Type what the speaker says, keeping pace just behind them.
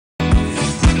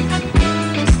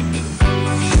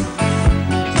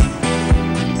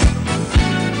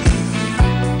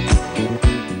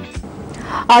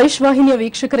ಆಯುಷ್ ವಾಹಿನಿಯ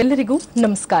ವೀಕ್ಷಕರೆಲ್ಲರಿಗೂ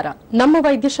ನಮಸ್ಕಾರ. ನಮ್ಮ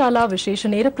ವೈದ್ಯಶಾಲಾ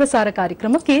ವಿಶೇಷ ನೇರ ಪ್ರಸಾರ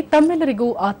ಕಾರ್ಯಕ್ರಮಕ್ಕೆ ತಮ್ಮೆಲ್ಲರಿಗೂ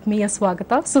ಆತ್ಮೀಯ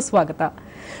ಸ್ವಾಗತ ಸುಸ್ವಾಗತ.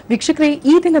 ವೀಕ್ಷಕರೇ,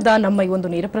 ಈ ದಿನದ ನಮ್ಮ ಈ ಒಂದು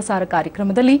ನೇರ ಪ್ರಸಾರ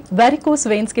ಕಾರ್ಯಕ್ರಮದಲ್ಲಿ ವ್ಯಾರಿಕೋಸ್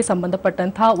ವೇನ್ಸ್ ಗೆ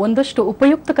ಸಂಬಂಧಪಟ್ಟಂತಹ ಒಂದಷ್ಟು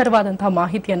ಉಪಯುಕ್ತಕರವಾದಂತಹ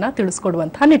ಮಾಹಿತಿಯನ್ನ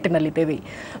ತಿಳಿಸಿಕೊಡುವಂತಹ ನಿಟ್ಟಿನಲ್ಲಿದ್ದೇವೆ.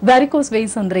 ವ್ಯಾರಿಕೋಸ್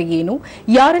ವೇನ್ಸ್ ಅಂದ್ರೆ ಏನು,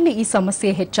 ಯಾರಲ್ಲಿ ಈ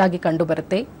ಸಮಸ್ಯೆ ಹೆಚ್ಚಾಗಿ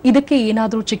ಕಂಡುಬರುತ್ತೆ, ಇದಕ್ಕೆ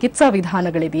ಏನಾದರೂ ಚಿಕಿತ್ಸಾ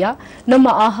ವಿಧಾನಗಳಿದೆಯಾ, ನಮ್ಮ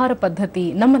ಆಹಾರ ಪದ್ಧತಿ,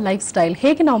 ನಮ್ಮ ಲೈಫ್ ಸ್ಟೈಲ್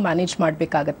ಹೇಗೆ ನಾವು ಮ್ಯಾನೇಜ್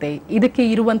ಮಾಡಬೇಕಾಗತ್ತೆ, ಇದಕ್ಕೆ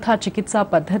ಇರುವಂತಹ ಚಿಕಿತ್ಸಾ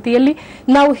ಪದ್ಧತಿಯಲ್ಲಿ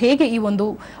ನಾವು ಹೇಗೆ ಈ ಒಂದು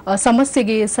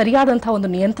ಸಮಸ್ಯೆಗೆ ಸರಿಯಾದಂತಹ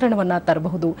ಒಂದು ನಿಯಂತ್ರಣವನ್ನ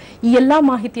ತರಬಹುದು, ಈ ಎಲ್ಲಾ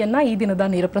ಮಾಹಿತಿಯನ್ನ ಈ ದಿನದ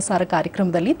ನೇರ ಪ್ರಸಾರ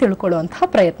ಕಾರ್ಯಕ್ರಮದಲ್ಲಿ ತಿಳ್ಕೊಳ್ಳುವಂತಹ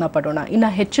ಪ್ರಯತ್ನ ಪಡೋಣ. ಇನ್ನ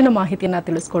ಹೆಚ್ಚಿನ ಮಾಹಿತಿಯನ್ನ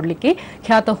ತಿಳಿಸಿಕೊಡ್ಲಿಕ್ಕೆ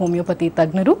ಖ್ಯಾತ ಹೋಮಿಯೋಪತಿ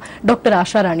ತಜ್ಞರು ಡಾಕ್ಟರ್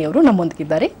ಆಶಾರಾಣಿ ಅವರು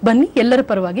ನಮ್ಮೊಂದಿಗಿದ್ದಾರೆ. ಬನ್ನಿ, ಎಲ್ಲರ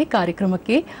ಪರವಾಗಿ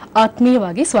ಕಾರ್ಯಕ್ರಮಕ್ಕೆ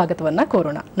ಆತ್ಮೀಯವಾಗಿ ಸ್ವಾಗತವನ್ನ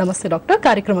ಕೋರೋಣ. ನಮಸ್ತೆ ಡಾಕ್ಟರ್,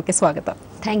 ಕಾರ್ಯಕ್ರಮಕ್ಕೆ ಸ್ವಾಗತ.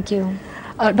 Thank you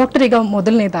doctor. ಈಗ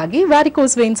ಮೊದಲನೇದಾಗಿ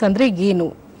ವ್ಯಾರಿಕೋಸ್ ವೇನ್ಸ್ ಅಂದ್ರೆ ಏನು?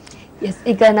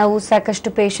 ಈಗ ನಾವು ಸಾಕಷ್ಟು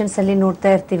ಪೇಷಂಟ್ಸ್ ಅಲ್ಲಿ ನೋಡ್ತಾ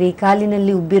ಇರ್ತೀವಿ,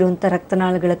 ಕಾಲಿನಲ್ಲಿ ಉಬ್ಬಿರುವಂತ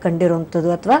ರಕ್ತನಾಳಗಳು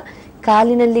ಕಂಡಿರುವಂಥದ್ದು ಅಥವಾ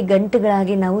ಕಾಲಿನಲ್ಲಿ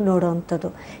ಗಂಟುಗಳಾಗಿ ನಾವು ನೋಡುವಂಥದ್ದು.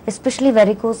 ಎಸ್ಪೆಷಲಿ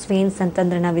ವೆರಿಕೋಸ್ ವೇನ್ಸ್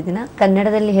ಅಂತಂದ್ರೆ ನಾವು ಇದನ್ನ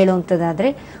ಕನ್ನಡದಲ್ಲಿ ಹೇಳುವಂಥದ್ದಾದ್ರೆ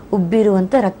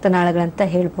ಉಬ್ಬಿರುವಂಥ ರಕ್ತನಾಳಗಳಂತ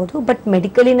ಹೇಳ್ಬೋದು. ಬಟ್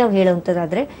ಮೆಡಿಕಲಿ ನಾವು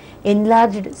ಹೇಳುವಂಥದ್ದಾದ್ರೆ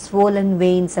ಎನ್ಲಾರ್ಜ್ಡ್ ಸ್ವೋಲನ್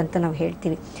ವೇನ್ಸ್ ಅಂತ ನಾವು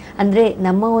ಹೇಳ್ತೀವಿ. ಅಂದ್ರೆ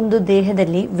ನಮ್ಮ ಒಂದು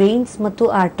ದೇಹದಲ್ಲಿ ವೇನ್ಸ್ ಮತ್ತು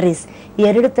ಆರ್ಟ್ರೀಸ್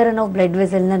ಎರಡು ತರ ನಾವು ಬ್ಲಡ್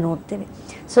ವೆಸಲ್ನ ನೋಡ್ತೀವಿ.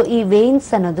 ಸೊ ಈ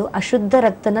ವೇನ್ಸ್ ಅನ್ನೋದು ಅಶುದ್ಧ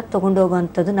ರಕ್ತನ ತಗೊಂಡು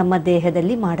ಹೋಗುವಂಥದ್ದು ನಮ್ಮ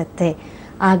ದೇಹದಲ್ಲಿ ಮಾಡುತ್ತೆ.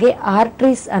 ಹಾಗೆ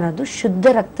ಆರ್ಟ್ರೀಸ್ ಅನ್ನೋದು ಶುದ್ಧ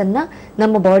ರಕ್ತನ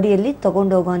ನಮ್ಮ ಬಾಡಿಯಲ್ಲಿ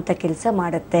ತಗೊಂಡು ಹೋಗುವಂಥ ಕೆಲಸ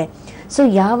ಮಾಡುತ್ತೆ. ಸೊ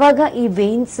ಯಾವಾಗ ಈ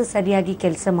ವೇನ್ಸ್ ಸರಿಯಾಗಿ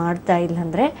ಕೆಲಸ ಮಾಡ್ತಾ ಇಲ್ಲ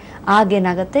ಅಂದ್ರೆ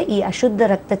ಆಗೇನಾಗುತ್ತೆ, ಈ ಅಶುದ್ಧ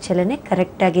ರಕ್ತ ಚಲನೆ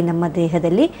ಕರೆಕ್ಟಾಗಿ ನಮ್ಮ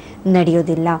ದೇಹದಲ್ಲಿ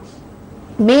ನಡೆಯೋದಿಲ್ಲ.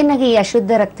 ಮೇನ್ ಆಗಿ ಈ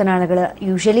ಅಶುದ್ಧ ರಕ್ತನಾಳಗಳ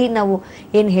ಯೂಶಲಿ ನಾವು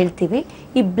ಏನ್ ಹೇಳ್ತೀವಿ,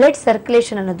 ಈ ಬ್ಲಡ್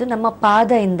ಸರ್ಕ್ಯುಲೇಷನ್ ಅನ್ನೋದು ನಮ್ಮ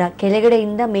ಪಾದದಿಂದ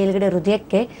ಕೆಳಗಡೆಯಿಂದ ಮೇಲ್ಗಡೆ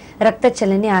ಹೃದಯಕ್ಕೆ ರಕ್ತ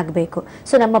ಚಲನೆ ಆಗಬೇಕು.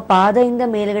 ಸೊ ನಮ್ಮ ಪಾದದಿಂದ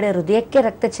ಮೇಲ್ಗಡೆ ಹೃದಯಕ್ಕೆ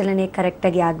ರಕ್ತ ಚಲನೆ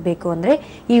ಕರೆಕ್ಟಾಗಿ ಆಗಬೇಕು ಅಂದ್ರೆ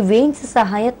ಈ ವೇನ್ಸ್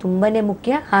ಸಹಾಯ ತುಂಬಾನೇ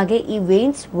ಮುಖ್ಯ. ಹಾಗೆ ಈ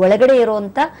ವೇನ್ಸ್ ಒಳಗಡೆ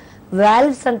ಇರುವಂತ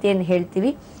ವ್ಯಾಲ್ವ್ಸ್ ಅಂತ ಏನ್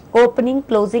ಹೇಳ್ತೀವಿ, ಓಪನಿಂಗ್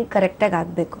ಕ್ಲೋಸಿಂಗ್ ಕರೆಕ್ಟಾಗಿ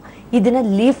ಆಗಬೇಕು. ಇದನ್ನ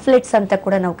ಲೀಫ್ಲೆಟ್ಸ್ ಅಂತ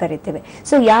ಕೂಡ ನಾವು ಕರಿತೇವೆ.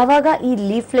 ಸೊ ಯಾವಾಗ ಈ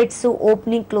ಲೀಫ್ಲೆಟ್ಸ್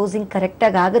ಓಪನಿಂಗ್ ಕ್ಲೋಸಿಂಗ್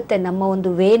ಕರೆಕ್ಟಾಗಿ ಆಗುತ್ತೆ ನಮ್ಮ ಒಂದು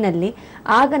ವೇನಲ್ಲಿ,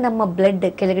 ಆಗ ನಮ್ಮ ಬ್ಲಡ್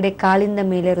ಕೆಳಗಡೆ ಕಾಲಿಂದ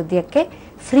ಮೇಲೆ ಹೃದಯಕ್ಕೆ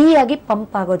ಫ್ರೀ ಆಗಿ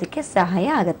ಪಂಪ್ ಆಗೋದಕ್ಕೆ ಸಹಾಯ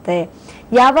ಆಗುತ್ತೆ.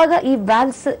 ಯಾವಾಗ ಈ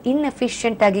ವ್ಯಾಲ್ವ್ಸ್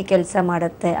ಇನ್ಎಫಿಷಿಯಂಟ್ ಆಗಿ ಕೆಲಸ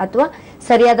ಮಾಡುತ್ತೆ ಅಥವಾ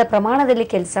ಸರಿಯಾದ ಪ್ರಮಾಣದಲ್ಲಿ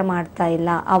ಕೆಲಸ ಮಾಡ್ತಾ ಇಲ್ಲ,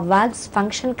 ಆ ವ್ಯಾಲ್ವ್ಸ್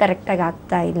ಫಂಕ್ಷನ್ ಕರೆಕ್ಟಾಗಿ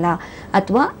ಆಗ್ತಾ ಇಲ್ಲ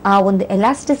ಅಥವಾ ಆ ಒಂದು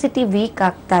ಎಲಾಸ್ಟಿಸಿಟಿ ವೀಕ್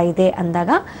ಆಗ್ತಾ ಇದೆ ಅಂದಾಗ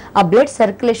ಆ ಬ್ಲಡ್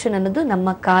ಸರ್ಕ್ಯುಲೇಷನ್ ಅನ್ನೋದು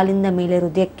ನಮ್ಮ ಕಾಲಿಂದ ಮೇಲೆ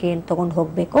ಹೃದಯಕ್ಕೆ ಏನು ತಗೊಂಡು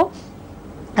ಹೋಗ್ಬೇಕು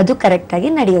ಅದು ಕರೆಕ್ಟಾಗಿ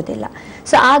ನಡೆಯೋದಿಲ್ಲ.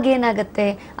 ಸೊ ಆಗೇನಾಗುತ್ತೆ,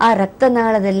 ಆ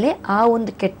ರಕ್ತನಾಳದಲ್ಲೇ ಆ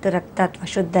ಒಂದು ಕೆಟ್ಟ ರಕ್ತ ಅಥವಾ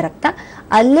ಶುದ್ಧ ರಕ್ತ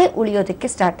ಅಲ್ಲೇ ಉಳಿಯೋದಕ್ಕೆ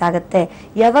ಸ್ಟಾರ್ಟ್ ಆಗುತ್ತೆ.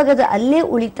 ಯಾವಾಗ ಅದು ಅಲ್ಲೇ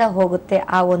ಉಳಿತಾ ಹೋಗುತ್ತೆ,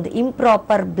 ಆ ಒಂದು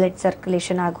ಇಂಪ್ರಾಪರ್ ಬ್ಲಡ್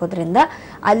ಸರ್ಕ್ಯುಲೇಷನ್ ಆಗೋದ್ರಿಂದ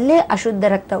ಅಲ್ಲೇ ಅಶುದ್ಧ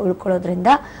ರಕ್ತ ಉಳ್ಕೊಳ್ಳೋದ್ರಿಂದ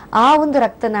ಆ ಒಂದು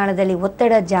ರಕ್ತನಾಳದಲ್ಲಿ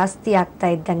ಒತ್ತಡ ಜಾಸ್ತಿ ಆಗ್ತಾ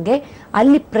ಇದ್ದಂಗೆ,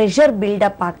 ಅಲ್ಲಿ ಪ್ರೆಷರ್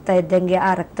ಬಿಲ್ಡಪ್ ಆಗ್ತಾ ಇದ್ದಂಗೆ,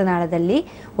 ಆ ರಕ್ತನಾಳದಲ್ಲಿ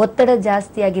ಒತ್ತಡ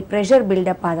ಜಾಸ್ತಿಯಾಗಿ ಪ್ರೆಷರ್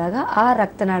ಬಿಲ್ಡಪ್ ಆದಾಗ ಆ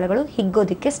ರಕ್ತನಾಳಗಳು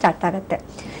ಹಿಗ್ಗೋದಿಕ್ಕೆ ಸ್ಟಾರ್ಟ್ ಆಗುತ್ತೆ.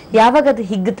 ಯಾವಾಗ ಅದು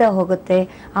ಹಿಗ್ತಾ ಹೋಗುತ್ತೆ,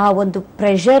 ಆ ಒಂದು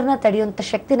ಪ್ರೆಷರ್ನ ತಡೆಯುವಂತ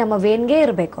ಶಕ್ತಿ ನಮ್ಮ ವೇನ್ಗೆ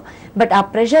ಇರಬೇಕು. ಬಟ್ ಆ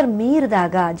ಪ್ರೆಷರ್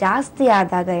ಮೀರಿದಾಗ ಜಾಸ್ತಿ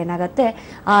ಆದಾಗ ಏನಾಗುತ್ತೆ,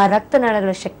 ಆ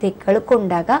ರಕ್ತನಾಳಗಳ ಶಕ್ತಿ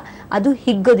ಕಳ್ಕೊಂಡಾಗ ಅದು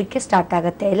ಹಿಗ್ಗೋದಿಕ್ಕೆ ಸ್ಟಾರ್ಟ್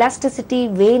ಆಗುತ್ತೆ. ಎಲಾಸ್ಟಿಸಿಟಿ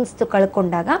ವೇನ್ಸ್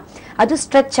ಕಳ್ಕೊಂಡಾಗ ಅದು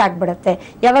ಸ್ಟ್ರೆಚ್ ಆಗ್ಬಿಡುತ್ತೆ.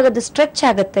 ಯಾವಾಗ ಅದು ಸ್ಟ್ರೆಚ್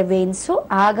ಆಗುತ್ತೆ ವೇನ್ಸು,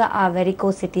 ಆಗ ಆ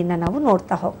ವೆರಿಕೋಸಿಟಿನ ನಾವು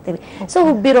ನೋಡ್ತಾ ಹೋಗ್ತೀವಿ. ಸೊ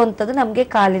ಉಬ್ಬಿರುವಂತದ್ದು ನಮ್ಗೆ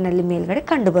ಕಾಲಿನಲ್ಲಿ ಮೇಲ್ಗಡೆ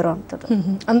ಕಂಡು ಬರುವಂತದ್ದು.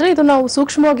 ಅಂದ್ರೆ ಇದು ನಾವು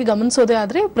ಸೂಕ್ಷ್ಮವಾಗಿ ಗಮನಿಸೋದೇ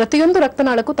ಆದ್ರೆ ಪ್ರತಿಯೊಂದು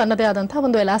ರಕ್ತನಾಳಕ್ಕೂ ತನ್ನದೇ ಆದಂತಹ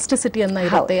ಒಂದು ಎಲಾಸ್ಟಿಸಿಟಿಯನ್ನ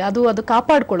ಇರುತ್ತೆ, ಅದು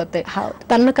ಕಾಪಾಡ್ಕೊಳ್ಳುತ್ತೆ.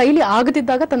 ತನ್ನ ಕೈಲಿ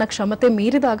ಆಗದಿದ್ದಾಗ, ತನ್ನ ಕ್ಷಮತೆ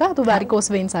ಮೀರಿದಾಗ ಅದು ವ್ಯಾರಿಕೋಸ್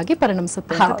ವೇನ್ಸ್ ಆಗಿ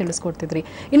ಪರಿಣಮಿಸುತ್ತೆ ಅಂತ ತಿಳಿಸ್ಕೊಡ್ತಿದ್ರಿ.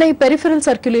 ಇನ್ನು ಈ ಪೆರಿಫೆರಲ್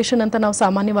ಸರ್ಕ್ಯುಲೇಷನ್ ಅಂತ ನಾವು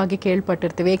ಸಾಮಾನ್ಯವಾಗಿ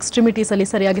ಕೇಳ್ಪಟ್ಟಿರ್ತೀವಿ, ಎಕ್ಸ್ಟ್ರಿಮಿಟೀಸ್ ಅಲ್ಲಿ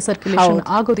ಸರಿಯಾಗಿ ಸರ್ಕ್ಯುಲೇಷನ್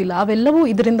ಆಗೋದಿಲ್ಲ, ಅವೆಲ್ಲವೂ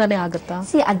ಇದರಿಂದಾನೇ ಆಗುತ್ತಾ?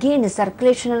 ಅಗೇನ್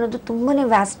ಸರ್ಕ್ಯುಲೇಷನ್ ಅನ್ನೋದು ತುಂಬಾನೇ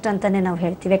ವ್ಯಾಸ್ಟ್ ಅಂತಾನೆ ನಾವು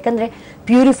ಹೇಳ್ತೀವಿ. ಯಾಕಂದ್ರೆ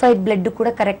ಪ್ಯೂರಿಫೈಡ್ ಬ್ಲಡ್ ಕೂಡ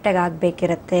ಕರೆಕ್ಟ್ ಆಗಿ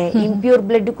ಆಗ್ಬೇಕಿರುತ್ತೆ, ಇಂಪ್ಯೂರ್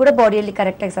ಬ್ಲಡ್ ಕೂಡ ಬಾಡಿಯಲ್ಲಿ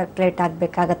ಕರೆಕ್ಟ್ ಆಗಿ ಸರ್ಕ್ಯುಲೇಟ್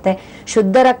ಆಗ್ಬೇಕಾಗತ್ತೆ.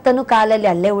 ಶುದ್ಧ ರಕ್ತನು ಕಾಲಲ್ಲಿ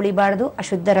ಅಲ್ಲೇ ಉಳಿಬಾರ್ದು,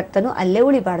 ಅಶುದ್ಧ ರಕ್ತನು ಅಲ್ಲೇ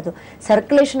ಉಳಿಬಾರ್ದು.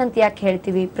 ಸರ್ಕ್ಯುಲೇಷನ್ ಅಂತ ಯಾಕೆ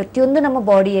ಹೇಳ್ತೀವಿ, ಪ್ರತಿಯೊಂದು ನಮ್ಮ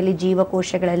ಬಾಡಿಯಲ್ಲಿ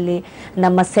ಜೀವಕೋಶಗಳಲ್ಲಿ,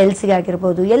 ನಮ್ಮ ಸೆಲ್ಸ್ಗೆ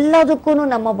ಆಗಿರ್ಬೋದು, ಎಲ್ಲದಕ್ಕೂ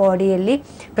ನಮ್ಮ ಬಾಡಿಯಲ್ಲಿ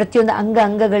ಪ್ರತಿಯೊಂದು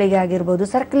ಅಂಗಗಳಿಗೆ ಆಗಿರ್ಬೋದು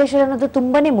ಸರ್ಕ್ಯುಲೇಷನ್ ಅನ್ನೋದು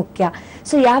ತುಂಬಾನೇ ಮುಖ್ಯ.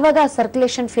 ಸೊ ಯಾವಾಗ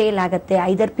ಸರ್ಕ್ಯುಲೇಷನ್ ಫೇಲ್ ಆಗುತ್ತೆ,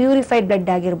 ಐದರ್ ಪ್ಯೂರಿಫೈಡ್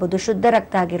ಬ್ಲಡ್ ಆಗಿರ್ಬೋದು, ಶುದ್ಧ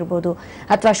ರಕ್ತ ಆಗಿರ್ಬೋದು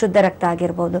ಅಥವಾ ಶುದ್ಧ ರಕ್ತ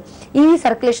ಆಗಿರ್ಬೋದು, ಈ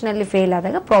ಸರ್ಕ್ಯುಲೇಷನ್ ಅಲ್ಲಿ ಫೇಲ್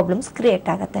ಆದಾಗ ಪ್ರಾಬ್ಲಮ್ಸ್ ಕ್ರಿಯೇಟ್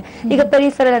ಆಗುತ್ತೆ. ಈಗ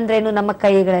ಪೆರಿಫೆರಲ್ ಅಂದ್ರೆ ಏನು, ನಮ್ಮ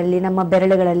ಕೈಗಳಲ್ಲಿ, ನಮ್ಮ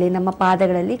ಬೆರಳುಗಳಲ್ಲಿ, ನಮ್ಮ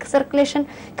ಪಾದಗಳಲ್ಲಿ ಸರ್ಕ್ಯುಲೇಷನ್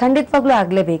ಖಂಡಿತವಾಗ್ಲೂ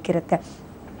ಆಗ್ಲೇಬೇಕಿರುತ್ತೆ.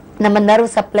 ನಮ್ಮ ನರ್ವ್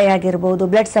ಸಪ್ಲೈ ಆಗಿರ್ಬೋದು,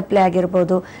 ಬ್ಲಡ್ ಸಪ್ಲೈ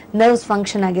ಆಗಿರ್ಬೋದು, ನರ್ವ್ಸ್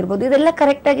ಫಂಕ್ಷನ್ ಆಗಿರ್ಬೋದು, ಇದೆಲ್ಲ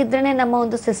ಕರೆಕ್ಟ್ ಆಗಿದ್ರೇನೆ ನಮ್ಮ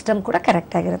ಒಂದು ಸಿಸ್ಟಮ್ ಕೂಡ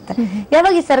ಕರೆಕ್ಟ್ ಆಗಿರುತ್ತೆ.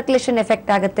 ಯಾವಾಗ ಈ ಸರ್ಕ್ಯುಲೇಷನ್ ಎಫೆಕ್ಟ್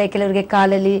ಆಗುತ್ತೆ, ಕೆಲವರಿಗೆ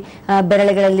ಕಾಲಲ್ಲಿ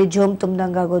ಬೆರಳುಗಳಲ್ಲಿ ಜೋಮ್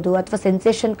ತುಂಬ್ದಂಗಾಗೋದು ಅಥವಾ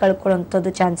ಸೆನ್ಸೇಷನ್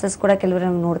ಕಳ್ಕೊಳ್ಳೋಂಥದ್ದು ಚಾನ್ಸಸ್ ಕೂಡ ಕೆಲವರು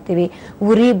ನಾವು ನೋಡ್ತೀವಿ,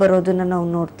 ಉರಿ ಬರೋದನ್ನ ನಾವು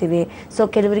ನೋಡ್ತೀವಿ. ಸೊ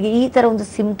ಕೆಲವರಿಗೆ ಈ ತರ ಒಂದು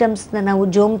ಸಿಂಪ್ಟಮ್ಸ್ನ ನಾವು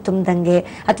ಜೋಮ್ ತುಂಬ್ದಂಗೆ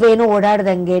ಅಥವಾ ಏನೋ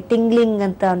ಓಡಾಡ್ದಂಗೆ, ಟಿಂಗ್ಲಿಂಗ್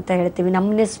ಅಂತ ಹೇಳ್ತೀವಿ,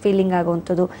 ನಮ್ನೆಸ್ ಫೀಲಿಂಗ್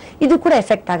ಆಗುವಂಥದ್ದು, ಇದು ಕೂಡ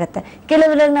ಎಫೆಕ್ಟ್ ಆಗುತ್ತೆ.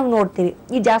 ಕೆಲವರಲ್ಲಿ ನಾವು ನೋಡ್ತೀವಿ,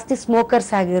 ಈ ಜಾಸ್ತಿ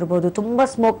ಸ್ಮೋಕರ್ಸ್ ಆಗಿರ್ಬೋದು, ತುಂಬಾ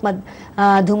ಸ್ಮೋಕ್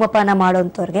ಧೂಮಪಾನ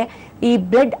ಮಾಡೋಂಥವ್ರಿಗೆ ಈ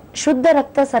ಬ್ಲಡ್ ಶುದ್ಧ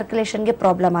ರಕ್ತ ಸರ್ಕ್ಯುಲೇಷನ್ಗೆ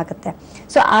ಪ್ರಾಬ್ಲಮ್ ಆಗುತ್ತೆ.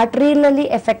 ಸೊ ಆರ್ಟರಿಯಲ್ ಅಲ್ಲಿ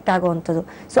ಎಫೆಕ್ಟ್ ಆಗುವಂಥದ್ದು.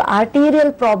 ಸೊ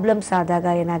ಆರ್ಟೀರಿಯಲ್ ಪ್ರಾಬ್ಲಮ್ಸ್ ಆದಾಗ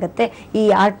ಏನಾಗುತ್ತೆ, ಈ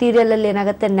ಆರ್ಟೀರಿಯಲ್ ಅಲ್ಲಿ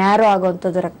ಏನಾಗುತ್ತೆ, ನ್ಯಾರೋ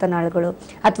ಆಗುವಂಥದ್ದು ರಕ್ತನಾಳಗಳು,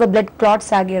 ಅಥವಾ ಬ್ಲಡ್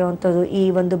ಕ್ಲಾಟ್ಸ್ ಆಗಿರುವಂಥದ್ದು, ಈ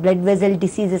ಒಂದು ಬ್ಲಡ್ ವೆಸಲ್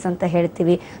ಡಿಸೀಸಸ್ ಅಂತ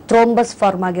ಹೇಳ್ತೀವಿ, ಥ್ರೋಂಬಸ್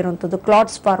ಫಾರ್ಮ್ ಆಗಿರುವಂಥದ್ದು,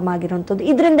 ಕ್ಲಾಟ್ಸ್ ಫಾರ್ಮ್ ಆಗಿರುವಂಥದ್ದು.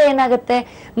 ಇದರಿಂದ ಏನಾಗುತ್ತೆ,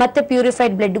 ಮತ್ತೆ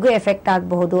ಪ್ಯೂರಿಫೈಡ್ ಬ್ಲಡ್ಗೂ ಎಫೆಕ್ಟ್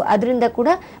ಆಗಬಹುದು. ಅದರಿಂದ ಕೂಡ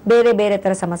ಬೇರೆ ಬೇರೆ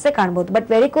ತರ ಸಮಸ್ಯೆ ಕಾಣಬಹುದು. ಬಟ್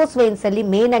ವೆರಿಕೋಸ್ ವೈನ್ಸ್ ಅಲ್ಲಿ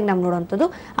ಮೇನ್ ಆಗಿ ನಾವು ನೋಡುವಂಥದ್ದು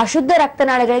ಅಶುದ್ಧ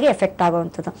ರಕ್ತನಾಳಗಳಿಗೆ ಎಫೆಕ್ಟ್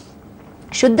ಆಗುವಂಥದ್ದು.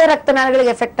 ಶುದ್ಧ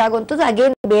ರಕ್ತನಾಳಗಳಿಗೆ ಎಫೆಕ್ಟ್ ಆಗುವಂಥದ್ದು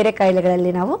ಅಗೇನ್ ಬೇರೆ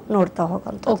ಕಾಯಿಲೆಗಳಲ್ಲಿ ನಾವು ನೋಡ್ತಾ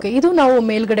ಹೋಗುವಂತ. ಓಕೆ, ಇದು ನಾವು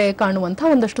ಮೇಲ್ಗಡೆ ಕಾಣುವಂತಹ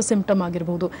ಒಂದಷ್ಟು ಸಿಂಪ್ಟಮ್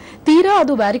ಆಗಿರಬಹುದು. ತೀರಾ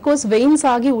ಅದು ವ್ಯಾರಿಕೋಸ್ ವೈನ್ಸ್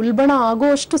ಆಗಿ ಉಲ್ಬಣ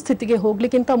ಆಗುವಷ್ಟು ಸ್ಥಿತಿಗೆ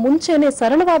ಹೋಗ್ಲಿಕ್ಕಿಂತ ಮುಂಚೆನೆ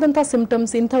ಸರಳವಾದಂತಹ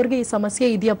ಸಿಂಪ್ಟಮ್ಸ್, ಇಂಥವ್ರಿಗೆ ಈ ಸಮಸ್ಯೆ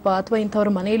ಇದೆಯಪ್ಪ ಅಥವಾ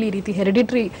ಇಂಥವ್ರ ಮನೆಯಲ್ಲಿ ಈ ರೀತಿ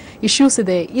ಹೆರಿಡಿಟರಿ ಇಶ್ಯೂಸ್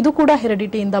ಇದೆ, ಇದು ಕೂಡ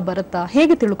ಹೆರಿಡಿಟಿಯಿಂದ ಬರುತ್ತಾ,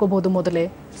 ಹೇಗೆ ತಿಳ್ಕೋಬಹುದು ಮೊದಲೇ?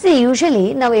 ಯೂಶಲಿ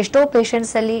ನಾವು ಎಷ್ಟೋ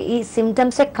ಪೇಷಂಟ್ಸ್ ಅಲ್ಲಿ ಈ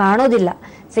ಸಿಂಪ್ಟಮ್ಸ್ ಕಾಣೋದಿಲ್ಲ.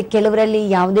 ಕೆಲವರಲ್ಲಿ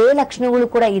ಯಾವುದೇ ಲಕ್ಷಣಗಳು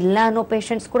ಕೂಡ ಇಲ್ಲ ಅನ್ನೋ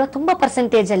ಪೇಷಂಟ್ಸ್ ಕೂಡ ತುಂಬಾ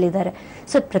ಪರ್ಸೆಂಟೇಜ್ ಅಲ್ಲಿ ಇದ್ದಾರೆ.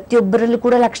 ಸೊ ಪ್ರತಿಯೊಬ್ಬರಲ್ಲೂ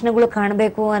ಕೂಡ ಲಕ್ಷಣಗಳು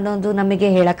ಕಾಣಬೇಕು ಅನ್ನೋದು ನಮಗೆ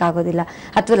ಹೇಳಕ್ ಆಗೋದಿಲ್ಲ,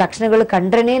 ಅಥವಾ ಲಕ್ಷಣಗಳು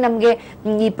ಕಂಡ್ರೇನೆ ನಮ್ಗೆ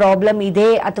ಈ ಪ್ರಾಬ್ಲಮ್ ಇದೆ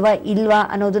ಅಥವಾ ಇಲ್ವಾ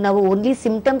ಅನ್ನೋದು ನಾವು ಓನ್ಲಿ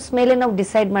ಸಿಂಪ್ಟಮ್ಸ್ ಮೇಲೆ ನಾವು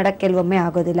ಡಿಸೈಡ್ ಮಾಡಕ್ ಕೆಲವೊಮ್ಮೆ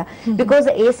ಆಗೋದಿಲ್ಲ. ಬಿಕಾಸ್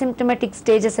ಎಸಿಂಪ್ಟಮ್ಯಾಟಿಕ್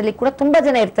ಸ್ಟೇಜಸ್ ಅಲ್ಲಿ ಕೂಡ ತುಂಬಾ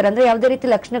ಜನ ಇರ್ತಾರೆ, ಅಂದ್ರೆ ಯಾವುದೇ ರೀತಿ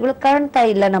ಲಕ್ಷಣಗಳು ಕಾಣ್ತಾ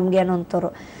ಇಲ್ಲ ನಮ್ಗೆ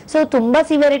ಅನ್ನೋಂಥವ್ರು. ಸೊ ತುಂಬಾ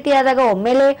ಸಿವಿಯರಿಟಿ ಆದಾಗ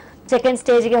ಒಮ್ಮೆಲೆ ಸೆಕೆಂಡ್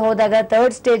ಸ್ಟೇಜ್ಗೆ ಹೋದಾಗ,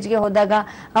 ಥರ್ಡ್ ಸ್ಟೇಜ್ಗೆ ಹೋದಾಗ,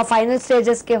 ಫೈನಲ್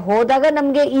ಸ್ಟೇಜಸ್ಗೆ ಹೋದಾಗ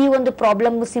ನಮ್ಗೆ ಈ ಒಂದು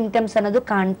ಪ್ರಾಬ್ಲಮ್ ಸಿಂಪ್ಟಮ್ಸ್ ಅನ್ನೋದು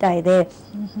ಕಾಣ್ತಾ ಇದೆ.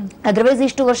 ಅದರ್ವೈಸ್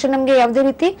ಇಷ್ಟು ವರ್ಷ ನಮ್ಗೆ ಯಾವುದೇ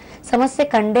ರೀತಿ ಸಮಸ್ಯೆ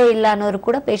ಕಂಡೇ ಇಲ್ಲ ಅನ್ನೋರು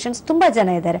ಕೂಡ ಪೇಷಂಟ್ಸ್ ತುಂಬಾ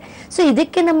ಜನ ಇದ್ದಾರೆ. ಸೊ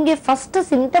ಇದಕ್ಕೆ ನಮ್ಗೆ ಫಸ್ಟ್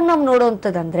ಸಿಂಪ್ಟಮ್ ನಾವು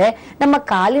ನೋಡುವಂಥದ್ದಂದ್ರೆ ನಮ್ಮ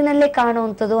ಕಾಲಿನಲ್ಲೇ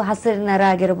ಕಾಣುವಂಥದ್ದು ಹಸಿರು ನರ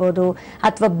ಆಗಿರ್ಬೋದು,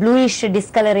 ಅಥವಾ ಬ್ಲೂಯಿಶ್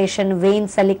ಡಿಸ್ಕಲರೇಷನ್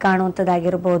ವೇನ್ಸ್ ಅಲ್ಲಿ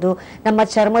ಕಾಣುವಂಥದ್ದಾಗಿರ್ಬೋದು, ನಮ್ಮ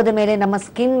ಚರ್ಮದ ಮೇಲೆ, ನಮ್ಮ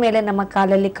ಸ್ಕಿನ್ ಮೇಲೆ ನಮ್ಮ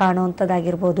ಕಾಲಲ್ಲಿ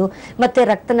ಕಾಣುವಂಥದ್ದಾಗಿರ್ಬೋದು, ಮತ್ತೆ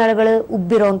ರಕ್ತನಾಳಗಳು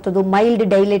ಉಬ್ಬಿರುವಂಥದ್ದು, ಮೈಲ್ಡ್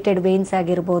ಡೈಲೇಟೆಡ್ ವೇನ್ಸ್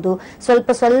ಆಗಿರ್ಬೋದು, ಸ್ವಲ್ಪ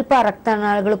ಸ್ವಲ್ಪ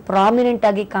ರಕ್ತನಾಳಗಳು ಪ್ರಾಮಿನೆಂಟ್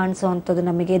ಆಗಿ ಕಾಣಿಸುವಂಥದ್ದು,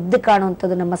 ನಮಗೆ ಎದ್ದು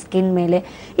ಕಾಣುವಂಥದ್ದು ನಮ್ಮ ಸ್ಕಿನ್ ಮೇಲೆ.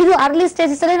 ಇದು ಅರ್ಲಿ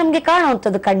ಸ್ಟೇಜಸ್ ಅಲ್ಲಿ ನಮ್ಗೆ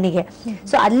ಕಾಣುವಂಥದ್ದು ಕಣ್ಣಿಗೆ.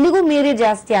 ಸೊ ಅಲ್ಲಿಗೂ ಮೀರಿ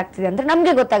ಜಾಸ್ತಿ ಆಗ್ತಿದೆ ಅಂದ್ರೆ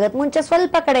ನಮ್ಗೆ ಗೊತ್ತಾಗುತ್ತೆ. ಮುಂಚೆ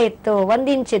ಸ್ವಲ್ಪ ಕಡೆ ಇತ್ತು,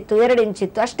 1 ಇಂಚ್ ಇತ್ತು, 2 ಇಂಚ್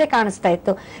ಇತ್ತು, ಅಷ್ಟೇ ಕಾಣಿಸ್ತಾ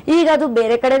ಇತ್ತು. ಈಗ ಅದು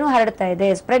ಬೇರೆ ಕಡೆನೂ ಹರಡ್ತಾ ಇದೆ,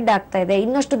 ಸ್ಪ್ರೆಡ್ ಆಗ್ತಾ ಇದೆ,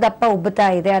 ಇನ್ನಷ್ಟು ದಪ್ಪ ಉಬ್ಬುತ್ತಾ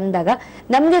ಇದೆ ಅಂದಾಗ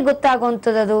ನಮ್ಗೆ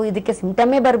ಗೊತ್ತಾಗುವಂಥದ್ದು. ಇದಕ್ಕೆ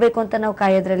ಸಿಂಪ್ಟಮೇ ಬರ್ಬೇಕು ಅಂತ ನಾವು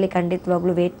ಕಾಯೋದ್ರಲ್ಲಿ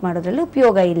ಖಂಡಿತವಾಗ್ಲೂ ವೇಟ್ ಮಾಡೋದ್ರಲ್ಲಿ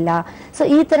ಉಪಯೋಗ ಇಲ್ಲ. ಸೊ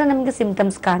ಈ ತರ ನಮ್ಗೆ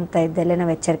ಸಿಂಪ್ಟಮ್ಸ್ ಕಾಣ್ತಾ ಇದ್ದಲ್ಲೇ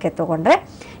ನಾವು ಎಚ್ಚರಿಕೆ ತಗೊಂಡ್ರೆ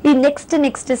ಈ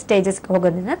ನೆಕ್ಸ್ಟ್ ಸ್ಟೇಜಸ್ಗೆ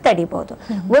ಹೋಗೋದನ್ನ ತಡಿಬಹುದು.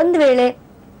 ಒಂದ್ ವೇಳೆ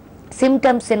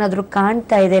ಸಿಂಪ್ಟಮ್ಸ್ ಏನಾದ್ರು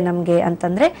ಕಾಣ್ತಾ ಇದೆ ನಮ್ಗೆ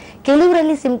ಅಂತಂದ್ರೆ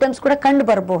ಕೆಲವರಲ್ಲಿ ಸಿಂಪ್ಟಮ್ಸ್ ಕೂಡ ಕಂಡು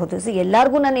ಬರಬಹುದು.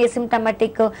 ಎಲ್ಲಾರ್ಗು ನಾನು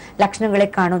ಎಸಿಂಪ್ಟಮ್ಯಾಟಿಕ್ ಲಕ್ಷಣಗಳೇ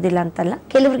ಕಾಣೋದಿಲ್ಲ ಅಂತಲ್ಲ,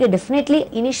 ಕೆಲವರಿಗೆ ಡೆಫಿನೆಟ್ಲಿ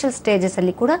ಇನಿಷಿಯಲ್ ಸ್ಟೇಜಸ್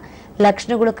ಅಲ್ಲಿ ಕೂಡ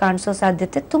ಲಕ್ಷಣಗಳು ಕಾಣಿಸೋ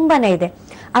ಸಾಧ್ಯತೆ ತುಂಬಾನೇ ಇದೆ.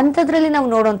 ಅಂಥದ್ರಲ್ಲಿ ನಾವು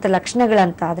ನೋಡುವಂತ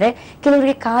ಲಕ್ಷಣಗಳಂತ ಆದ್ರೆ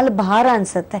ಕೆಲವರಿಗೆ ಕಾಲು ಭಾರ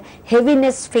ಅನ್ಸುತ್ತೆ,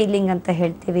 ಹೆವಿನೆಸ್ ಫೀಲಿಂಗ್ ಅಂತ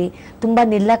ಹೇಳ್ತೀವಿ, ತುಂಬಾ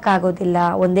ನಿಲ್ಲಕ್ ಆಗೋದಿಲ್ಲ,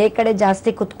 ಒಂದೇ ಕಡೆ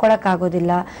ಜಾಸ್ತಿ ಕುತ್ಕೊಳಕ್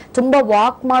ಆಗೋದಿಲ್ಲ, ತುಂಬಾ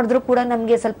ವಾಕ್ ಮಾಡಿದ್ರು ಕೂಡ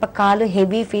ನಮ್ಗೆ ಸ್ವಲ್ಪ ಕಾಲು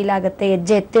ಹೆವಿ ಫೀಲ್ ಆಗುತ್ತೆ,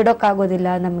 ಹೆಜ್ಜೆ ಎತ್ತಿಡೋಕ್ ಆಗೋದಿಲ್ಲ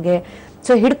ನಮ್ಗೆ.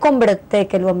 ಸೊ ಹಿಡ್ಕೊಂಡ್ಬಿಡುತ್ತೆ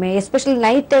ಕೆಲವೊಮ್ಮೆ, ಎಸ್ಪೆಷಲಿ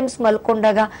ನೈಟ್ ಟೈಮ್ಸ್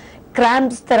ಮಲ್ಕೊಂಡಾಗ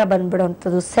ಕ್ರಾಂಪ್ಸ್ ತರ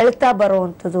ಬಂದ್ಬಿಡುವಂಥದ್ದು, ಸೆಳೆತ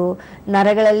ಬರುವಂಥದ್ದು,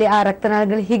 ನರಗಳಲ್ಲಿ ಆ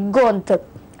ರಕ್ತನಾಳಗಳು ಹಿಗ್ಗೋ ಅಂಥದ್ದು,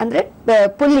 ಅಂದ್ರೆ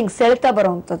ಪುಲ್ಲಿಂಗ್, ಸೆಳೆತ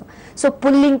ಬರುವಂಥದ್ದು. ಸೊ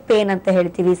ಪುಲ್ಲಿಂಗ್ ಪೇನ್ ಅಂತ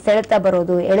ಹೇಳ್ತೀವಿ, ಸೆಳೆತ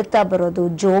ಬರೋದು, ಎಳೆತ ಬರೋದು,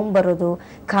 ಜೋಮ್ ಬರೋದು,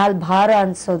 ಕಾಲ್ ಭಾರ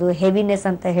ಅನ್ಸೋದು, ಹೆವಿನೆಸ್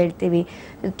ಅಂತ ಹೇಳ್ತೀವಿ,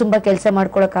 ತುಂಬಾ ಕೆಲಸ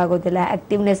ಮಾಡ್ಕೊಳಕ್ ಆಗೋದಿಲ್ಲ,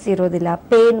 ಆಕ್ಟಿವ್ನೆಸ್ ಇರೋದಿಲ್ಲ,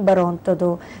 ಪೇನ್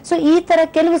ಬರೋವಂಥದ್ದು. ಸೊ ಈ ತರ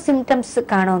ಕೆಲವು ಸಿಂಪ್ಟಮ್ಸ್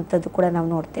ಕಾಣುವಂಥದ್ದು ಕೂಡ ನಾವು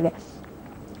ನೋಡ್ತೇವೆ.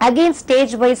 ಅಗೇನ್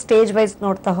ಸ್ಟೇಜ್ ವೈಸ್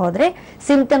ನೋಡ್ತಾ ಹೋದ್ರೆ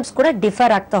ಸಿಂಪ್ಟಮ್ಸ್ ಕೂಡ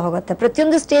ಡಿಫರ್ ಆಗ್ತಾ ಹೋಗುತ್ತೆ.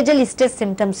 ಪ್ರತಿಯೊಂದು ಸ್ಟೇಜ್ ಅಲ್ಲಿ ಇಷ್ಟೇ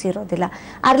ಸಿಂಪ್ಟಮ್ಸ್ ಇರೋದಿಲ್ಲ.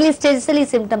 ಅರ್ಲಿ ಸ್ಟೇಜಸ್ ಅಲ್ಲಿ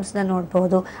ಸಿಂಪ್ಟಮ್ಸ್ ನ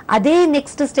ನೋಡಬಹುದು. ಅದೇ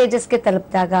ನೆಕ್ಸ್ಟ್ ಸ್ಟೇಜಸ್ಗೆ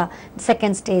ತಲುಪಿದಾಗ,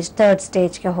 ಸೆಕೆಂಡ್ ಸ್ಟೇಜ್, ಥರ್ಡ್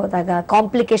ಸ್ಟೇಜ್ಗೆ ಹೋದಾಗ,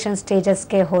 ಕಾಂಪ್ಲಿಕೇಶನ್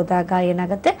ಸ್ಟೇಜಸ್ಗೆ ಹೋದಾಗ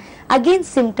ಏನಾಗುತ್ತೆ, ಅಗೇನ್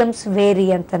ಸಿಂಪ್ಟಮ್ಸ್ ವೇರಿ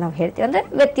ಅಂತ ನಾವು ಹೇಳ್ತೀವಿ, ಅಂದ್ರೆ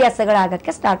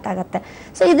ವ್ಯತ್ಯಾಸಗಳಾಗಕ್ಕೆ ಸ್ಟಾರ್ಟ್ ಆಗುತ್ತೆ.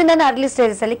 ಸೊ ಇದನ್ನ ಅರ್ಲಿ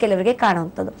ಸ್ಟೇಜಸ್ ಅಲ್ಲಿ ಕೆಲವರಿಗೆ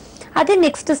ಕಾಣುವಂಥದ್ದು. ಅದೇ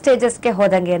ನೆಕ್ಸ್ಟ್ ಸ್ಟೇಜಸ್ಗೆ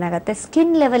ಹೋದಂಗೆ ಏನಾಗುತ್ತೆ,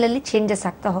 ಸ್ಕಿನ್ ಲೆವೆಲ್ ಅಲ್ಲಿ ಚೇಂಜಸ್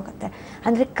ಆಗ್ತಾ ಹೋಗುತ್ತೆ.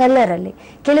 ಅಂದ್ರೆ ಕಲರ್ ಅಲ್ಲಿ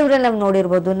ಕೆಲವರಲ್ಲಿ ನಾವು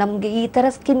ನೋಡಿರ್ಬೋದು, ನಮ್ಗೆ ಈ ತರ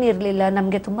ಸ್ಕಿನ್ ಇರ್ಲಿಲ್ಲ,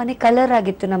 ನಮ್ಗೆ ತುಂಬಾನೇ ಕಲರ್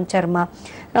ಆಗಿತ್ತು ನಮ್ಮ ಚರ್ಮ,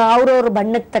 ಅವ್ರವ್ರ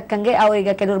ಬಣ್ಣಕ್ಕೆ ತಕ್ಕಂಗೆ.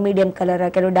 ಅವ್ರೀಗ ಕೆಲವರು ಮೀಡಿಯಂ ಕಲರ್,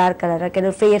 ಕೆಲವರು ಡಾರ್ಕ್ ಕಲರ್,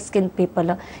 ಕೆಲವರು ಫೇರ್ ಸ್ಕಿನ್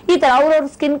ಪೀಪಲ್, ಈ ತರ ಅವ್ರವ್ರ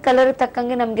ಸ್ಕಿನ್ ಕಲರ್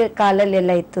ತಕ್ಕಂಗೆ ನಮ್ಗೆ ಕಾಲಲ್ಲಿ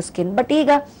ಎಲ್ಲ ಇತ್ತು ಸ್ಕಿನ್. ಬಟ್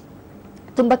ಈಗ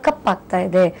ತುಂಬಾ ಕಪ್ಪಾಗ್ತಾ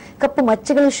ಇದೆ, ಕಪ್ಪು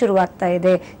ಮಚ್ಚೆಗಳು ಶುರುವಾಗ್ತಾ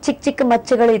ಇದೆ. ಚಿಕ್ಕ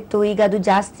ಮಚ್ಚೆಗಳು ಇತ್ತು, ಈಗ ಅದು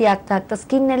ಜಾಸ್ತಿ ಆಗ್ತಾ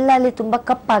ಸ್ಕಿನ್ ಎಲ್ಲ ಅಲ್ಲಿ ತುಂಬಾ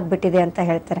ಕಪ್ಪಾಗ್ಬಿಟ್ಟಿದೆ ಅಂತ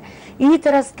ಹೇಳ್ತಾರೆ. ಈ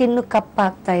ತರ ಸ್ಕಿನ್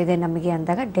ಕಪ್ಪಾಗ್ತಾ ಇದೆ ನಮಗೆ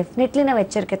ಅಂದಾಗ ಡೆಫಿನೆಟ್ಲಿ ನಾವು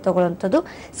ಎಚ್ಚರಿಕೆ ತಗೊಳ್ಳೋಂಥದ್ದು.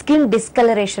 ಸ್ಕಿನ್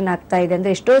ಡಿಸ್ಕಲರೇಷನ್ ಆಗ್ತಾ ಇದೆ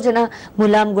ಅಂದ್ರೆ ಎಷ್ಟೋ ಜನ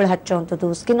ಮುಲಾಮ್ಗಳು ಹಚ್ಚುವಂಥದ್ದು,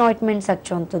 ಸ್ಕಿನ್ ಆಯಿಂಟ್ಮೆಂಟ್ಸ್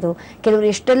ಹಚ್ಚುವಂಥದ್ದು, ಕೆಲವರು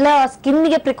ಎಷ್ಟೆಲ್ಲ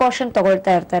ಸ್ಕಿನ್ಗೆ ಪ್ರಿಕಾಷನ್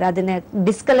ತಗೊಳ್ತಾ ಇರ್ತಾರೆ ಅದನ್ನ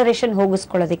ಡಿಸ್ಕಲರೇಷನ್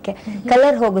ಹೋಗಿಸ್ಕೊಳ್ಳೋದಕ್ಕೆ,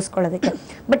 ಕಲರ್ ಹೋಗಿಸ್ಕೊಳ್ಳೋದಕ್ಕೆ.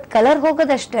 ಬಟ್ ಕಲರ್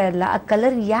ಹೋಗೋದಷ್ಟೇ ಅಲ್ಲ, ಆ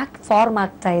ಕಲರ್ ಯಾಕೆ ಫಾರ್ಮ್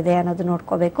ಆಗ್ತಾ ಇದೆ ಅನ್ನೋದು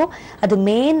ನೋಡ್ಕೋಬೇಕು. ಅದು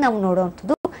ಮೇನ್ ನಾವು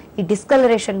ನೋಡುವಂಥದ್ದು ಈ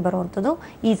ಡಿಸ್ಕಲರೇಷನ್ ಬರುವಂಥದ್ದು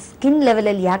ಈ ಸ್ಕಿನ್ ಲೆವೆಲ್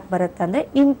ಅಲ್ಲಿ ಯಾಕೆ ಬರುತ್ತೆ ಅಂದ್ರೆ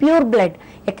ಇಂಪ್ಯೂರ್ ಬ್ಲಡ್,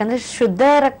 ಯಾಕಂದ್ರೆ ಶುದ್ಧ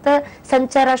ರಕ್ತ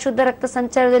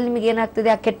ಸಂಚಾರದಲ್ಲಿ ನಿಮಗೆ ಏನಾಗ್ತಿದೆ,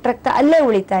 ಆ ಕೆಟ್ಟ ರಕ್ತ ಅಲ್ಲೇ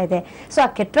ಉಳಿತಾ ಇದೆ. ಸೊ ಆ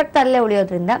ಕೆಟ್ಟ ರಕ್ತ ಅಲ್ಲೇ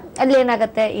ಉಳಿಯೋದ್ರಿಂದ ಅಲ್ಲಿ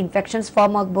ಏನಾಗುತ್ತೆ, ಇನ್ಫೆಕ್ಷನ್ಸ್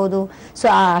ಫಾರ್ಮ್ ಆಗ್ಬೋದು. ಸೊ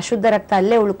ಆ ಅಶುದ್ಧ ರಕ್ತ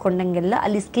ಅಲ್ಲೇ ಉಳ್ಕೊಂಡಂಗೆಲ್ಲ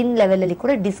ಅಲ್ಲಿ ಸ್ಕಿನ್ ಲೆವೆಲ್ ಅಲ್ಲಿ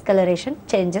ಕೂಡ ಡಿಸ್ಕಲರೇಷನ್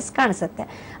ಚೇಂಜಸ್ ಕಾಣಿಸುತ್ತೆ.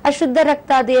 ಅಶುದ್ಧ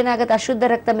ರಕ್ತ ಅದು ಏನಾಗುತ್ತೆ, ಅಶುದ್ಧ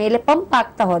ರಕ್ತ ಮೇಲೆ ಪಂಪ್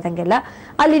ಆಗ್ತಾ ಹೋದಂಗೆಲ್ಲ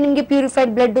ಅಲ್ಲಿ ನಿಮ್ಗೆ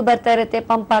ಪ್ಯೂರಿಫೈಡ್ ಬ್ಲಡ್ ಬರ್ತಾ ಇರುತ್ತೆ,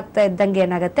 ಪಂಪ್ ಆಗ್ತಾ ಇದ್ದಂಗೆ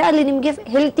ಏನಾಗುತ್ತೆ, ಅಲ್ಲಿ ನಿಮ್ಗೆ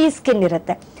ಹೆಲ್ತಿ ಸ್ಕಿನ್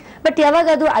ಇರುತ್ತೆ. ಬಟ್ ಯಾವಾಗ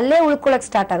ಅದು ಅಲ್ಲೇ ಉಳ್ಕೊಳಕ್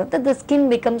ಸ್ಟಾರ್ಟ್ ಆಗುತ್ತೆ, ದ ಸ್ಕಿನ್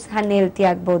ಬಿಕಮ್ಸ್ ಅನ್ಹೆಲ್ತಿ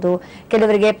ಆಗ್ಬೋದು.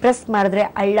 ಕೆಲವರಿಗೆ ಪ್ರೆಸ್ ಮಾಡಿದ್ರೆ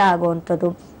ಹಳ್ಳ ಆಗುವಂಥದ್ದು,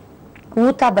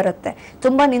 ಊತ ಬರುತ್ತೆ.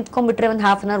 ತುಂಬಾ ನಿಂತ್ಕೊಂಡ್ಬಿಟ್ರೆ ಒಂದು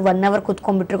ಹಾಫ್ ಅನ್ ಅವರ್ 1 ಅವರ್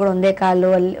ಕುತ್ಕೊಂಡ್ಬಿಟ್ರೆ ಕೂಡ ಒಂದೇ ಕಾಲು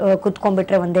ಅಲ್ಲಿ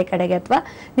ಕುತ್ಕೊಂಡ್ಬಿಟ್ರೆ ಒಂದೇ ಕಡೆಗೆ, ಅಥವಾ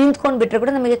ನಿಂತ್ಕೊಂಡ್ಬಿಟ್ರೆ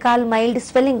ಕೂಡ ನಮಗೆ ಕಾಲು ಮೈಲ್ಡ್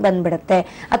ಸ್ವೆಲ್ಲಿಂಗ್ ಬಂದ್ಬಿಡುತ್ತೆ.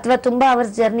 ಅಥವಾ ತುಂಬಾ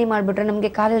ಅವರ್ಸ್ ಜರ್ನಿ ಮಾಡ್ಬಿಟ್ರೆ ನಮಗೆ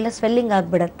ಕಾಲೆಲ್ಲ ಸ್ವೆಲ್ಲಿಂಗ್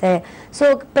ಆಗ್ಬಿಡುತ್ತೆ. ಸೊ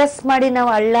ಪ್ರೆಸ್ ಮಾಡಿ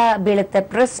ನಾವು ಹಳ್ಳ ಬೀಳುತ್ತೆ,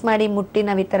 ಪ್ರೆಸ್ ಮಾಡಿ ಮುಟ್ಟಿ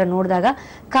ನಾವು ಈ ತರ ನೋಡಿದಾಗ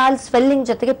ಕಾಲ್ ಸ್ವೆಲ್ಲಿಂಗ್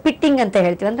ಜೊತೆಗೆ ಪಿಟ್ಟಿಂಗ್ ಅಂತ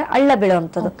ಹೇಳ್ತೀವಿ, ಅಂದ್ರೆ ಹಳ್ಳ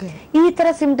ಬೀಳುವಂಥದ್ದು. ಈ ತರ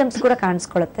ಸಿಂಪ್ಟಮ್ಸ್ ಕೂಡ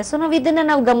ಕಾಣಿಸ್ಕೊಳ್ಳುತ್ತೆ. ಸೊ ನಾವು ಇದನ್ನ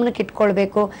ನಾವು ಗಮನಕ್ಕೆ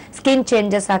ಇಟ್ಕೊಳ್ಬೇಕು. ಸ್ಕಿನ್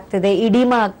ಚೇಂಜಸ್ ಆಗ್ತಿದೆ,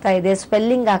 ಇಡಿಮಾ ಆಗ್ತಾ ಇದೆ,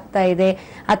 ಸ್ವೆಲ್ಲಿಂಗ್ ಆಗ್ತಾ ಇದೆ,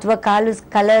 ಅಥವಾ ಕಾಲು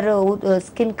ಕಲರ್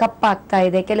ಸ್ಕಿನ್ ಕಪ್ ಆಗ್ತಾ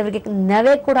ಇದೆ, ಕೆಲವರಿಗೆ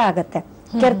ನವೆ ಕೂಡ ಆಗತ್ತೆ,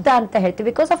 ಕೆರ್ತ ಅಂತ ಹೇಳ್ತೀವಿ,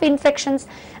 ಬಿಕಾಸ್ ಆಫ್ ಇನ್ಫೆಕ್ಷನ್ಸ್.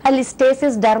 ಅಲ್ಲಿ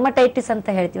ಸ್ಟೇಸಿಸ್ ಡರ್ಮಟೈಟಿಸ್ ಅಂತ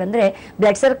ಹೇಳ್ತೀವಿ, ಅಂದ್ರೆ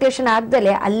ಬ್ಲಡ್ ಸರ್ಕ್ಯುಲೇಷನ್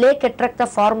ಆಗ್ದಲೆ ಅಲ್ಲೇ ಕೆಟ್ಟ ರಕ್ತ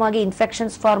ಫಾರ್ಮ್ ಆಗಿ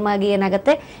ಇನ್ಫೆಕ್ಷನ್ಸ್ ಫಾರ್ಮ್ ಆಗಿ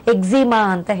ಏನಾಗುತ್ತೆ, ಎಕ್ಸಿಮಾ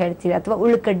ಅಂತ ಹೇಳ್ತೀವಿ, ಅಥವಾ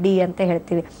ಉಳ್ಕಡ್ಡಿ ಅಂತ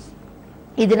ಹೇಳ್ತೀವಿ.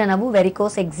 ಇದನ್ನ ನಾವು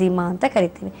ವೆರಿಕೋಸ್ ಎಕ್ಸಿಮಾ ಅಂತ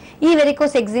ಕರಿತೀವಿ. ಈ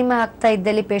ವೆರಿಕೋಸ್ ಎಕ್ಸಿಮಾ ಆಗ್ತಾ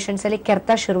ಇದ್ದಲ್ಲಿ ಪೇಷಂಟ್ಸ್ ಅಲ್ಲಿ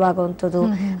ಕೆರೆತ ಶುರುವಾಗುವಂಥದ್ದು,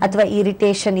 ಅಥವಾ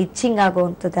ಇರಿಟೇಷನ್, ಇಚ್ಚಿಂಗ್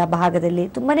ಆಗುವಂಥದ್ದು, ಆ ಭಾಗದಲ್ಲಿ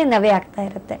ತುಂಬಾನೇ ನವೆ ಆಗ್ತಾ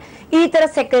ಇರುತ್ತೆ. ಈ ತರ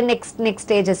ನೆಕ್ಸ್ಟ್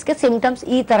ಸ್ಟೇಜಸ್ಗೆ ಸಿಂಪ್ಟಮ್ಸ್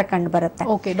ಈ ತರ ಕಂಡು ಬರುತ್ತೆ.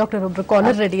 ಓಕೆ ಡಾಕ್ಟರ್, ಒಬ್ರು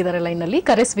ಕಾಲರ್ ರೆಡಿ ಇದಾರೆ ಲೈನ್ ನಲ್ಲಿ,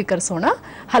 ಕರೆ ಸ್ವೀಕರಿಸೋಣ.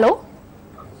 ಹಲೋ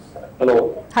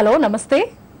ಹಲೋ, ನಮಸ್ತೆ.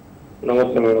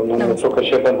 ನಮಸ್ತೆ ಮೇಡಮ್, ನನ್ನ ಹೆಸರು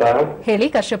ಕಶ್ಯಪ್ ಅಂತ. ಹೇಳಿ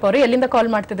ಕಶ್ಯಪ್ ಅವರು, ಎಲ್ಲಿಂದ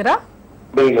ಕಾಲ್ ಮಾಡ್ತಿದ್ದೀರಾ?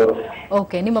 ಬೆಂಗಳೂರು.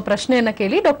 ಓಕೆ, ನಿಮ್ಮ ಪ್ರಶ್ನೆಯನ್ನ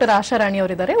ಕೇಳಿ ಡಾಕ್ಟರ್ ಆಶಾರಾಣಿ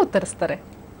ಅವರಿದ್ದಾರೆ, ಉತ್ತರಿಸ್ತಾರೆ.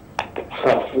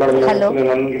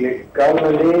 ನನ್ಗೆ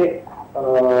ಕಾಲಿನಲ್ಲಿ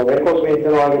ವೆರಿಕೋಸ್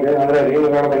ವೇನ್ಸ್ ಆಗಿದೆ, ಅಂದ್ರೆ ನೀವು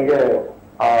ಹೇಳ್ದಂಗೆ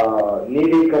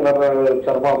ನೀಲಿ ಕಲರ್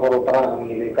ಚರ್ಮ ಬರೋ ತರ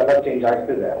ನಮಗೆ ಕಲರ್ ಚೇಂಜ್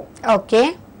ಆಗ್ತಿದೆ. ಓಕೆ.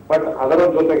 ಬಟ್ ಅದರ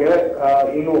ಜೊತೆಗೆ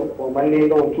ಇನ್ನು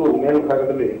ಮಣ್ಣಿಂದ ಒಂಚೂರು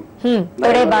ಮೇಲ್ಭಾಗದಲ್ಲಿ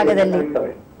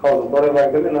ಹೌದು, ತೊಡೆ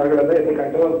ಭಾಗದಲ್ಲಿ ನರಗಳೆಲ್ಲ ಎದ್ದು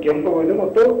ಕಾಣ್ತವೆ, ಕೆಂಪು ಇದೆ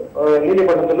ಮತ್ತು ನೀಲಿ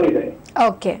ಬಣ್ಣದಲ್ಲೂ ಇದೆ.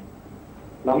 ಓಕೆ.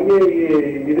 ನಮ್ಗೆ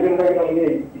ಇದರಿಂದಾಗಿ ನಮ್ಗೆ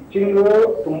ಇಚ್ಚಿಂಗ್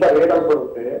ತುಂಬಾ ರೇಟ್ ಆಗಿ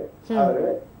ಬರುತ್ತೆ, ಆದ್ರೆ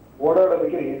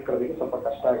ಓಡಾಡೋದಕ್ಕೆ ನಿಂತ್ಕೊಳ್ಳೋದಕ್ಕೆ ಸ್ವಲ್ಪ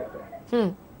ಕಷ್ಟ ಆಗುತ್ತೆ.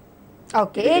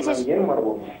 ಓಕೆ. ಏನ್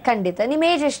ಮಾಡಬಹುದು? ಖಂಡಿತ. ನಿಮ್ಮ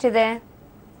ಏಜ್ ಎಷ್ಟಿದೆ?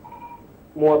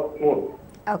 33.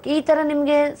 ಓಕೆ. ಈ ತರ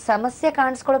ನಿಮ್ಗೆ ಸಮಸ್ಯೆ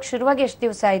ಕಾಣಿಸ್ಕೊಳಕ್ ಶುರುವಾಗಿ ಎಷ್ಟು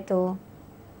ದಿವಸ ಆಯ್ತು?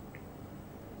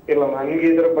 ಇಲ್ಲ, ನನ್ಗೆ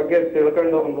ಇದ್ರ ಬಗ್ಗೆ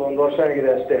ತಿಳ್ಕೊಂಡು ಒಂದು ವರ್ಷ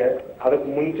ಆಗಿದೆ ಅಷ್ಟೇ. ಅದಕ್ಕೆ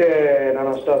ಮುಂಚೆ ನಾನು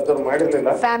ಅಷ್ಟು ಅಬ್ಸರ್ವ್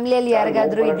ಮಾಡಿರ್ಲಿಲ್ಲ. ಫ್ಯಾಮಿಲಿಯಲ್ಲಿ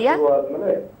ಯಾರಿಗಾದ್ರೂ ಇದೆಯಾ?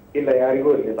 ಇಲ್ಲ, ಯಾರಿಗೂ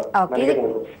ಇರ್ಲಿಲ್ಲ.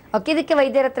 ಓಕೆ. ಇದಕ್ಕೆ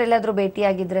ವೈದ್ಯರ ಹತ್ರ ಎಲ್ಲಾದ್ರೂ ಭೇಟಿ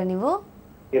ಆಗಿದ್ರೆ ನೀವು?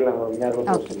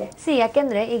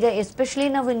 ಯಾಕೆಂದ್ರೆ ಈಗ ಎಸ್ಪೆಷಲಿ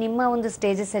ನಾವು ನಿಮ್ಮ ಒಂದು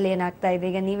ಸ್ಟೇಜಸ್ ಅಲ್ಲಿ ಏನಾಗ್ತಾ ಇದೆ,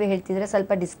 ಈಗ ನೀವೇ ಹೇಳ್ತಿದ್ರೆ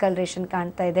ಸ್ವಲ್ಪ ಡಿಸ್ಕಲರೇಷನ್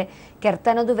ಕಾಣ್ತಾ ಇದೆ, ಕೆರೆತ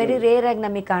ಅನ್ನೋದು ವೆರಿ ರೇರ್ ಆಗಿ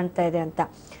ನಮಗೆ ಕಾಣ್ತಾ ಇದೆ ಅಂತ.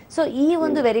 ಸೊ ಈ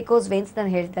ಒಂದು ವೆರಿಕೋಸ್ ವೇನ್ಸ್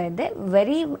ನಾನು ಹೇಳ್ತಾ ಇದ್ದೆ,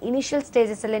 ವೆರಿ ಇನಿಷಿಯಲ್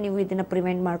ಸ್ಟೇಜಸ್ ಅಲ್ಲೇ ನೀವು ಇದನ್ನ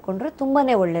ಪ್ರಿವೆಂಟ್ ಮಾಡ್ಕೊಂಡ್ರೆ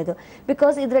ತುಂಬಾನೇ ಒಳ್ಳೇದು.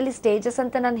 ಬಿಕಾಸ್ ಇದರಲ್ಲಿ ಸ್ಟೇಜಸ್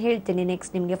ಅಂತ ನಾನು ಹೇಳ್ತೀನಿ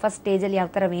ನೆಕ್ಸ್ಟ್ ನಿಮಗೆ. ಫಸ್ಟ್ ಸ್ಟೇಜ್ ಅಲ್ಲಿ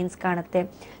ಯಾವ ತರ ವೇನ್ಸ್ ಕಾಣುತ್ತೆ,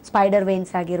 ಸ್ಪೈಡರ್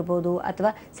ವೇನ್ಸ್ ಆಗಿರ್ಬೋದು,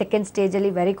 ಅಥವಾ ಸೆಕೆಂಡ್ ಸ್ಟೇಜ್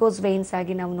ಅಲ್ಲಿ ವೆರಿಕೋಸ್ ವೇನ್ಸ್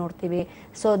ಆಗಿ ನಾವು ನೋಡ್ತೀವಿ.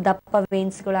 ಸೊ ದಪ್ಪ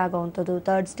ವೇನ್ಸ್ ಗಳಾಗುವಂಥದ್ದು,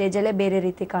 ಥರ್ಡ್ ಸ್ಟೇಜ್ ಅಲ್ಲೇ ಬೇರೆ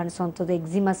ರೀತಿ ಕಾಣಿಸುವಂಥದ್ದು,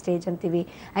 ಎಕ್ಸಿಮಾ ಸ್ಟೇಜ್ ಅಂತೀವಿ.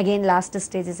 ಅಗೇನ್ ಲಾಸ್ಟ್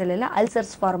ಸ್ಟೇಜಸ್ ಅಲ್ಲೆಲ್ಲ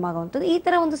ಅಲ್ಸರ್ಸ್ ಫಾರ್ಮ್ ಆಗುವಂಥದ್ದು. ಈ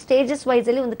ತರ ಒಂದು ಸ್ಟೇಜಸ್ ವೈಸ್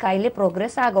ಅಲ್ಲಿ ಒಂದು ಕಾಯಿಲೆ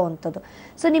ಪ್ರೋಗ್ರೆಸ್ ಆಗುವಂಥದ್ದು.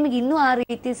 ಸೊ ನಿಮಗೆ ಇನ್ನೂ ಆ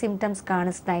ರೀತಿ ಸಿಂಪ್ಟಮ್ಸ್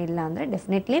ಕಾಣಿಸ್ತಾ ಇಲ್ಲ ಅಂದ್ರೆ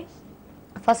ಡೆಫಿನೆಟ್ಲಿ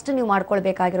ಫಸ್ಟ್ ನೀವು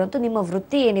ಮಾಡ್ಕೊಳ್ಬೇಕಾಗಿರೋಂಥ ನಿಮ್ಮ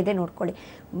ವೃತ್ತಿ ಏನಿದೆ ನೋಡ್ಕೊಳ್ಳಿ.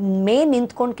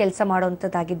 ನಿಂತ್ಕೊಂಡು ಕೆಲಸ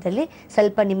ಮಾಡೋವಂಥದ್ದಾಗಿದ್ದಲ್ಲಿ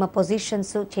ಸ್ವಲ್ಪ ನಿಮ್ಮ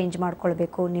ಪೊಸಿಷನ್ಸು ಚೇಂಜ್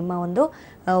ಮಾಡ್ಕೊಳ್ಬೇಕು. ನಿಮ್ಮ ಒಂದು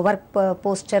ವರ್ಕ್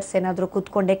ಪೋಸ್ಚರ್ಸ್ ಏನಾದರೂ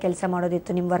ಕೂತ್ಕೊಂಡೇ ಕೆಲಸ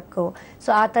ಮಾಡೋದಿತ್ತು ನಿಮ್ಮ ವರ್ಕು, ಸೊ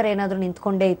ಆ ಥರ ಏನಾದರೂ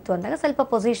ನಿಂತ್ಕೊಂಡೇ ಇತ್ತು ಅಂದಾಗ ಸ್ವಲ್ಪ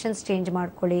ಪೊಸಿಷನ್ಸ್ ಚೇಂಜ್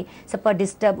ಮಾಡ್ಕೊಳ್ಳಿ. ಸ್ವಲ್ಪ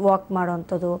ಡಿಸ್ಟರ್ಬ್ ವಾಕ್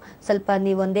ಮಾಡೋವಂಥದ್ದು, ಸ್ವಲ್ಪ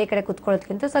ನೀವು ಒಂದೇ ಕಡೆ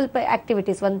ಕೂತ್ಕೊಳ್ಳೋದಕ್ಕಿಂತ ಸ್ವಲ್ಪ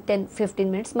ಆ್ಯಕ್ಟಿವಿಟೀಸ್ ಒಂದು 10-15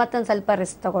 ಮಿನಿಟ್ಸ್ ಮತ್ತೊಂದು ಸ್ವಲ್ಪ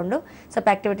ರೆಸ್ಟ್ ತೊಗೊಂಡು ಸ್ವಲ್ಪ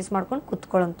ಆ್ಯಕ್ಟಿವಿಟೀಸ್ ಮಾಡ್ಕೊಂಡು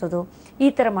ಕೂತ್ಕೊಳ್ಳೋಂಥದ್ದು, ಈ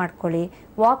ಥರ ಮಾಡ್ಕೊಳ್ಳಿ.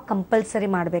 ವಾಕ್ ಕಂಪಲ್ಸರಿ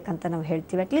ಮಾಡಬೇಕಂತ ನಾವು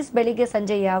ಹೇಳ್ತೀವಿ. ಅಟ್ಲೀಸ್ಟ್ ಬೆಳಿಗ್ಗೆ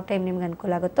ಸಂಜೆ ಯಾವ ಟೈಮ್ ನಿಮ್ಗೆ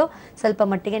ಅನುಕೂಲ ಆಗುತ್ತೋ ಸ್ವಲ್ಪ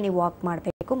ಮಟ್ಟಿಗೆ ನೀವು ವಾಕ್ ಮಾಡಬೇಕು.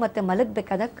 ಮತ್ತು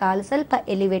ಮಲಗಬೇಕಾದಾಗ ಕಾಲು ಸ್ವಲ್ಪ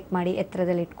ಎಲಿವೇಟ್ ಮಾಡಿ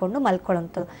ಎತ್ತರದಲ್ಲಿ ಇಟ್ಕೊಂಡು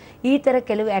ಮಲ್ಕೊಳ್ಳೋಂಥದ್ದು. ಈ ಥರ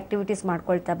ಕೆಲವು ಆ್ಯಕ್ಟಿವಿಟೀಸ್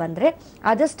ಮಾಡ್ಕೊಳ್ತಾ ಬಂದರೆ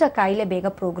ಆದಷ್ಟು ಕಾಯಿಲೆ ಬೇಗ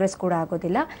ಪ್ರೋಗ್ರೆಸ್ ಕೂಡ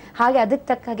ಆಗೋದಿಲ್ಲ. ಹಾಗೆ ಅದಕ್ಕೆ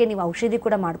ತಕ್ಕ ಹಾಗೆ ನೀವು ಔಷಧಿ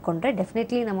ಕೂಡ ಮಾಡಿಕೊಂಡ್ರೆ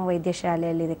ಡೆಫಿನೆಟ್ಲಿ ನಮ್ಮ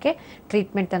ವೈದ್ಯಶಾಲೆಯಲ್ಲಿ ಇದಕ್ಕೆ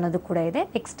ಟ್ರೀಟ್ಮೆಂಟ್ ಅನ್ನೋದು ಕೂಡ ಇದೆ.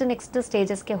 ನೆಕ್ಸ್ಟ್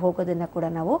ಸ್ಟೇಜಸ್ಗೆ ಹೋಗೋದನ್ನು ಕೂಡ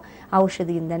ನಾವು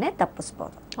ಔಷಧಿಯಿಂದನೇ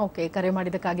ತಪ್ಪಿಸ್ಬೋದು. ಓಕೆ, ಕರೆ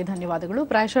ಮಾಡಿದ್ದಕ್ಕಾಗಿ ಧನ್ಯವಾದಗಳು.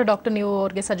 ಪ್ರಾಯಶಃ ಡಾಕ್ಟರ್, ನೀವು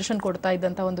ಅವ್ರಿಗೆ ಸಜೆಷನ್ ಕೊಡ್ತಾ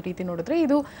ಇದ್ದಂಥ ಒಂದು ರೀತಿ ನೋಡಿದ್ರೆ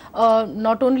ಇದು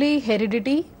ನಾಟ್ ಓನ್ಲಿ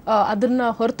ಹೆರಿಡಿಟಿ, ಅದನ್ನ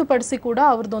ಹೊರತುಪಡಿಸಿ ಕೂಡ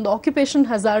ಅವ್ರದ್ದೊಂದು ಆಕ್ಯುಪೇಷನ್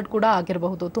ಹಜಾರ್ಡ್ ಕೂಡ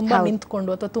ಆಗಿರಬಹುದು ಇರ್ಬೋದು, ತುಂಬಾ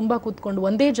ನಿಂತ್ಕೊಂಡು ಅಥವಾ ತುಂಬಾ ಕೂತ್ಕೊಂಡು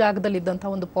ಒಂದೇ ಜಾಗದಲ್ಲಿ ಇದ್ದಂತಹ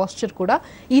ಒಂದು ಪಾಸ್ಚರ್ ಕೂಡ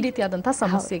ಈ ರೀತಿಯಾದಂತಹ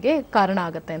ಸಮಸ್ಯೆಗೆ ಕಾರಣ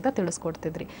ಆಗುತ್ತೆ ಅಂತ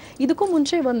ತಿಳಿಸ್ಕೊಡ್ತಿದ್ರಿ. ಇದಕ್ಕೂ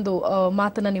ಮುಂಚೆ ಒಂದು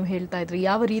ಮಾತನ್ನ ನೀವು ಹೇಳ್ತಾ ಇದ್ರಿ,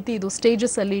 ಯಾವ ರೀತಿ ಇದು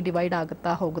ಸ್ಟೇಜಸ್ ಅಲ್ಲಿ ಡಿವೈಡ್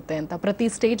ಆಗುತ್ತಾ ಹೋಗುತ್ತೆ ಅಂತ. ಪ್ರತಿ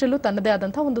ಸ್ಟೇಜ್ ಅಲ್ಲೂ ತನ್ನದೇ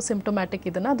ಆದಂತಹ ಒಂದು ಸಿಂಪ್ಟೊಮ್ಯಾಟಿಕ್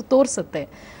ಇದನ್ನ ಅದು ತೋರಿಸುತ್ತೆ.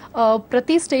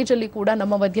 ಪ್ರತಿ ಸ್ಟೇಜ್ ಅಲ್ಲಿ ಕೂಡ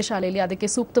ನಮ್ಮ ವೈದ್ಯಶಾಲೆಯಲ್ಲಿ ಅದಕ್ಕೆ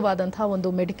ಸೂಕ್ತವಾದಂತಹ ಒಂದು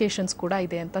ಮೆಡಿಕೇಶನ್ಸ್ ಕೂಡ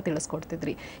ಇದೆ ಅಂತ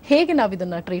ತಿಳಿಸ್ಕೊಡ್ತಿದ್ರಿ. ಹೇಗೆ ನಾವು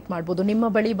ಇದನ್ನ ಟ್ರೀಟ್ ಮಾಡ್ಬೋದು? ನಿಮ್ಮ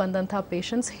ಬಳಿ ಬಂದಂತಹ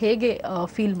ಪೇಷಂಟ್ಸ್ ಹೇಗೆ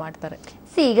ಫೀಲ್ ಮಾಡ್ತಾರೆ?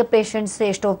 ಈಗ ಪೇಷಂಟ್ಸ್,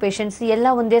 ಎಷ್ಟೋ ಪೇಷಂಟ್ಸ್ ಎಲ್ಲ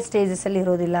ಒಂದೇ ಸ್ಟೇಜಸ್ ಅಲ್ಲಿ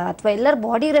ಇರೋದಿಲ್ಲ, ಅಥವಾ ಎಲ್ಲರ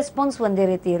ಬಾಡಿ ರೆಸ್ಪಾನ್ಸ್ ಒಂದೇ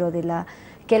ರೀತಿ ಇರೋದಿಲ್ಲ.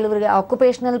 ಕೆಲವರಿಗೆ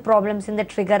ಆಕ್ಯುಪೇಷನಲ್ ಪ್ರಾಬ್ಲಮ್ಸ್ ಇಂದ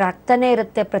ಟ್ರಿಗರ್ ಆಗ್ತಾನೆ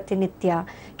ಇರುತ್ತೆ ಪ್ರತಿನಿತ್ಯ,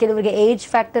 ಕೆಲವರಿಗೆ ಏಜ್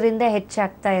ಫ್ಯಾಕ್ಟರ್ ಇಂದ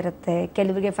ಹೆಚ್ಚಾಗ್ತಾ ಇರುತ್ತೆ,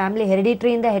 ಕೆಲವರಿಗೆ ಫ್ಯಾಮಿಲಿ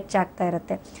ಹೆರಿಡಿಟ್ರಿಯಿಂದ ಹೆಚ್ಚಾಗ್ತಾ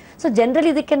ಇರುತ್ತೆ. ಸೊ ಜನರಲ್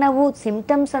ಇದಕ್ಕೆ ನಾವು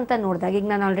ಸಿಂಪ್ಟಮ್ಸ್ ಅಂತ ನೋಡಿದಾಗ, ಈಗ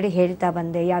ನಾನು ಆಲ್ರೆಡಿ ಹೇಳ್ತಾ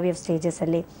ಬಂದೆ ಯಾವ್ಯಾವ ಸ್ಟೇಜಸ್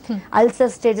ಅಲ್ಲಿ.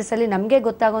 ಅಲ್ಸರ್ ಸ್ಟೇಜಸ್ ಅಲ್ಲಿ ನಮಗೆ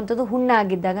ಗೊತ್ತಾಗುವಂಥದ್ದು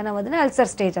ಹುಣ್ಣಾಗಿದ್ದಾಗ ನಾವು ಅದನ್ನ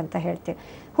ಅಲ್ಸರ್ ಸ್ಟೇಜ್ ಅಂತ ಹೇಳ್ತೀವಿ.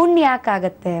 ಹುಣ್ಣು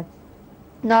ಯಾಕಾಗತ್ತೆ?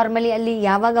 ನಾರ್ಮಲಿ ಅಲ್ಲಿ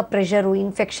ಯಾವಾಗ ಪ್ರೆಷರು,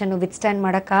 ಇನ್ಫೆಕ್ಷನ್ ವಿತ್ಸ್ಟ್ಯಾಂಡ್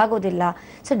ಮಾಡೋಕ್ಕಾಗೋದಿಲ್ಲ.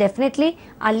 ಸೊ ಡೆಫಿನೆಟ್ಲಿ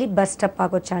ಅಲ್ಲಿ ಬಸ್ಟ್ ಅಪ್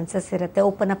ಆಗೋ ಚಾನ್ಸಸ್ ಇರುತ್ತೆ,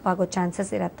 ಓಪನ್ ಅಪ್ ಆಗೋ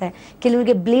ಚಾನ್ಸಸ್ ಇರುತ್ತೆ,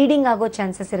 ಕೆಲವರಿಗೆ ಬ್ಲೀಡಿಂಗ್ ಆಗೋ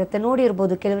ಚಾನ್ಸಸ್ ಇರುತ್ತೆ.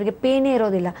 ನೋಡಿರ್ಬೋದು, ಕೆಲವರಿಗೆ ಪೇನೇ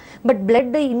ಇರೋದಿಲ್ಲ, ಬಟ್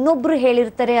ಬ್ಲಡ್ ಇನ್ನೊಬ್ರು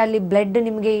ಹೇಳಿರ್ತಾರೆ ಅಲ್ಲಿ ಬ್ಲಡ್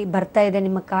ನಿಮಗೆ ಬರ್ತಾ ಇದೆ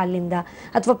ನಿಮ್ಮ ಕಾಲಿಂದ,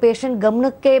 ಅಥವಾ ಪೇಷಂಟ್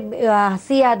ಗಮನಕ್ಕೆ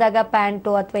ಹಸಿ ಆದಾಗ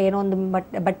ಪ್ಯಾಂಟು ಅಥವಾ ಏನೋ ಒಂದು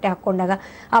ಬಟ್ಟೆ ಹಾಕೊಂಡಾಗ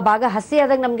ಆ ಭಾಗ ಹಸಿ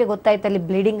ಆದಾಗ ನಮಗೆ ಗೊತ್ತಾಯ್ತು ಅಲ್ಲಿ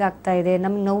ಬ್ಲೀಡಿಂಗ್ ಆಗ್ತಾ ಇದೆ,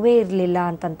 ನಮ್ಗೆ ನೋವೇ ಇರಲಿಲ್ಲ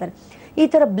ಅಂತಂತಾರೆ. ಈ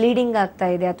ಥರ ಬ್ಲೀಡಿಂಗ್ ಆಗ್ತಾ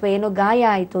ಇದೆ, ಅಥವಾ ಏನೋ ಗಾಯ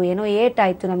ಆಯಿತು, ಏನೋ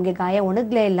ಏಟಾಯಿತು, ನಮಗೆ ಗಾಯ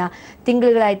ಒಣಗಲೇ ಇಲ್ಲ,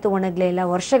 ತಿಂಗಳುಗಳಾಯಿತು ಒಣಗಲೇ ಇಲ್ಲ,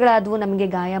 ವರ್ಷಗಳಾದವು ನಮಗೆ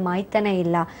ಗಾಯ ಮಾಯ್ತಾನೆ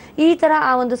ಇಲ್ಲ, ಈ ಥರ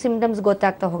ಆ ಒಂದು ಸಿಂಪ್ಟಮ್ಸ್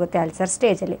ಗೊತ್ತಾಗ್ತಾ ಹೋಗುತ್ತೆ ಅಲ್ಸರ್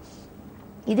ಸ್ಟೇಜಲ್ಲಿ.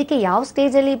 ಇದಕ್ಕೆ ಯಾವ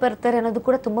ಸ್ಟೇಜಲ್ಲಿ ಬರ್ತಾರೆ ಅನ್ನೋದು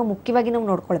ಕೂಡ ತುಂಬ ಮುಖ್ಯವಾಗಿ ನಾವು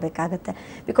ನೋಡ್ಕೊಳ್ಬೇಕಾಗತ್ತೆ.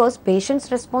 ಬಿಕಾಸ್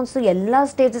ಪೇಷಂಟ್ಸ್ ರೆಸ್ಪಾನ್ಸು ಎಲ್ಲ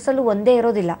ಸ್ಟೇಜಸಲ್ಲೂ ಒಂದೇ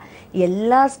ಇರೋದಿಲ್ಲ,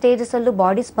 ಎಲ್ಲ ಸ್ಟೇಜಸಲ್ಲೂ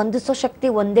ಬಾಡಿ ಸ್ಪಂದಿಸೋ ಶಕ್ತಿ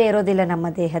ಒಂದೇ ಇರೋದಿಲ್ಲ ನಮ್ಮ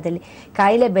ದೇಹದಲ್ಲಿ.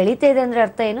 ಕಾಯಿಲೆ ಬೆಳೀತಾ ಇದೆ ಅಂದರೆ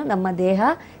ಅರ್ಥ ಏನು? ನಮ್ಮ ದೇಹ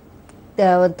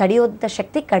ತಡೆಯುವಂಥ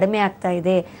ಶಕ್ತಿ ಕಡಿಮೆ ಆಗ್ತಾ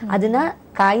ಇದೆ, ಅದನ್ನ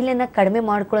ಕಾಯಿಲೆನ ಕಡಿಮೆ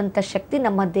ಮಾಡ್ಕೊಳ್ಳೋಂಥ ಶಕ್ತಿ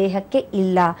ನಮ್ಮ ದೇಹಕ್ಕೆ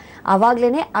ಇಲ್ಲ.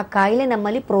 ಆವಾಗ್ಲೇ ಆ ಕಾಯಿಲೆ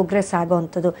ನಮ್ಮಲ್ಲಿ ಪ್ರೋಗ್ರೆಸ್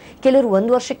ಆಗೋವಂಥದ್ದು. ಕೆಲವರು 1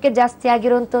 ವರ್ಷಕ್ಕೆ ಜಾಸ್ತಿ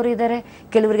ಆಗಿರೋಂಥವ್ರು ಇದ್ದಾರೆ,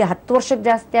 ಕೆಲವರಿಗೆ 10 ವರ್ಷಕ್ಕೆ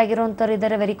ಜಾಸ್ತಿ ಆಗಿರೋಂಥವ್ರು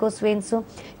ಇದ್ದಾರೆ ವೆರಿಕೋಸ್ ವೇನ್ಸು,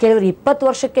 ಕೆಲವರು 20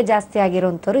 ವರ್ಷಕ್ಕೆ ಜಾಸ್ತಿ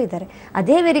ಆಗಿರೋಂಥವ್ರು ಇದ್ದಾರೆ.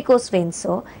 ಅದೇ ವೆರಿಕೋಸ್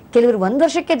ವೇನ್ಸು ಕೆಲವರು 1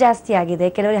 ವರ್ಷಕ್ಕೆ ಜಾಸ್ತಿ ಆಗಿದೆ,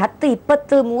 ಕೆಲವರಿಗೆ 10,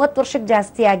 20, 30 ವರ್ಷಕ್ಕೆ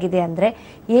ಜಾಸ್ತಿ ಆಗಿದೆ ಅಂದರೆ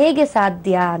ಹೇಗೆ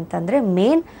ಸಾಧ್ಯ ಅಂತಂದರೆ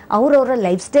ಮೇನ್ ಅವರವರ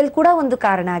ಲೈಫ್ ಸ್ಟೈಲ್ ಕೂಡ ಒಂದು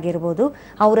ಕಾರಣ ಆಗಿರ್ಬೋದು,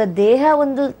 ಅವರ ದೇಹ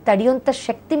ಒಂದು ತಡೆಯುವಂಥ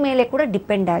ಶಕ್ತಿ ಮೇಲೆ ಕೂಡ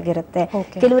ಡಿಪೆಂಡ್ ಆಗಿರುತ್ತೆ.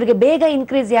 ಕೆಲವರಿಗೆ ಬೇಗ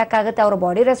ಇನ್ಕ್ರೀಸ್ ಯಾಕಾಗುತ್ತೆ? ಅವರ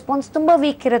ಬಾಡಿ ರೆಸ್ಪಾನ್ಸ್ ತುಂಬಾ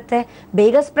ವೀಕ್ ಇರುತ್ತೆ,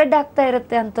 ಬೇಗ ಸ್ಪ್ರೆಡ್ ಆಗ್ತಾ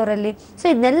ಇರುತ್ತೆ ಅಂತವರಲ್ಲಿ. ಸೊ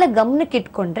ಇದನ್ನೆಲ್ಲ ಗಮನಕ್ಕೆ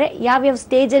ಇಟ್ಕೊಂಡ್ರೆ ಯಾವ್ಯಾವ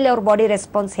ಸ್ಟೇಜ್ ಅಲ್ಲಿ ಅವ್ರ ಬಾಡಿ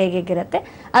ರೆಸ್ಪಾನ್ಸ್ ಹೇಗಿರುತ್ತೆ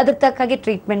ಅದ್ರ ತಕ್ಕಾಗಿ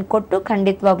ಟ್ರೀಟ್ಮೆಂಟ್ ಕೊಟ್ಟು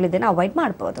ಖಂಡಿತವಾಗ್ಲೂ ಇದನ್ನ ಅವಾಯ್ಡ್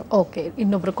ಮಾಡಬಹುದು. ಓಕೆ,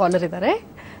 ಇನ್ನೊಬ್ರು ಕಾಲರ್ ಇದ್ದಾರೆ.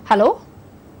 ಹಲೋ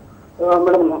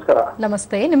ಮೇಡಮ್, ನಮಸ್ಕಾರ.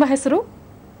 ನಮಸ್ತೆ, ನಿಮ್ಮ ಹೆಸರು?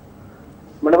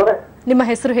 ಮೇಡಮ್ ನಿಮ್ಮ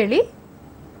ಹೆಸರು ಹೇಳಿ.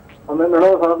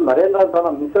 ಮೇಡಮ್, ನರೇಂದ್ರ ಅಂತ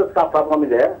ನಮ್ಮ ಮಿಸಸ್ ಪ್ರಾಬ್ಲಮ್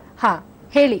ಇದೆ. ಹಾ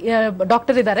ಹೇಳಿ,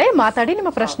 ಡಾಕ್ಟರ್ ಇದ್ದಾರೆ, ಮಾತಾಡಿ,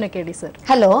 ನಿಮ್ಮ ಪ್ರಶ್ನೆ ಕೇಳಿ ಸರ್.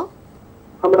 ಹಲೋ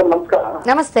ಮೇಡಮ್, ನಮಸ್ಕಾರ.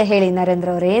 ನಮಸ್ತೆ, ಹೇಳಿ ನರೇಂದ್ರ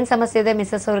ಅವ್ರೆ, ಏನ್ ಸಮಸ್ಯೆ ಇದೆ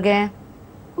ಮಿಸಸ್ ಅವ್ರಿಗೆ?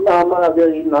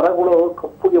 ಈ ನರಗಳು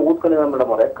ಕಪ್ಪುಗೆ ಊದ್ಕೊಂಡಿದೆ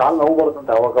ಮೇಡಮ್ ಅವರೇ, ಕಾಲ್ ನೋವು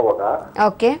ಬರುತ್ತಂತೆ ಅವಾಗ ಅವಾಗ.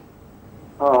 ಓಕೆ,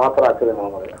 ಆತರ ಆಗ್ತದೆ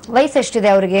ಮೇಡಮ್ ಅವರೇ. ವಯಸ್ಸು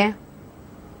ಎಷ್ಟಿದೆ ಅವ್ರಿಗೆ?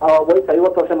 ವಯಸ್ಸು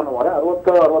 50 ವರ್ಷ ಮೇಡಮ್ ಅವರೇ,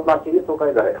 60-64 ಕೆಜಿ ತೂಕ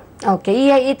ಇದ್ದಾರೆ. ಓಕೆ,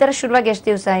 ಈ ತರ ಶುರುವಾಗಿ ಎಷ್ಟು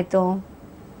ದಿವಸ ಆಯ್ತು?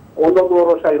 1-1.5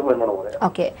 ವರ್ಷ ಆಗಿರ್ಬೋದು ಮೇಡಮ್ ಅವರೇ.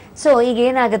 ಓಕೆ, ಸೊ ಈಗ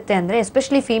ಏನಾಗುತ್ತೆ ಅಂದ್ರೆ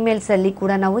ಎಸ್ಪೆಷಲಿ ಫೀಮೇಲ್ಸ್ ಅಲ್ಲಿ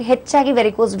ಕೂಡ ನಾವು ಹೆಚ್ಚಾಗಿ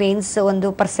ವೆರಿಕೋಸ್ ವೇನ್ಸ್ ಒಂದು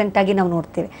ಪರ್ಸೆಂಟ್ ಆಗಿ ನಾವು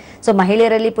ನೋಡ್ತೀವಿ. ಸೊ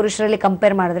ಮಹಿಳೆಯರಲ್ಲಿ ಪುರುಷರಲ್ಲಿ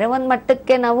ಕಂಪೇರ್ ಮಾಡಿದ್ರೆ ಒಂದ್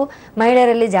ಮಟ್ಟಕ್ಕೆ ನಾವು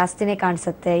ಮಹಿಳೆಯರಲ್ಲಿ ಜಾಸ್ತಿನೇ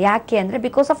ಕಾಣಿಸುತ್ತೆ. ಯಾಕೆ ಅಂದ್ರೆ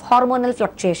because of hormonal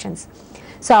fluctuations.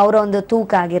 So ಅವರ ಒಂದು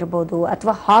ತೂಕ ಆಗಿರ್ಬೋದು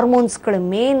ಅಥವಾ ಹಾರ್ಮೋನ್ಸ್ಗಳು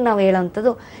ಮೇನ್ ನಾವು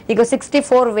ಹೇಳೋವಂಥದ್ದು. ಈಗ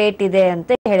 64 ವೇಟ್ ಇದೆ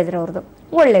ಅಂತ ಹೇಳಿದ್ರೆ ಅವ್ರದ್ದು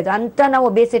ಒಳ್ಳೇದು ಅಂತ ನಾವು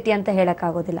ಒಬೇಸಿಟಿ ಅಂತ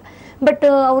ಹೇಳಕ್ಕಾಗೋದಿಲ್ಲ. ಬಟ್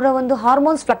ಅವರ ಒಂದು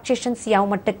ಹಾರ್ಮೋನ್ಸ್ ಫ್ಲಕ್ಚುಯೇಷನ್ಸ್ ಯಾವ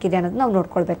ಮಟ್ಟಕ್ಕಿದೆ ಅನ್ನೋದು ನಾವು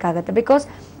ನೋಡ್ಕೊಳ್ಬೇಕಾಗತ್ತೆ. ಬಿಕಾಸ್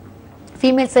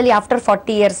ಫೀಮೇಲ್ಸ್ ಅಲ್ಲಿ ಆಫ್ಟರ್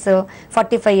 40 ಇಯರ್ಸ್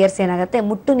 45 ಇಯರ್ಸ್ ಏನಾಗುತ್ತೆ,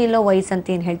 ಮುಟ್ಟು ನಿಲ್ಲೋ ವಯಸ್ಸು ಅಂತ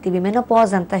ಏನು ಹೇಳ್ತೀವಿ,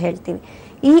 ಮೆನೋಪಾಸ್ ಅಂತ ಹೇಳ್ತೀವಿ.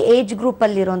 ಈ ಏಜ್ ಗ್ರೂಪ್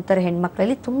ಅಲ್ಲಿ ಇರೋಂಥರ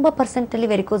ಹೆಣ್ಮಕ್ಳಲ್ಲಿ ತುಂಬಾ ಪರ್ಸೆಂಟ್ ಅಲ್ಲಿ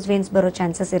ವೆರಿಕೋಸ್ ವೇನ್ಸ್ ಬರೋ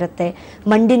ಚಾನ್ಸಸ್ ಇರುತ್ತೆ,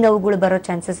 ಮಂಡಿ ನೋವುಗಳು ಬರೋ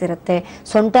ಚಾನ್ಸಸ್ ಇರುತ್ತೆ,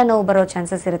 ಸೊಂಟ ನೋವು ಬರೋ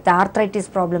ಚಾನ್ಸಸ್ ಇರುತ್ತೆ, ಆರ್ಥ್ರೈಟಿಸ್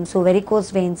ಪ್ರಾಬ್ಲಮ್ಸು, ವೆರಿಕೋಸ್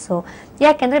ವೇನ್ಸು.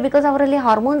 ಯಾಕೆಂದ್ರೆ ಬಿಕಾಸ್ ಅವರಲ್ಲಿ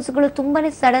ಹಾರ್ಮೋನ್ಸ್ಗಳು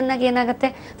ತುಂಬಾನೇ ಸಡನ್ ಆಗಿ ಏನಾಗುತ್ತೆ,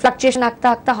 ಫ್ಲಕ್ಚುಯೇಷನ್ ಆಗ್ತಾ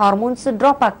ಆಗ್ತಾ ಹಾರ್ಮೋನ್ಸ್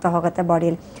ಡ್ರಾಪ್ ಆಗ್ತಾ ಹೋಗುತ್ತೆ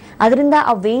ಬಾಡಿಯಲ್ಲಿ. ಅದರಿಂದ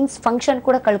ಆ ವೇನ್ಸ್ ಫಂಕ್ಷನ್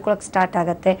ಕೂಡ ಕಳ್ಕೊಳಕ್ಕೆ ಸ್ಟಾರ್ಟ್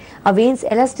ಆಗುತ್ತೆ, ಆ veins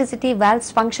elasticity valves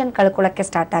function ಕಳ್ಕೊಳ್ಳೋಕ್ಕೆ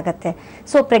start ಆಗುತ್ತೆ.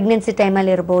 ಸೊ ಪ್ರೆಗ್ನೆನ್ಸಿ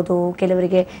ಟೈಮಲ್ಲಿ ಇರ್ಬೋದು,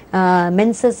 ಕೆಲವರಿಗೆ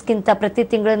ಮೆನ್ಸಸ್ಗಿಂತ ಪ್ರತಿ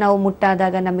ತಿಂಗಳು ನಾವು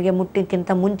ಮುಟ್ಟಾದಾಗ ನಮಗೆ ಮುಟ್ಟಿಗಿಂತ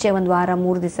ಮುಂಚೆ 1 ವಾರ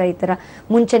 3 ದಿವಸ ಈ ಥರ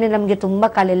ಮುಂಚೆನೆ ನಮಗೆ ತುಂಬ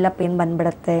ಕಾಲೆಲ್ಲ ಪೇನ್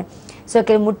ಬಂದ್ಬಿಡುತ್ತೆ. ಸೊ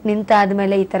ಕೆಲವು ಮುಟ್ಟು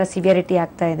ನಿಂತಾದ್ಮೇಲೆ ಈ ಥರ ಸಿವಿಯರಿಟಿ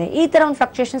ಆಗ್ತಾ ಇದೆ. ಈ ಥರ ಒಂದು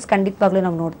ಫ್ಲಕ್ಚುಯೇಷನ್ಸ್ ಖಂಡಿತವಾಗ್ಲೂ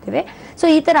ನಾವು ನೋಡ್ತೀವಿ. ಸೊ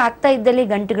ಈ ಥರ ಆಗ್ತಾ ಇದ್ದಲ್ಲಿ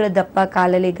ಗಂಟುಗಳ ದಪ್ಪ,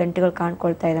 ಕಾಲಲ್ಲಿ ಗಂಟುಗಳು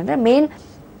ಕಾಣ್ಕೊಳ್ತಾ ಇದೆ ಅಂದರೆ ಮೇನ್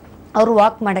ಅವರು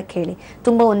ವಾಕ್ ಮಾಡಕ್ಕೆ ಹೇಳಿ.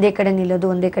 ತುಂಬ ಒಂದೇ ಕಡೆ ನಿಲ್ಲೋದು,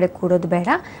 ಒಂದೇ ಕಡೆ ಕೂಡೋದು ಬೇಡ.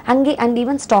 ಹಂಗೆ ಅಂಡ್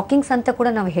ಈವನ್ ಸ್ಟಾಕಿಂಗ್ಸ್ ಅಂತ ಕೂಡ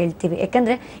ನಾವು ಹೇಳ್ತೀವಿ.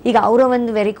 ಯಾಕಂದ್ರೆ ಈಗ ಅವರ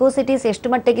ಒಂದು ವೆರಿಕೋಸಿಟೀಸ್ ಎಷ್ಟು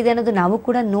ಮಟ್ಟಿಗಿದೆ ಅನ್ನೋದು ನಾವು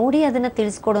ಕೂಡ ನೋಡಿ ಅದನ್ನ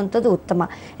ತಿಳಿಸ್ಕೊಡುವಂಥದ್ದು ಉತ್ತಮ.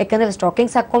 ಯಾಕಂದ್ರೆ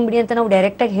ಸ್ಟಾಕಿಂಗ್ಸ್ ಹಾಕೊಂಡ್ಬಿಡಿ ಅಂತ ನಾವು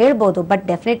ಡೈರೆಕ್ಟ್ ಆಗಿ ಹೇಳ್ಬೋದು, ಬಟ್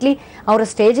ಡೆಫಿನೆಟ್ಲಿ ಅವರ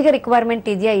ಸ್ಟೇಜ್ಗೆ ರಿಕ್ವೈರ್ಮೆಂಟ್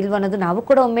ಇದೆಯಾ ಇಲ್ವಾ ಅನ್ನೋದು ನಾವು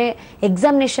ಕೂಡ ಒಮ್ಮೆ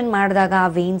ಎಕ್ಸಾಮಿನೇಷನ್ ಮಾಡಿದಾಗ ಆ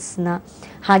ವೇನ್ಸ್ನ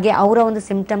ಹಾಗೆ ಅವರ ಒಂದು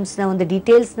ಸಿಂಪ್ಟಮ್ಸ್ನ ಒಂದು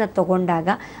ಡೀಟೇಲ್ಸ್ನ ತಗೊಂಡಾಗ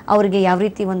ಅವರಿಗೆ ಯಾವ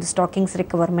ರೀತಿ ಒಂದು ಸ್ಟಾಕಿಂಗ್ಸ್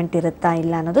ರಿಕವರ್ಮೆಂಟ್ ಇರುತ್ತಾ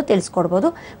ಇಲ್ಲ ಅನ್ನೋದು ತಿಳಿಸ್ಕೊಡ್ಬೋದು.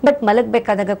 ಬಟ್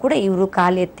ಮಲಗಬೇಕಾದಾಗ ಕೂಡ ಇವರು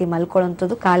ಕಾಲು ಎತ್ತಿ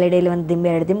ಮಲ್ಕೊಳ್ಳೋಂಥದ್ದು, ಕಾಲೆಡೆಯಲ್ಲಿ ಒಂದು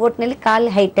ದಿಂಬೆ 2 ದಿಂಬೆ, ಒಟ್ಟಿನಲ್ಲಿ ಕಾಲು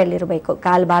ಹೈಟಲ್ಲಿ ಇರಬೇಕು.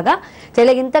 ಕಾಲು ಭಾಗ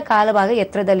ತಲೆಗಿಂತ ಕಾಲು ಭಾಗ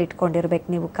ಎತ್ತರದಲ್ಲಿ ಇಟ್ಕೊಂಡಿರ್ಬೇಕು.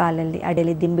 ನೀವು ಕಾಲಲ್ಲಿ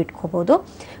ಅಡೆಯಲ್ಲಿ ದಿಂಬಿಟ್ಕೋಬಹುದು.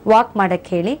 ವಾಕ್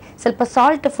ಮಾಡಕ್ಕೆ ಹೇಳಿ, ಸ್ವಲ್ಪ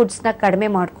ಸಾಲ್ಟ್ ಫುಡ್ಸ್ನ ಕಡಿಮೆ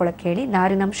ಮಾಡ್ಕೊಳಕ್ಕೆ ಹೇಳಿ,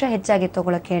 ನಾರಿನಂಶ ಹೆಚ್ಚಾಗಿ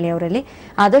ತಗೊಳಕ್ಕೆ ಹೇಳಿ. ಅವರಲ್ಲಿ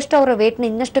ಆದಷ್ಟು ಅವರ ವೇಟ್ನ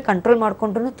ಇನ್ನಷ್ಟು ಕಂಟ್ರೋಲ್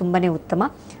ಮಾಡ್ಕೊಂಡ್ರು ತುಂಬಾನೇ ಉತ್ತಮ.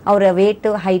 ಅವರ ವೇಟ್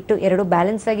ಹೈಟ್ ಎರಡು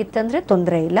ಬ್ಯಾಲೆನ್ಸ್ ಆಗಿತ್ತಂದ್ರೆ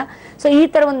ತೊಂದರೆ ಇಲ್ಲ. ಸೊ ಈ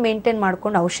ತರ ಒಂದು ಮೇಂಟೈನ್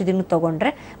ಮಾಡ್ಕೊಂಡು ಔಷಧಿನೂ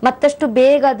ತಗೊಂಡ್ರೆ ಮತ್ತಷ್ಟು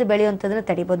ಬೇಗ ಅದು ಬೆಳೆಯುವಂಥದ್ದನ್ನ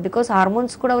ತಡಿಬಹುದು. ಬಿಕಾಸ್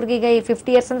ಹಾರ್ಮೋನ್ಸ್ ಕೂಡ ಅವ್ರಿಗೆ ಈಗ ಈ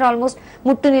 50 ಇಯರ್ಸ್ ಅಂದ್ರೆ ಆಲ್ಮೋಸ್ಟ್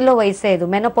ಮುಟ್ಟು ನಿಲ್ಲೋ ವಯಸ್ಸೇ ಇದು,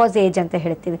 ಮೆನೋಪಾಸ್ ಏಜ್ ಅಂತ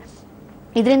ಹೇಳ್ತೀವಿ.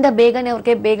 ಇದರಿಂದ ಬೇಗನೆ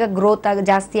ಅವ್ರಿಗೆ ಬೇಗ ಗ್ರೋತ್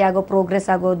ಜಾಸ್ತಿ ಆಗೋ, ಪ್ರೋಗ್ರೆಸ್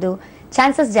ಆಗೋದು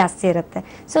ಚಾನ್ಸಸ್ ಜಾಸ್ತಿ ಇರುತ್ತೆ.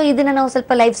 ಸೊ ಇದನ್ನ ನಾವು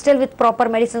ಸ್ವಲ್ಪ life style with proper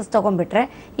medicines ತಗೊಂಡ್ಬಿಟ್ರೆ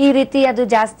ಈ ರೀತಿ ಅದು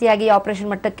ಜಾಸ್ತಿ ಆಗಿ ಆಪರೇಷನ್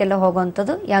ಮಟ್ಟಕ್ಕೆಲ್ಲ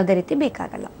ಹೋಗುವಂಥದ್ದು ಯಾವುದೇ ರೀತಿ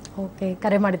ಬೇಕಾಗಲ್ಲ. ಓಕೆ,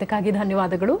 ಕರೆ ಮಾಡಿದ್ದಕ್ಕಾಗಿ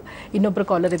ಧನ್ಯವಾದಗಳು. ಇನ್ನೊಬ್ರು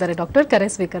ಕಾಲರ್ ಇದ್ದಾರೆ ಡಾಕ್ಟರ್, ಕರೆ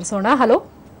ಸ್ವೀಕರಿಸೋಣ. ಹಲೋ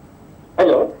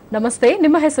ಹಲೋ, ನಮಸ್ತೆ,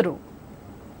 ನಿಮ್ಮ ಹೆಸರು?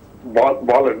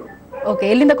 ಓಕೆ,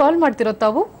 ಎಲ್ಲಿಂದ ಕಾಲ್ ಮಾಡ್ತಿರೋ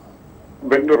ತಾವು?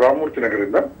 ಬೆಂಗಳೂರು ರಾಮಮೂರ್ತಿ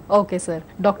ನಗರದಿಂದ. ಓಕೆ ಸರ್,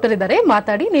 ಡಾಕ್ಟರ್ ಇದ್ದಾರೆ,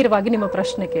 ಮಾತಾಡಿ, ನೇರವಾಗಿ ನಿಮ್ಮ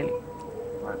ಪ್ರಶ್ನೆ ಕೇಳಿ.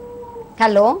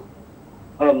 ಹಲೋ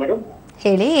ಮೇಡಮ್,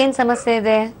 ಹೇಳಿ, ಏನ್ ಸಮಸ್ಯೆ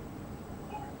ಇದೆ?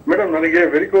 ಮೇಡಮ್, ನನಗೆ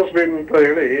ವೆರಿಕೋಸ್ ವೇನ್ ಅಂತ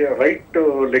ಹೇಳಿ ರೈಟ್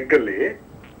ಲೆಗ್ ಅಲ್ಲಿ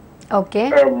ಓಕೆ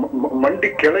ಮಂಡಿ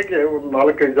ಕೆಳಗೆ ಒಂದು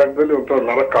 4-5 ಜಾಗದಲ್ಲಿ ಒಂಥರ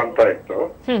ನರ ಕಾಣ್ತಾ ಇತ್ತು.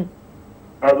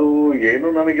 ಅದು ಏನು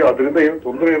ನನಗೆ ಅದರಿಂದ ಏನು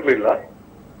ತೊಂದರೆ ಇರಲಿಲ್ಲ.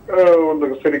 ಒಂದು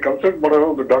ಸರಿ ಕನ್ಸಲ್ಟ್ ಮಾಡೋಣ,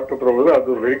 ಒಂದು ಡಾಕ್ಟರ್ ಹತ್ರ ಹೋದ್ರೆ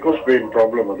ಅದು ವೆರಿಕೋಸ್ ವೇನ್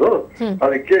ಪ್ರಾಬ್ಲಮ್, ಅದು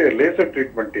ಅದಕ್ಕೆ ಲೇಸರ್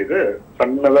ಟ್ರೀಟ್ಮೆಂಟ್ ಇದೆ.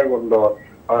 ಸಣ್ಣದಾಗಿ ಒಂದು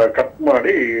ಕಟ್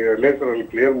ಮಾಡಿ ಲೇಸರ್ ಅಲ್ಲಿ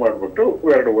ಕ್ಲಿಯರ್ ಮಾಡ್ಬಿಟ್ಟು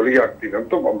 2 ಹೊಲಿಗೆ ಹಾಕ್ತೀನಿ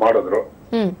ಅಂತ ಮಾಡಿದ್ರು.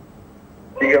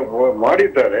 ಈಗ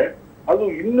ಮಾಡಿದ್ದಾರೆ, ಅದು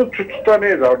ಇನ್ನು ಚುಚ್ತಾನೆ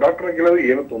ಇದೆ. ಡಾಕ್ಟರ್ ಕೇಳಿದ್ರೆ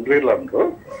ಏನು ತೊಂದರೆ ಇಲ್ಲ ಅಂದ್ರು.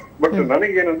 ಬಟ್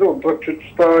ನನಗೇನಂದ್ರೆ ಒಂಥರ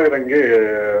ಚುಚ್ತಾ ಇರಂಗೆ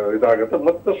ಇದಾಗತ್ತೆ.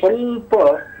 ಮತ್ತೆ ಸ್ವಲ್ಪ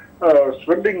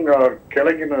ಸ್ವೆಲ್ಲಿಂಗ್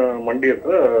ಕೆಳಗಿನ ಮಂಡಿ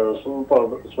ಹತ್ರ ಸ್ವಲ್ಪ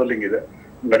ಸ್ವೆಲ್ಲಿಂಗ್ ಇದೆ.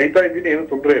 ನಡೀತಾ ಇದ್ದೀನಿ, ಏನು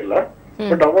ತೊಂದರೆ ಇಲ್ಲ.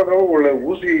 ಬಟ್ ಅವಾಗ ಒಳ್ಳೆ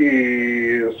ಊಸಿ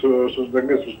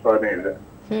ಸುಸ್ದಂಗೆ ಸುಸ್ತಾನೆ ಇದೆ.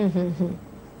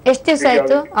 ಎಷ್ಟು ದಿವಸ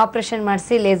ಆಯ್ತು ಆಪರೇಷನ್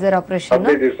ಮಾಡಿಸಿ? ಲೇಸರ್ ಆಪರೇಷನ್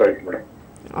 15 ದಿವಸ ಆಯ್ತು ಮೇಡಮ್.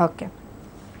 ಓಕೆ,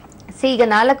 ಈಗ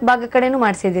 4 ಭಾಗ ಕಡೆನೂ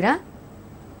ಮಾಡಿಸಿದೀರಾ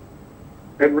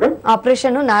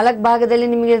ಆಪರೇಷನ್? 4 ಭಾಗದಲ್ಲಿ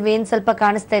ನಿಮಗೆ ವೇನ್ ಸ್ವಲ್ಪ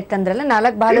ಕಾಣಿಸ್ತಾ ಇತ್ತಂದ್ರಲ್ಲ,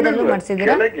 4 ಭಾಗದಲ್ಲೂ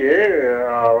ಮಾಡಿಸಿದೀರಾ?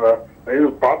 ಇದು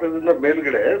ಪಾದದಿಂದ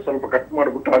ಮೇಲ್ಗಡೆ ಸ್ವಲ್ಪ ಕಟ್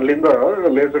ಮಾಡ್ಬಿಟ್ಟು ಅಲ್ಲಿಂದ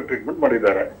ಲೇಸರ್ ಟ್ರೀಟ್ಮೆಂಟ್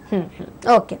ಮಾಡಿದ್ದಾರೆ.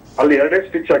 ಓಕೆ, ಅಲ್ಲಿ 2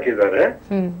 ಸ್ಟಿಚ್ ಹಾಕಿದ್ದಾರೆ.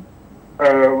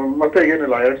 ಮತ್ತೆ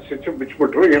ಏನಿಲ್ಲ, 2 ಸ್ಟಿಚ್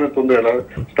ಬಿಚ್ಬಿಟ್ರು, ಏನು ತೊಂದರೆ ಇಲ್ಲ.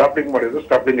 ಸ್ಟಾಪ್ಲಿಂಗ್ ಮಾಡಿದ್ರು,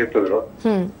 ಸ್ಟಾಪ್ಲಿಂಗ್ ಎತ್ತಿದ್ರು,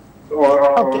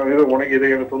 ಇದು ಒಣಗಿದೆ,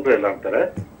 ಏನು ತೊಂದರೆ ಇಲ್ಲ ಅಂತಾರೆ.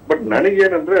 ಬಟ್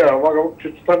ನನಗೇನಂದ್ರೆ ಅವಾಗ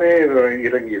ಚುಚ್ತಾನೆ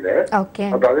ಇರಂಗಿದೆ.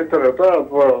 ಅದು ಅದೇ ತರ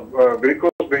ಅಥವಾ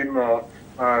ವೆರಿಕೋಸ್ ವೇನ್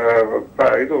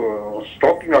ಇದು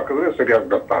ಸ್ಟಾಕಿಂಗ್ ಹಾಕಿದ್ರೆ ಸರಿ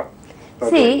ಆಗ್ಬಿಡತ್ತಾ?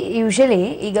 ಸಿ, ಯೂಶಲಿ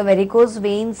ಈಗ ವೆರಿಕೋಸ್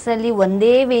ವೇನ್ಸ್ ಅಲ್ಲಿ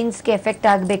ಒಂದೇ ವೇನ್ಸ್ಗೆ ಎಫೆಕ್ಟ್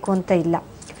ಆಗಬೇಕು ಅಂತ ಇಲ್ಲ,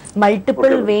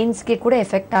 ಮಲ್ಟಿಪಲ್ ವೇನ್ಸ್ಗೆ ಕೂಡ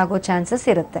ಎಫೆಕ್ಟ್ ಆಗೋ ಚಾನ್ಸಸ್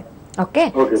ಇರುತ್ತೆ. ಓಕೆ,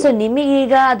 ಸೊ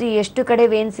ನಿಮಗೀಗ ಅದು ಎಷ್ಟು ಕಡೆ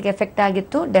ವೇನ್ಸ್ಗೆ ಎಫೆಕ್ಟ್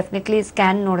ಆಗಿತ್ತು ಡೆಫಿನೆಟ್ಲಿ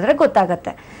ಸ್ಕ್ಯಾನ್ ನೋಡಿದ್ರೆ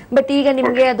ಗೊತ್ತಾಗತ್ತೆ. ಬಟ್ ಈಗ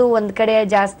ನಿಮಗೆ ಅದು ಒಂದ್ ಕಡೆ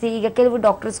ಜಾಸ್ತಿ, ಈಗ ಕೆಲವು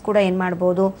ಡಾಕ್ಟರ್ಸ್ ಕೂಡ ಏನ್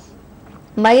ಮಾಡ್ಬೋದು,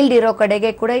 ಮೈಲ್ಡ್ ಇರೋ ಕಡೆಗೆ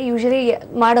ಕೂಡ ಯೂಶಲಿ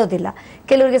ಮಾಡೋದಿಲ್ಲ.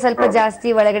 ಕೆಲವರಿಗೆ ಸ್ವಲ್ಪ ಜಾಸ್ತಿ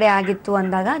ಒಳಗಡೆ ಆಗಿತ್ತು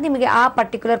ಅಂದಾಗ ನಿಮಗೆ ಆ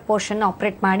ಪರ್ಟಿಕ್ಯುಲರ್ ಪೋರ್ಷನ್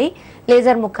ಆಪರೇಟ್ ಮಾಡಿ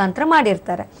ಲೇಸರ್ ಮುಖಾಂತರ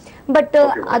ಮಾಡಿರ್ತಾರೆ. ಬಟ್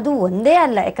ಅದು ಒಂದೇ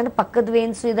ಅಲ್ಲ, ಯಾಕಂದ್ರೆ ಪಕ್ಕದ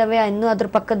ವೇನ್ಸ್ ಇದಾವೆ, ಇನ್ನು ಅದ್ರ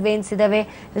ಪಕ್ಕದ ವೇನ್ಸ್ ಇದಾವೆ.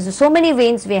 So many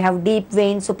veins we have, deep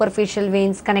veins, superficial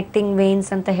veins, connecting veins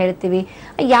ಅಂತ ಹೇಳ್ತೀವಿ.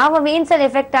 ಯಾವ ವೇನ್ಸ್ ಅಲ್ಲಿ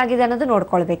ಎಫೆಕ್ಟ್ ಆಗಿದೆ ಅನ್ನೋದು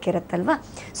ನೋಡ್ಕೊಳ್ಬೇಕಿರತ್ತಲ್ವಾ.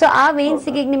 ಸೊ ಆ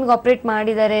ವೇನ್ಸ್ಗೆ ಈಗ ನಿಮ್ಗೆ ಆಪರೇಟ್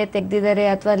ಮಾಡಿದ್ದಾರೆ, ತೆಗ್ದಿದ್ದಾರೆ,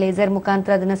 ಅಥವಾ ಲೇಸರ್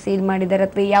ಮುಖಾಂತರ ಅದನ್ನ ಸೀಲ್ ಮಾಡಿದ್ದಾರೆ,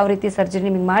 ಅಥವಾ ಯಾವ ರೀತಿ ಸರ್ಜರಿ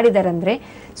ನಿಮ್ಗೆ ಮಾಡಿದ್ದಾರೆ ಅಂದ್ರೆ,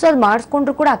 ಸೊ ಅದು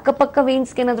ಮಾಡಿಸ್ಕೊಂಡ್ರು ಕೂಡ ಅಕ್ಕಪಕ್ಕ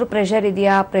ವೇನ್ಸ್ಗೆ ಏನಾದ್ರು ಪ್ರೆಷರ್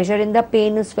ಇದೆಯಾ, ಪ್ರೆಷರ್ ಇಂದ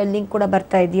ಪೇನ್, ಸ್ವೆಲ್ಲಿಂಗ್ ಕೂಡ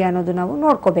ಬರ್ತಾ ಇದೆಯಾ ಅನ್ನೋದು ನಾವು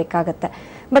ನೋಡ್ಕೋಬೇಕಾಗತ್ತೆ.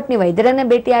 ಬಟ್ ನೀವು ವೈದ್ಯರನ್ನ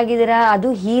ಭೇಟಿ ಆಗಿದ್ದೀರಾ, ಅದು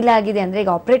ಹೀಲ್ ಆಗಿದೆ ಅಂದ್ರೆ,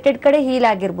 ಈಗ ಆಪರೇಟೆಡ್ ಕಡೆ ಹೀಲ್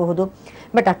ಆಗಿರಬಹುದು,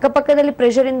 ಬಟ್ ಅಕ್ಕಪಕ್ಕದಲ್ಲಿ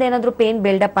ಪ್ರೆಷರ್ ಇಂದ ಏನಾದ್ರು ಪೇನ್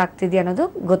ಬಿಲ್ಡಪ್ ಆಗ್ತಿದೆಯಾ ಅನ್ನೋದು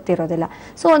ಗೊತ್ತಿರೋದಿಲ್ಲ.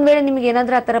 ಸೊ ಒಂದ್ ವೇಳೆ ನಿಮ್ಗೆ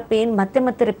ಏನಾದ್ರೂ ಆ ತರ ಪೇನ್ ಮತ್ತೆ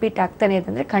ಮತ್ತೆ ರಿಪೀಟ್ ಆಗ್ತಾನೆ ಇದೆ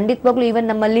ಅಂದ್ರೆ, ಖಂಡಿತವಾಗ್ಲೂ ಈವನ್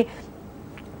ನಮ್ಮಲ್ಲಿ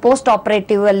ಪೋಸ್ಟ್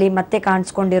ಆಪರೇಟಿವ್ ಅಲ್ಲಿ ಮತ್ತೆ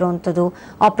ಕಾಣಿಸ್ಕೊಂಡಿರೋಂಥದ್ದು,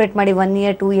 ಆಪರೇಟ್ ಮಾಡಿ 1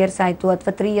 year 2 years ಆಯ್ತು,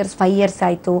 ಅಥವಾ 3 years 5 years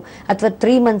ಆಯ್ತು, ಅಥವಾ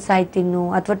 3 months ಆಯ್ತು, ಇನ್ನು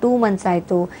ಅಥವಾ 2 months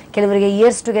ಆಯ್ತು, ಕೆಲವರಿಗೆ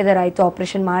ಇಯರ್ಸ್ ಟುಗೆದರ್ ಆಯ್ತು.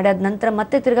 ಆಪರೇಷನ್ ಮಾಡಾದ ನಂತರ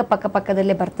ಮತ್ತೆ ತಿರ್ಗಾ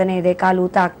ಪಕ್ಕದಲ್ಲೇ ಬರ್ತಾನೆ ಇದೆ, ಕಾಲು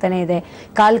ಊತ ಆಗ್ತಾನೆ ಇದೆ,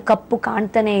 ಕಾಲು ಕಪ್ಪು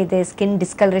ಕಾಣ್ತಾನೆ ಇದೆ, ಸ್ಕಿನ್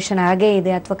ಡಿಸ್ಕಲರೇಷನ್ ಆಗೇ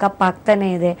ಇದೆ, ಅಥವಾ ಕಪ್ಪು ಆಗ್ತಾನೆ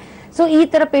ಇದೆ. ಸೊ ಈ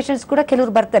ತರ ಪೇಷಂಟ್ಸ್ ಕೂಡ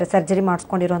ಕೆಲವರು ಬರ್ತಾರೆ, ಸರ್ಜರಿ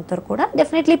ಮಾಡಿಸ್ಕೊಂಡಿರೋಂಥವ್ರು ಕೂಡ.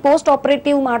 ಡೆಫಿನೆಟ್ಲಿ ಪೋಸ್ಟ್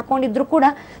ಆಪರೇಟಿವ್ ಮಾಡ್ಕೊಂಡಿದ್ರು ಕೂಡ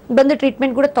ಬಂದು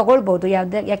ಟ್ರೀಟ್ಮೆಂಟ್ ಕೂಡ ತಗೊಳ್ಬಹುದು.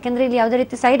 ಯಾಕೆಂದ್ರೆ ಇಲ್ಲಿ ಯಾವುದೇ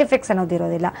ರೀತಿ ಸೈಡ್ ಎಫೆಕ್ಟ್ಸ್ ಅನ್ನೋದು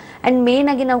ಇರೋದಿಲ್ಲ. ಅಂಡ್ ಮೇನ್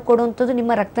ಆಗಿ ನಾವು ಕೊಡುವಂಥದ್ದು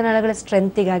ನಿಮ್ಮ ರಕ್ತನಾಳಗಳ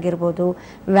ಸ್ಟ್ರೆಂತಿಗಾಗಿರ್ಬೋದು,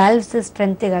 ವ್ಯಾಲ್ವ್ಸ್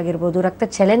ಸ್ಟ್ರೆಂತಿಗಾಗಿರ್ಬೋದು, ರಕ್ತ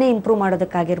ಚಲನೆ ಇಂಪ್ರೂವ್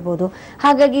ಮಾಡೋದಕ್ಕಾಗಿರ್ಬೋದು.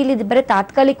 ಹಾಗಾಗಿ ಇಲ್ಲಿ ಬರೀ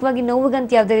ತಾತ್ಕಾಲಿಕವಾಗಿ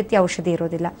ನೋವಿಗಂತ ಯಾವುದೇ ರೀತಿ ಔಷಧಿ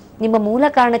ಇರೋದಿಲ್ಲ, ನಿಮ್ಮ ಮೂಲ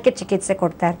ಕಾರಣಕ್ಕೆ ಚಿಕಿತ್ಸೆ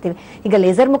ಕೊಡ್ತಾ ಇರ್ತೀವಿ. ಈಗ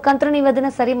ಲೇಸರ್ ಮುಖಾಂತರ ನೀವು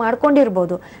ಅದನ್ನ ಸರಿ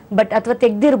ಮಾಡ್ಕೊಂಡಿರ್ಬೋದು, ಬಟ್ ಅಥವಾ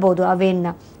ತೆಗ್ದಿರ್ಬೋದು ಅವೇನ್ನ,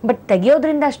 ಬಟ್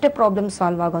ತೆಗಿಯೋದ್ರಿಂದ ಅಷ್ಟೇ ಪ್ರಾಬ್ಲಮ್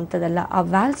ಸಾಲ್ವ್ ಆಗುವಂಥದ್ದು. ಮಾಡುವಂಥದ್ದಲ್ಲ. ಆ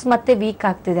ವ್ಯಾಲ್ವ್ಸ್ ಮತ್ತೆ ವೀಕ್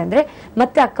ಆಗ್ತಿದೆ ಅಂದರೆ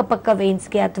ಮತ್ತೆ ಅಕ್ಕಪಕ್ಕ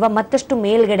ವೇನ್ಸ್ಗೆ ಅಥವಾ ಮತ್ತಷ್ಟು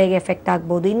ಮೇಲ್ಗಡೆಗೆ ಎಫೆಕ್ಟ್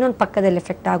ಆಗ್ಬೋದು, ಇನ್ನೊಂದು ಪಕ್ಕದಲ್ಲಿ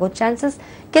ಎಫೆಕ್ಟ್ ಆಗೋ ಚಾನ್ಸಸ್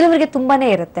ಕೆಲವರಿಗೆ ತುಂಬಾನೇ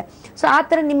ಇರುತ್ತೆ. ಸೊ ಆ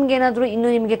ಥರ ನಿಮ್ಗೆ ಏನಾದರೂ ಇನ್ನೂ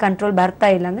ನಿಮಗೆ ಕಂಟ್ರೋಲ್ ಬರ್ತಾ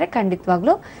ಇಲ್ಲ ಅಂದರೆ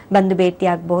ಖಂಡಿತವಾಗ್ಲೂ ಬಂದು ಭೇಟಿ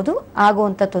ಆಗ್ಬೋದು,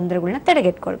 ಆಗುವಂಥ ತೊಂದರೆಗಳನ್ನ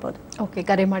ತಡೆಗಟ್ಕೊಳ್ಬೋದು. ಓಕೆ,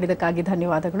 ಕರೆ ಮಾಡಿದಕ್ಕಾಗಿ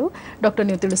ಧನ್ಯವಾದಗಳು ಡಾಕ್ಟರ್.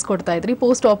 ನೀವು ತಿಳಿಸ್ಕೊಡ್ತಾ ಇದ್ರಿ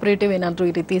ಪೋಸ್ಟ್ ಆಪರೇಟಿವ್ ಏನಾದರೂ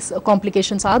ಈ ರೀತಿ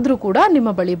ಕಾಂಪ್ಲಿಕೇಶನ್ಸ್ ಆದ್ರೂ ಕೂಡ ನಿಮ್ಮ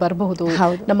ಬಳಿ ಬರಬಹುದು.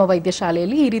 ನಮ್ಮ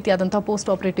ವೈದ್ಯಶಾಲೆಯಲ್ಲಿ ಈ ರೀತಿಯಾದಂತಹ ಪೋಸ್ಟ್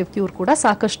ಆಪರೇಟಿವ್ ಕ್ಯೂರ್ ಕೂಡ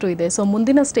ಸಾಕಷ್ಟು ಇದೆ. ಸೊ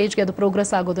ಮುಂದಿನ ಸ್ಟೇಜ್ಗೆ ಅದು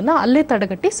ಪ್ರೋಗ್ರೆಸ್ ಆಗೋದನ್ನ ಅಲ್ಲೇ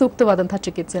ತಡೆಗಟ್ಟಿ ಸೂಕ್ತವಾದಂತಹ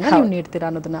ಚಿಕಿತ್ಸೆನ ನೀವು ನೀಡ್ತೀರಾ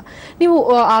ಅನ್ನೋದನ್ನ ನೀವು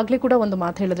ಆಗ್ಲೇ ಕೂಡ ಒಂದು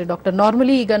ಮಾತು ಹೇಳಿದ್ರಿ ಡಾಕ್ಟರ್.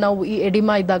 ನಾರ್ಮಲಿ ಈಗ ನಾವು ಈ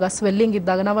ಎಡಿಮಾ ಇದ್ದಾಗ, ಸ್ವೆಲ್ಲಿಂಗ್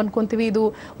ಇದ್ದಾಗ ನಾವು ಅನ್ಕೊಂತೀವಿ ಇದು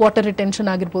ವಾಟರ್ ರಿಟೆನ್ಷನ್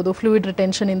ಆಗಿರ್ಬೋದು, ಫ್ಲೂಯಿಡ್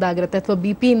ರಿಟೆನ್ಷನ್ ಇಂದ ಆಗಿರುತ್ತೆ ಅಥವಾ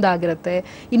BP ಇಂದ ಆಗಿರುತ್ತೆ,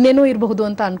 ಇನ್ನೇನೋ ಇರಬಹುದು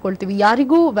ಅಂತ ಅನ್ಕೊಳ್ತೀವಿ.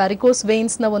 ಯಾರಿಗೂ ವ್ಯಾರಿಕೋಸ್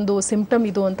ವೇನ್ಸ್ ನ ಒಂದು ಸಿಂಪ್ಟಮ್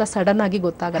ಇದು ಅಂತ ಸಡನ್ ಆಗಿ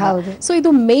ಗೊತ್ತಾಗಲ್ಲ. ಸೊ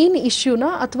ಇದು ಮೇನ್ ಇಶ್ಯೂನ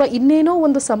ಅಥವಾ ಇನ್ನೇನೋ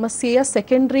ಒಂದು ಸಮಸ್ಯೆಯ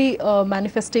ಸೆಕೆಂಡರಿ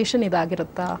ಮ್ಯಾನಿಫೆಸ್ಟೇಷನ್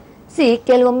ಇದಾಗಿರುತ್ತಾ?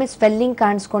 ಕೆಲವೊಮ್ಮೆ ಸ್ವೆಲ್ಲಿಂಗ್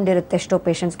ಕಾಣಿಸ್ಕೊಂಡಿರುತ್ತೆ ಎಷ್ಟೋ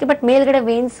ಪೇಷಂಟ್ಸ್ಗೆ, ಬಟ್ ಮೇಲ್ಗಡೆ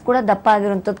ವೇನ್ಸ್ ಕೂಡ ದಪ್ಪ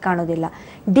ಆಗಿರುವಂಥದ್ದು ಕಾಣೋದಿಲ್ಲ.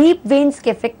 ಡೀಪ್ ವೇನ್ಸ್ಗೆ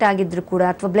ಎಫೆಕ್ಟ್ ಆಗಿದ್ರು ಕೂಡ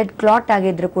ಅಥವಾ ಬ್ಲಡ್ ಕ್ಲಾಟ್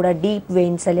ಆಗಿದ್ರು ಕೂಡ ಡೀಪ್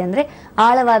ವೇನ್ಸ್ ಅಲ್ಲಿ ಅಂದ್ರೆ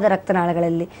ಆಳವಾದ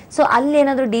ರಕ್ತನಾಳಗಳಲ್ಲಿ, ಸೊ ಅಲ್ಲಿ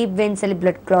ಏನಾದರೂ ಡೀಪ್ ವೇನ್ಸ್ ಅಲ್ಲಿ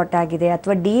ಬ್ಲಡ್ ಕ್ಲಾಟ್ ಆಗಿದೆ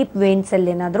ಅಥವಾ ಡೀಪ್ ವೇನ್ಸ್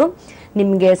ಅಲ್ಲಿ ಏನಾದರೂ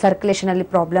ನಿಮಗೆ ಸರ್ಕ್ಯುಲೇಷನ್ ಅಲ್ಲಿ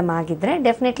ಪ್ರಾಬ್ಲಮ್ ಆಗಿದ್ರೆ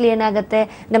ಡೆಫಿನೆಟ್ಲಿ ಏನಾಗುತ್ತೆ,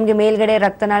 ನಮಗೆ ಮೇಲ್ಗಡೆ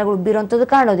ರಕ್ತನಾಳಗಳು ಉಬ್ಬಿರುವಂಥದ್ದು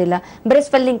ಕಾಣೋದಿಲ್ಲ, ಬರೀ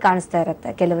ಸ್ವೆಲ್ಲಿಂಗ್ ಕಾಣಿಸ್ತಾ ಇರುತ್ತೆ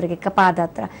ಕೆಲವರಿಗೆ ಪಾದ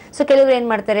ಹತ್ರ. ಸೊ ಕೆಲವರು ಏನ್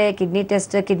ಮಾಡ್ತಾರೆ, ಕಿಡ್ನಿ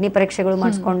ಟೆಸ್ಟ್, ಕಿಡ್ನಿ ಪರೀಕ್ಷೆಗಳು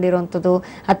ಮಾಡಿಸ್ಕೊಂಡಿರುವಂಥದ್ದು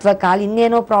ಅಥವಾ ಕಾಲು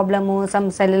ಇನ್ನೇನೋ ಪ್ರಾಬ್ಲಮ್, ಸಮ್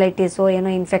ಸೆಲ್ಯುಲೈಟಿಸೋ ಏನೋ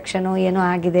ಇನ್ಫೆಕ್ಷನೋ ಏನೋ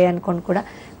ಆಗಿದೆ ಅನ್ಕೊಂಡು ಕೂಡ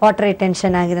ವಾಟರ್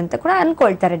ರಿಟೆನ್ಷನ್ ಆಗಿದೆ ಅಂತ ಕೂಡ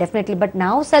ಅನ್ಕೊಳ್ತಾರೆ ಡೆಫಿನೆಟ್ಲಿ. ಬಟ್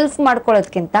ನಾವು ಸೆಲ್ಫ್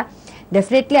ಮಾಡ್ಕೊಳ್ಳೋದಕ್ಕಿಂತ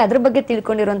ಡೆಫಿನೆಟ್ಲಿ ಅದ್ರ ಬಗ್ಗೆ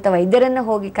ತಿಳ್ಕೊಂಡಿರುವಂಥ ವೈದ್ಯರನ್ನ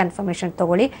ಹೋಗಿ ಕನ್ಫರ್ಮೇಶನ್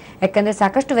ತಗೊಳ್ಳಿ. ಯಾಕಂದ್ರೆ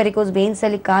ಸಾಕಷ್ಟು ವೆರಿಕೋಸ್ ವೇನ್ಸ್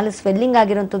ಅಲ್ಲಿ ಕಾಲು ಸ್ವೆಲ್ಲಿಂಗ್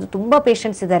ಆಗಿರುವಂಥದ್ದು ತುಂಬಾ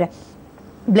ಪೇಷಂಟ್ಸ್ ಇದ್ದಾರೆ.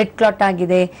 ಬ್ಲಡ್ ಕ್ಲಾಟ್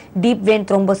ಆಗಿದೆ, ಡೀಪ್ ವೇನ್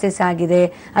ಥ್ರೋಂಬೋಸಿಸ್ ಆಗಿದೆ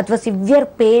ಅಥವಾ ಸಿವಿಯರ್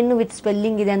ಪೇನ್ ವಿತ್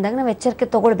ಸ್ವೆಲ್ಲಿಂಗ್ ಇದೆ ಅಂದಾಗ ನಾವು ಎಚ್ಚರಿಕೆ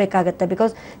ತಗೊಳ್ಬೇಕಾಗತ್ತೆ.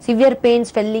 ಬಿಕಾಸ್ ಸಿವಿಯರ್ ಪೇನ್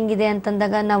ಸ್ವೆಲ್ಲಿಂಗ್ ಇದೆ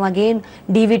ಅಂತಂದಾಗ ನಾವು ಅಗೇನ್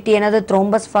DVT ಏನಾದರೂ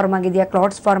ಥ್ರೋಂಬಸ್ ಫಾರ್ಮ್ ಆಗಿದೆಯಾ,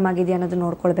 ಕ್ಲಾಟ್ಸ್ ಫಾರ್ಮ್ ಆಗಿದೆಯಾ ಅನ್ನೋದು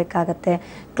ನೋಡ್ಕೊಳ್ಬೇಕಾಗತ್ತೆ.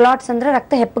 ಕ್ಲಾಟ್ಸ್ ಅಂದ್ರೆ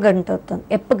ರಕ್ತ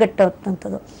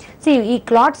ಹೆಪ್ಪುಗಟ್ಟುವಂಥದ್ದು. ಈ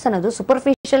ಕ್ಲಾಟ್ಸ್ ಅನ್ನೋದು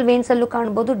ಸೂಪರ್ಫಿಷಿಯಲ್ ವೇನ್ಸ್ ಅಲ್ಲೂ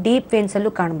ಕಾಣ್ಬೋದು, ಡೀಪ್ ವೇನ್ಸ್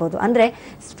ಅಲ್ಲೂ ಕಾಣ್ಬೋದು. ಅಂದ್ರೆ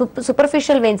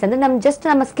ಸೂಪರ್ಫಿಷಿಯಲ್ ವೇನ್ಸ್ ಅಂದ್ರೆ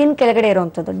ನಮ್ಮ ಸ್ಕಿನ್ ಕೆಳಗಡೆ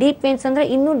ಇರುವಂಥದ್ದು, ಡೀಪ್ ವೇನ್ಸ್ ಅಂದ್ರೆ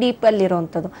ಇನ್ನೂ ಡೀಪ್ ಅಲ್ಲಿ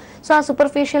ಇರುವಂಥದ್ದು. ಸೊ ಆ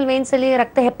ಸೂಪರ್ಫಿಷಿಯಲ್ ವೇನ್ಸ್ ಅಲ್ಲಿ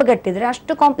ರಕ್ತ ಹೆಪ್ಪುಗಟ್ಟಿದ್ರೆ ಅಷ್ಟು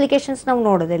ಕಾಂಪ್ಲಿಕೇಶನ್ಸ್ ನಾವು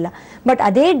ನೋಡೋದಿಲ್ಲ. ಬಟ್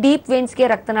ಅದೇ ಡೀಪ್ ವೇನ್ಸ್ಗೆ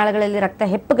ರಕ್ತನಾಳಗಳಲ್ಲಿ ರಕ್ತ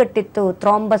ಹೆಪ್ಪುಗಟ್ಟಿತ್ತು,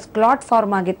 ಥ್ರಾಂಬಸ್ ಕ್ಲಾಟ್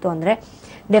ಫಾರ್ಮ್ ಆಗಿತ್ತು ಅಂದ್ರೆ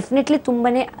ಡೆಫಿನೆಟ್ಲಿ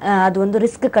ತುಂಬಾನೇ ಅದು ಒಂದು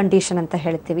ರಿಸ್ಕ್ ಕಂಡೀಷನ್ ಅಂತ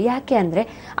ಹೇಳ್ತೀವಿ. ಯಾಕೆ ಅಂದ್ರೆ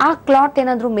ಆ ಕ್ಲಾಟ್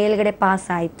ಏನಾದರೂ ಮೇಲ್ಗಡೆ ಪಾಸ್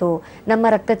ಆಯಿತು, ನಮ್ಮ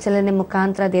ರಕ್ತ ಚಲನೆ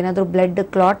ಮುಖಾಂತರ ಅದೇನಾದರೂ ಬ್ಲಡ್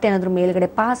ಕ್ಲಾಟ್ ಏನಾದರೂ ಮೇಲ್ಗಡೆ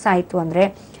ಪಾಸ್ ಆಯಿತು ಅಂದ್ರೆ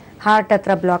ಹಾರ್ಟ್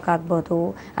ಹತ್ರ ಬ್ಲಾಕ್ ಆಗ್ಬೋದು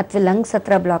ಅಥವಾ ಲಂಗ್ಸ್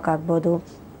ಹತ್ರ ಬ್ಲಾಕ್ ಆಗ್ಬೋದು.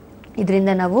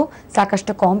 ಇದರಿಂದ ನಾವು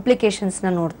ಸಾಕಷ್ಟು ಕಾಂಪ್ಲಿಕೇಶನ್ಸ್ನ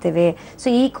ನೋಡ್ತೇವೆ. ಸೊ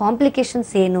ಈ ಕಾಂಪ್ಲಿಕೇಶನ್ಸ್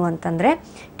ಏನು ಅಂತಂದರೆ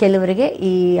ಕೆಲವರಿಗೆ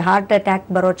ಈ ಹಾರ್ಟ್ ಅಟ್ಯಾಕ್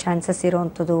ಬರೋ ಚಾನ್ಸಸ್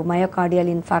ಇರೋವಂಥದ್ದು, ಮಯೋಕಾರ್ಡಿಯಲ್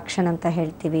ಇನ್ಫಾಕ್ಷನ್ ಅಂತ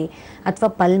ಹೇಳ್ತೀವಿ ಅಥವಾ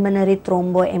ಪಲ್ಮನರಿ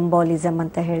ಥ್ರೋಂಬೋ ಎಂಬೋಲಿಸಮ್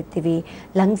ಅಂತ ಹೇಳ್ತೀವಿ,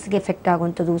 ಲಂಗ್ಸ್ಗೆ ಎಫೆಕ್ಟ್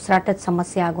ಆಗುವಂಥದ್ದು, ಉಸಿರಾಟದ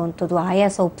ಸಮಸ್ಯೆ ಆಗುವಂಥದ್ದು,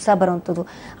 ಆಯಾಸ ಉಪ್ಸ ಬರುವಂಥದ್ದು.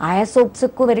 ಆಯಾಸ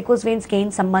ಉಪ್ಸಕ್ಕೂ ವೆರಿಕೋಸ್ ವೇನ್ಸ್ಗೆ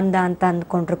ಏನು ಸಂಬಂಧ ಅಂತ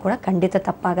ಅಂದ್ಕೊಂಡ್ರು ಕೂಡ ಖಂಡಿತ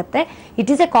ತಪ್ಪಾಗುತ್ತೆ.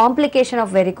 It is A complication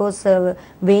of varicose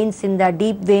veins ಇಂದ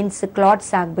ಡೀಪ್ ವೇನ್ಸ್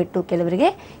ಕ್ಲಾಟ್ಸ್ ಆಗಿಬಿಟ್ಟು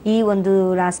ಕೆಲವರಿಗೆ ಈ ಒಂದು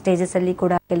ಲಾಸ್ಟ್ ಸ್ಟೇಜಸ್ ಅಲ್ಲಿ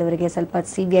ಕೂಡ ಕೆಲವರಿಗೆ ಸ್ವಲ್ಪ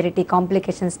ಸಿವಿಯರಿಟಿ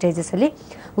ಕಾಂಪ್ಲಿಕೇಶನ್ ಸ್ಟೇಜಸ್ ಅಲ್ಲಿ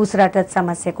ಉಸಿರಾಟದ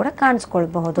ಸಮಸ್ಯೆ ಕೂಡ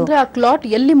ಕಾಣಿಸ್ಕೊಳ್ಬಹುದು. ಆ ಕ್ಲಾಟ್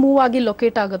ಎಲ್ಲಿ ಮೂವ್ ಆಗಿ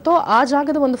ಲೊಕೇಟ್ ಆಗುತ್ತೋ ಆ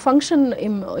ಜಾಗದ ಒಂದು ಫಂಕ್ಷನ್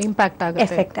ಇಂಪ್ಯಾಕ್ಟ್ ಆಗುತ್ತೆ,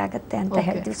 ಎಫೆಕ್ಟ್ ಆಗುತ್ತೆ ಅಂತ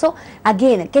ಹೇಳ್ತೀವಿ. ಸೊ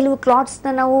ಅಗೇನ್ ಕೆಲವು ಕ್ಲಾಟ್ಸ್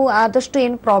ನ ನಾವು ಆದಷ್ಟು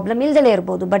ಏನು ಪ್ರಾಬ್ಲಮ್ ಇಲ್ದಲೇ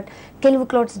ಇರ್ಬೋದು, ಬಟ್ ಕೆಲವು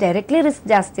ಕ್ಲಾಟ್ಸ್ ಡೈರೆಕ್ಟ್ಲಿ ರಿಸ್ಕ್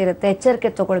ಜಾಸ್ತಿ ಇರುತ್ತೆ,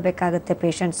 ಎಚ್ಚರಿಕೆ ತಗೊಳ್ಬೇಕಾಗತ್ತೆ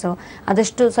ಪೇಷಂಟ್ಸು.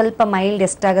 ಆದಷ್ಟು ಸ್ವಲ್ಪ ಮೈಲ್ಡ್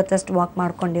ಎಷ್ಟಾಗುತ್ತೆ ಅಷ್ಟು ವಾಕ್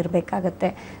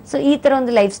ಮಾಡ್ಕೊಂಡಿರ್ಬೇಕಾಗತ್ತೆ. ಸೊ ಈ ತರ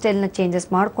ಒಂದು ಲೈಫ್ ಸ್ಟೈಲ್ನ ಚೇಂಜಸ್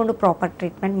ಮಾಡಿಕೊಂಡು ಪ್ರಾಪರ್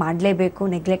ಟ್ರೀಟ್ಮೆಂಟ್ ಮಾಡಲೇಬೇಕು,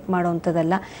 ನೆಗ್ಲೆಕ್ಟ್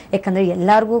ಮಾಡುವಂಥದ್ದಲ್ಲ. ಯಾಕಂದ್ರೆ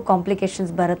ಎಲ್ಲರಿಗೂ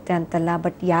ಕಾಂಪ್ಲಿಕೇಶನ್ಸ್ ಬರುತ್ತೆ ಅಂತಲ್ಲ,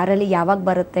 ಬಟ್ ಯಾರಲ್ಲಿ ಯಾವಾಗ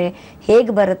ಬರುತ್ತೆ,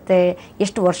 ಹೇಗೆ ಬರುತ್ತೆ,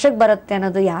 ಎಷ್ಟು ವರ್ಷಕ್ಕೆ ಬರುತ್ತೆ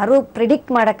ಅನ್ನೋದು ಯಾರೂ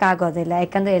ಪ್ರಿಡಿಕ್ಟ್ ಮಾಡೋಕ್ಕಾಗೋದಿಲ್ಲ.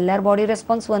 ಯಾಕಂದ್ರೆ ಎಲ್ಲರ ಬಾಡಿ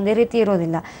ರೆಸ್ಪಾನ್ಸ್ ಒಂದೇ ರೀತಿ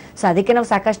ಇರೋದಿಲ್ಲ. ಸೊ ಅದಕ್ಕೆ ನಾವು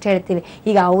ಸಾಕಷ್ಟು ಹೇಳ್ತೀವಿ.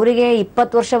 ಈಗ ಅವರಿಗೆ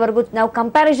 20 ವರ್ಷವರೆಗೂ ನಾವು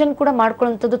ಕಂಪ್ಯಾರಿಸನ್ ಕೂಡ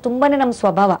ಮಾಡ್ಕೊಳ್ಳುವಂಥದ್ದು ತುಂಬಾನೇ ನಮ್ಮ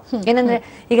ಸ್ವಭಾವ. ಏನಂದ್ರೆ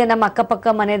ಈಗ ನಮ್ಮ ಅಕ್ಕಪಕ್ಕ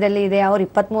ಮನೆಯಲ್ಲಿ ಇದೆ, ಅವ್ರು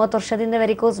 20-30 ವರ್ಷದಿಂದ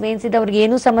ವೆರಿಕೋಸ್ ವೇನ್ಸ್ ಇದೆ, ಅವ್ರಿಗೆ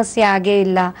ಏನೂ ಸಮಸ್ಯೆ ಆಗೇ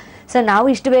ಇಲ್ಲ. ಸೊ ನಾವು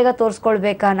ಇಷ್ಟು ಬೇಗ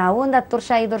ತೋರಿಸ್ಕೊಳ್ಬೇಕಾ, ನಾವು ಒಂದು 10 ವರ್ಷ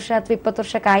 5 ವರ್ಷ ಅಥವಾ 20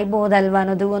 ವರ್ಷ ಕಾಯ್ಬಹುದಲ್ವಾ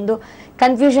ಅನ್ನೋದು ಒಂದು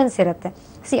ಕನ್ಫ್ಯೂಷನ್ಸ್ ಇರುತ್ತೆ.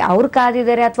 ಅವ್ರು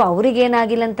ಕಾದಿದ್ದಾರೆ ಅಥವಾ ಅವ್ರಿಗೆ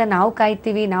ಏನಾಗಿಲ್ಲ ಅಂತ ನಾವು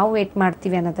ಕಾಯ್ತೀವಿ, ನಾವು ವೇಟ್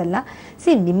ಮಾಡ್ತೀವಿ ಅನ್ನೋದಲ್ಲ.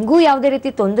 ನಿಮಗೂ ಯಾವುದೇ ರೀತಿ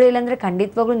ತೊಂದರೆ ಇಲ್ಲ ಅಂದ್ರೆ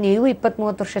ಖಂಡಿತವಾಗ್ಲೂ ನೀವು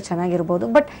 20-30 ವರ್ಷ ಚೆನ್ನಾಗಿರ್ಬೋದು.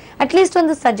 ಬಟ್ ಅಟ್ಲೀಸ್ಟ್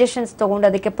ಒಂದು ಸಜೆಷನ್ಸ್ ತಗೊಂಡು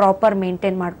ಅದಕ್ಕೆ ಪ್ರಾಪರ್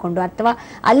ಮೇಂಟೈನ್ ಮಾಡ್ಕೊಂಡು ಅಥವಾ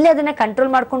ಅಲ್ಲಿ ಅದನ್ನ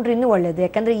ಕಂಟ್ರೋಲ್ ಮಾಡ್ಕೊಂಡ್ರೆ ಇನ್ನೂ ಒಳ್ಳೇದು.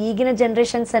 ಯಾಕಂದ್ರೆ ಈಗಿನ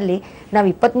ಜನರೇಷನ್ಸ್ ಅಲ್ಲಿ ನಾವು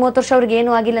 20-30 ವರ್ಷ ಅವ್ರಿಗೆ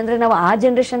ಏನು ಆಗಿಲ್ಲ ಅಂದ್ರೆ ನಾವು ಆ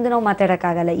ಜನರೇಷನ್ ನಾವು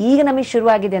ಮಾತಾಡಕ್ಕಾಗಲ್ಲ. ಈಗ ನಮಗೆ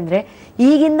ಶುರುವಾಗಿದೆ ಅಂದ್ರೆ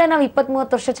ಈಗಿಂದ ನಾವು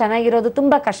 20-30 ವರ್ಷ ಚೆನ್ನಾಗಿರೋದು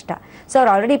ತುಂಬಾ ಕಷ್ಟ. ಸೊ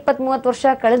ಅವ್ರು ಆಲ್ರೆಡಿ 20-30 ವರ್ಷ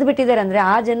ಕಳೆದು ಬಿಟ್ಟಿದ್ದಾರೆ ಅಂದ್ರೆ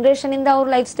ಆ ಜನರೇಷನ್ ಇಂದ ಅವ್ರ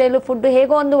ಲೈಫ್ ಸ್ಟೈಲ್ ಫುಡ್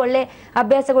ಹೇಗೋ ಒಂದು ಒಳ್ಳೆ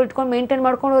ಅಭ್ಯಾಸಗಳು ಇಟ್ಕೊಂಡು ಮೇಂಟೈನ್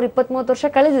ಮಾಡ್ಕೊಂಡು ಅವ್ರು 20-30 ವರ್ಷ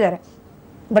ಕಳೆದಿದ್ದಾರೆ.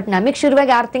 ಬಟ್ ನಮಗೆ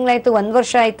ಶುರುವಾಗಿ 6 ತಿಂಗಳಾಯ್ತು, 1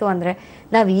 ವರ್ಷ ಆಯ್ತು ಅಂದ್ರೆ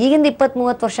ನಾವ್ ಈಗಿಂದ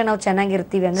 20-30 ವರ್ಷ ನಾವು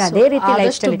ಚೆನ್ನಾಗಿರ್ತೀವಿ ಅಂದ್ರೆ ಅದೇ ರೀತಿ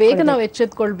ಲೈಫ್ ಸ್ಟೈಲ್ ಬೇಗ ನಾವು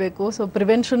ಎಚ್ಚೆತ್ಕೊಳ್ಬೇಕು. ಸೊ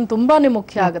ಪ್ರಿವೆನ್ಷನ್ ತುಂಬಾನೇ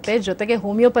ಮುಖ್ಯ ಆಗುತ್ತೆ. ಜೊತೆಗೆ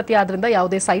ಹೋಮಿಯೋಪತಿ ಆದ್ರಿಂದ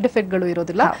ಯಾವುದೇ ಸೈಡ್ ಎಫೆಕ್ಟ್ ಗಳು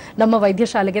ಇರೋದಿಲ್ಲ. ನಮ್ಮ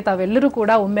ವೈದ್ಯಶಾಲೆಗೆ ತಾವೆಲ್ಲರೂ ಕೂಡ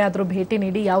ಒಮ್ಮೆ ಆದ್ರೂ ಭೇಟಿ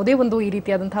ನೀಡಿ ಯಾವುದೇ ಒಂದು ಈ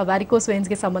ರೀತಿಯಾದಂತಹ ವ್ಯಾರಿಕೋಸ್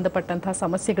ವೇನ್ಸ್ಗೆ ಸಂಬಂಧಪಟ್ಟಂತಹ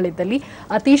ಸಮಸ್ಯೆಗಳಿದ್ದಲ್ಲಿ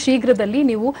ಅತಿ ಶೀಘ್ರದಲ್ಲಿ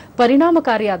ನೀವು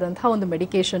ಪರಿಣಾಮಕಾರಿಯಾದಂತಹ ಒಂದು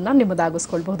ಮೆಡಿಕೇಶನ್ ನ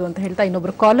ನಿಮ್ಮದಾಗಿಸ್ಕೊಳ್ಬಹುದು ಅಂತ ಹೇಳ್ತಾ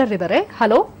ಇನ್ನೊಬ್ರು ಕಾಲರ್ ಇದ್ದಾರೆ.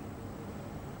 ಹಲೋ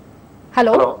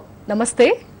ಹಲೋ, ನಮಸ್ತೆ.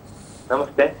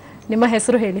 ನಮಸ್ತೆ. ನಿಮ್ಮ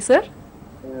ಹೆಸರು ಹೇಳಿ ಸರ್.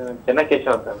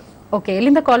 ಚೆನ್ನಕೇಶವ್ ಅಂತ. ಓಕೆ,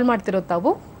 ಎಲ್ಲಿಂದ ಕಾಲ್ ಮಾಡ್ತಿರೋ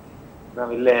ತಾವು?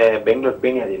 ನಾವಿಲ್ಲೇ ಬೆಂಗಳೂರು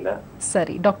ಪೀಣ್ಯದಿಂದ.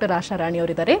 ಸರಿ, ಡಾಕ್ಟರ್ ಆಶಾರಾಣಿ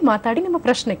ಅವರಿದ್ದಾರೆ, ಮಾತಾಡಿ, ನಿಮ್ಮ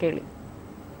ಪ್ರಶ್ನೆ ಕೇಳಿ.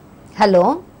 ಹಲೋ.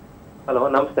 ಹಲೋ,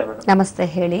 ನಮಸ್ತೆ ಮೇಡಮ್. ನಮಸ್ತೆ,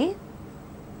 ಹೇಳಿ.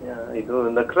 ಇದು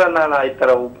ನಕ್ರನಾಳ ಈ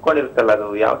ತರ ಉಬ್ಕೊಂಡಿರುತ್ತಲ್ಲ, ಅದು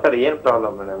ಯಾವ ತರ, ಏನ್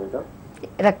ಪ್ರಾಬ್ಲಮ್ ಮೇಡಮ್ ಇದು?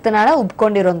 ರಕ್ತನಾಳ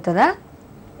ಉಬ್ಕೊಂಡಿರೋಂಥದ?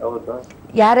 ಹೌದು.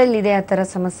 ಯಾರಲ್ಲಿದೆ ಆ ತರ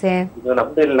ಸಮಸ್ಯೆ? ಇದು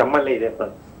ನಮ್ಮಲ್ಲೇ ಇದೆ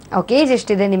ಸರ್. ಓಕೆ, ಏಜ್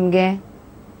ಎಷ್ಟಿದೆ ನಿಮ್ಗೆ?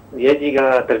 ಏಜ್ ಈಗ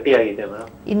 30 ಆಗಿದೆ ಮೇಡಮ್.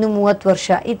 ಇನ್ನು 30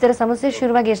 ವರ್ಷ. ಈ ತರ ಸಮಸ್ಯೆ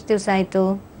ಶುರುವಾಗಿ ಎಷ್ಟು ದಿವಸ ಆಯ್ತು?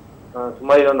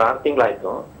 ಸುಮಾರು ಒಂದು 6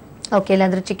 ತಿಂಗಳಾಯ್ತು. ಓಕೆ,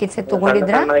 ಇಲ್ಲಾಂದ್ರೆ ಚಿಕಿತ್ಸೆ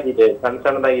ತಗೊಂಡಿದ್ರಾ? ಸಣ್ಣ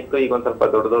ಸಣ್ಣದಾಗಿತ್ತು, ಈಗ ಒಂದ್ ಸ್ವಲ್ಪ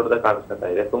ದೊಡ್ಡದಾಗಿ ಕಾಣಿಸ್ತಾ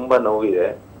ಇದೆ, ತುಂಬಾ ನೋವಿದೆ.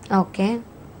 ಓಕೆ.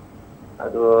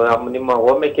 ಅದು ನಿಮ್ಮ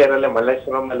ಹೋಮ್ ಕೇರ್ ಅಲ್ಲೇ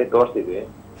ಮಲ್ಲೇಶ್ವರಂ ಅಲ್ಲಿ ತೋರಿಸಿದ್ವಿ.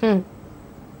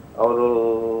 ಅವರು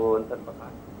ಒಂದ್ ಸ್ವಲ್ಪ.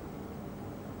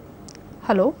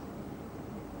 ಹಲೋ.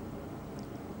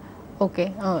 ಓಕೆ,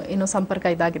 ಇನ್ನು ಸಂಪರ್ಕ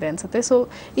ಇದಾಗಿದೆ ಅನ್ಸುತ್ತೆ. ಸೊ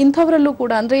ಇಂಥವರಲ್ಲೂ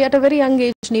ಕೂಡ ಅಂದ್ರೆ at a very Young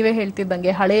age, ನೀವೇ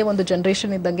ಹೇಳ್ತಿದ್ದಂಗೆ ಹಳೆಯ ಒಂದು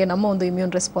ಜನರೇಷನ್ ಇದ್ದಂಗೆ ನಮ್ಮ ಒಂದು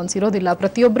ಇಮ್ಯೂನ್ ರೆಸ್ಪಾನ್ಸ್ ಇರೋದಿಲ್ಲ,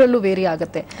 ಪ್ರತಿಯೊಬ್ಬರಲ್ಲೂ ವೇರಿ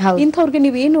ಆಗುತ್ತೆ. ಇಂಥವ್ರಿಗೆ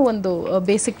ನೀವೇನು ಒಂದು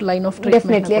ಬೇಸಿಕ್ ಲೈನ್ ಆಫ್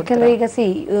ಟ್ರೀಟ್ಮೆಂಟ್? ಯಾಕಂದ್ರೆ ಈಗ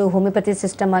ಹೋಮಿಯೋಪತಿ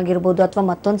ಸಿಸ್ಟಮ್ ಆಗಿರ್ಬೋದು ಅಥವಾ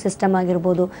ಮತ್ತೊಂದು ಸಿಸ್ಟಮ್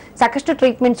ಆಗಿರ್ಬೋದು, ಸಾಕಷ್ಟು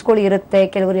ಟ್ರೀಟ್ಮೆಂಟ್ಸ್ಗಳು ಇರುತ್ತೆ.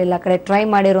 ಕೆಲವರು ಎಲ್ಲ ಕಡೆ ಟ್ರೈ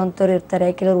ಮಾಡಿರೋಂಥವ್ರು ಇರ್ತಾರೆ,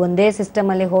 ಕೆಲವರು ಒಂದೇ ಸಿಸ್ಟಮ್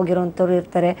ಅಲ್ಲಿ ಹೋಗಿರೋಂಥವ್ರು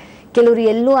ಇರ್ತಾರೆ, ಕೆಲವರು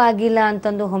ಎಲ್ಲೂ ಆಗಿಲ್ಲ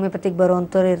ಅಂತಂದು ಹೋಮಿಯೋಪತಿಗೆ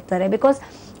ಬರುವಂಥವ್ರು ಇರ್ತಾರೆ. ಬಿಕಾಸ್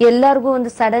ಎಲ್ಲರಿಗೂ ಒಂದು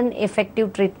ಸಡನ್ ಎಫೆಕ್ಟಿವ್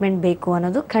ಟ್ರೀಟ್ಮೆಂಟ್ ಬೇಕು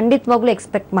ಅನ್ನೋದು ಖಂಡಿತವಾಗ್ಲೂ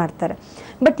ಎಕ್ಸ್ಪೆಕ್ಟ್ ಮಾಡ್ತಾರೆ.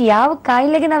 ಬಟ್ ಯಾವ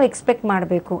ಕಾಯಿಲೆಗೆ ನಾವು ಎಕ್ಸ್ಪೆಕ್ಟ್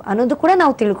ಮಾಡಬೇಕು ಅನ್ನೋದು ಕೂಡ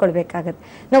ನಾವು ತಿಳ್ಕೊಳ್ಬೇಕಾಗತ್ತೆ.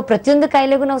 ನಾವು ಪ್ರತಿಯೊಂದು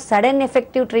ಕಾಯಿಲೆಗೂ ನಾವು ಸಡನ್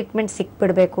ಎಫೆಕ್ಟಿವ್ ಟ್ರೀಟ್ಮೆಂಟ್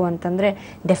ಸಿಕ್ಬಿಡ್ಬೇಕು ಅಂತಂದ್ರೆ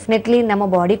ಡೆಫಿನೆಟ್ಲಿ ನಮ್ಮ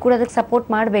ಬಾಡಿ ಕೂಡ ಅದಕ್ಕೆ ಸಪೋರ್ಟ್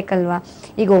ಮಾಡಬೇಕಲ್ವಾ.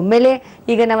 ಈಗ ಒಮ್ಮೆಲೆ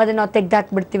ಈಗ ನಾವು ಅದನ್ನ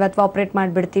ತೆಗ್ದಾಕ್ಬಿಡ್ತೀವಿ ಅಥವಾ ಆಪರೇಟ್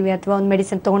ಮಾಡಿಬಿಡ್ತೀವಿ ಅಥವಾ ಒಂದು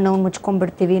ಮೆಡಿಸಿನ್ ತೊಗೊಂಡು ನಾವು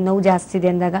ಮುಚ್ಕೊಂಡ್ಬಿಡ್ತೀವಿ, ನೋವು ಜಾಸ್ತಿ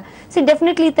ಇದೆ ಅಂದಾಗ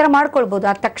ಡೆಫಿನೆಟ್ಲಿ ಈ ಥರ ಮಾಡ್ಕೊಳ್ಬೋದು.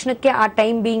 ಆ ತಕ್ಷಣಕ್ಕೆ ಆ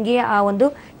ಟೈಮ್ ಬೀಂಗ್ಗೆ ಆ ಒಂದು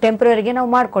ಟೆಂಪ್ರರಿಗೆ ನಾವು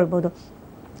ಮಾಡ್ಕೊಳ್ಬೋದು.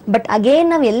 ಬಟ್ ಅಗೇನ್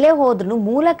ನಾವು ಎಲ್ಲೇ ಹೋದ್ರೂ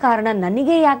ಮೂಲ ಕಾರಣ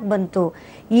ನನಗೆ ಯಾಕೆ ಬಂತು,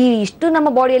 ಈ ಇಷ್ಟು ನಮ್ಮ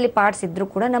ಬಾಡಿಯಲ್ಲಿ ಪಾರ್ಟ್ಸ್ ಇದ್ರೂ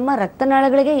ಕೂಡ ನಮ್ಮ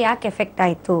ರಕ್ತನಾಳಗಳಿಗೆ ಯಾಕೆ ಎಫೆಕ್ಟ್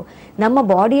ಆಯಿತು, ನಮ್ಮ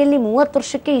ಬಾಡಿಯಲ್ಲಿ 30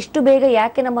 ವರ್ಷಕ್ಕೆ ಇಷ್ಟು ಬೇಗ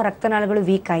ಯಾಕೆ ನಮ್ಮ ರಕ್ತನಾಳಗಳು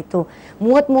ವೀಕ್ ಆಯಿತು.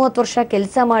 30 ವರ್ಷ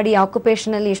ಕೆಲಸ ಮಾಡಿ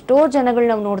ಆಕ್ಯುಪೇಷನಲ್ಲಿ ಎಷ್ಟೋ ಜನಗಳು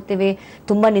ನಾವು ನೋಡ್ತೀವಿ,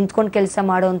 ತುಂಬ ನಿಂತ್ಕೊಂಡು ಕೆಲಸ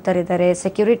ಮಾಡೋವಂಥವ್ರಿದ್ದಾರೆ.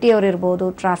 ಸೆಕ್ಯೂರಿಟಿ ಅವ್ರು ಇರ್ಬೋದು,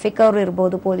 ಟ್ರಾಫಿಕ್ ಅವರು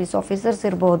ಇರ್ಬೋದು, ಪೊಲೀಸ್ ಆಫೀಸರ್ಸ್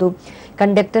ಇರ್ಬೋದು,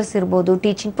 ಕಂಡಕ್ಟರ್ಸ್ ಇರ್ಬೋದು,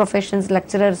 ಟೀಚಿಂಗ್ ಪ್ರೊಫೆಷನ್ಸ್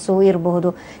ಲೆಕ್ಚರರ್ಸು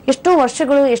ಇರಬಹುದು. ಎಷ್ಟೋ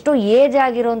ವರ್ಷಗಳು, ಎಷ್ಟೋ ಏಜ್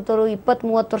ಆಗಿರೋಂಥವ್ರು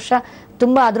 20-30 ವರ್ಷ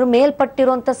ತುಂಬ ಅದ್ರ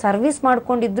ಮೇಲ್ಪಟ್ಟಿರುವಂಥ ಸರ್ವಿಸ್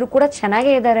ಮಾಡ್ಕೊಂಡಿದ್ರು ಕೂಡ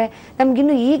ಚೆನ್ನಾಗೇ ಇದ್ದಾರೆ.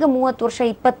 ನಮಗಿನ್ನು ಈಗ 30 ವರ್ಷ,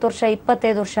 20 ವರ್ಷ,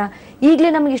 25 ವರ್ಷ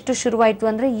ಈಗಲೇ ನಮಗೆ ಇಷ್ಟು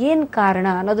ಶುರುವಾಯಿತು ಅಂದರೆ ಏನು ಕಾರಣ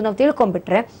ಅನ್ನೋದು ನಾವು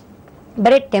ತಿಳ್ಕೊಂಡ್ಬಿಟ್ರೆ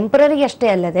ಬರೀ ಟೆಂಪರರಿ ಅಷ್ಟೇ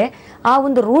ಅಲ್ಲದೆ ಆ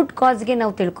ಒಂದು ರೂಟ್ ಕಾಸ್ಗೆ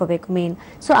ನಾವು ತಿಳ್ಕೊಬೇಕು ಮೇನ್.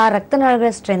 ಸೊ ಆ ರಕ್ತನಾಳಗಳ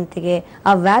ಸ್ಟ್ರೆಂತ್ಗೆ,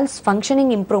 ಆ ವ್ಯಾಲ್ವ್ಸ್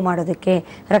ಫಂಕ್ಷನಿಂಗ್ ಇಂಪ್ರೂವ್ ಮಾಡೋದಕ್ಕೆ,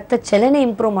 ರಕ್ತ ಚಲನೆ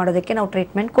ಇಂಪ್ರೂವ್ ಮಾಡೋದಕ್ಕೆ ನಾವು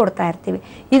ಟ್ರೀಟ್ಮೆಂಟ್ ಕೊಡ್ತಾ ಇರ್ತೀವಿ.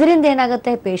 ಇದರಿಂದ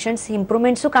ಏನಾಗುತ್ತೆ, ಪೇಷಂಟ್ಸ್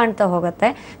ಇಂಪ್ರೂವ್ಮೆಂಟ್ಸು ಕಾಣ್ತಾ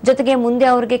ಹೋಗುತ್ತೆ, ಜೊತೆಗೆ ಮುಂದೆ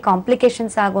ಅವ್ರಿಗೆ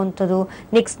ಕಾಂಪ್ಲಿಕೇಶನ್ಸ್ ಆಗುವಂಥದ್ದು,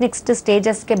 ನೆಕ್ಸ್ಟ್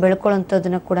ಸ್ಟೇಜಸ್ಗೆ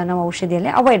ಬೆಳ್ಕೊಳ್ಳೋಂಥದ್ದನ್ನ ಕೂಡ ನಾವು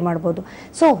ಔಷಧಿಯಲ್ಲಿ ಅವಾಯ್ಡ್ ಮಾಡ್ಬೋದು.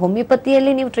 ಸೊ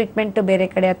ಹೋಮಿಯೋಪತಿಯಲ್ಲಿ ನೀವು ಟ್ರೀಟ್ಮೆಂಟ್ ಬೇರೆ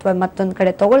ಕಡೆ ಅಥವಾ ಮತ್ತೊಂದು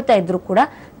ಕಡೆ ತಗೊಳ್ತಾ ಇದ್ರು ಕೂಡ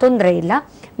ತೊಂದರೆ ಇಲ್ಲ.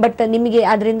 ಬಟ್ ನಿಮಗೆ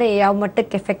ಅದರಿಂದ ಯಾವ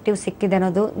ಮಟ್ಟಕ್ಕೆ ಎಫೆಕ್ಟಿವ್ ಸಿಕ್ಕಿದೆ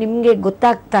ಅನ್ನೋದು ನಿಮಗೆ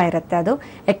ಗೊತ್ತಾಗ್ತಾ ಇರುತ್ತೆ. ಅದು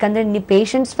ಯಾಕಂದ್ರೆ ನೀವು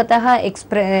ಪೇಷಂಟ್ಸ್ ಸ್ವತಃ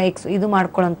ಇದು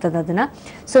ಮಾಡ್ಕೊಳ್ಳೋಂಥದ್ದು ಅದನ್ನ.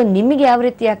 ಸೊ ನಿಮಗೆ ಯಾವ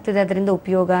ರೀತಿ ಆಗ್ತಿದೆ ಅದರಿಂದ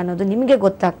ಉಪಯೋಗ ಅನ್ನೋದು ನಿಮಗೆ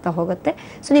ಗೊತ್ತಾಗ್ತಾ ಹೋಗುತ್ತೆ.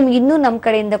 ಸೊ ನಿಮ್ಗೆ ಇನ್ನೂ ನಮ್ಮ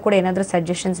ಕಡೆಯಿಂದ ಕೂಡ ಏನಾದರೂ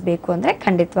ಸಜೆಷನ್ಸ್ ಬೇಕು ಅಂದ್ರೆ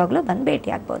ಖಂಡಿತವಾಗ್ಲೂ ಬಂದು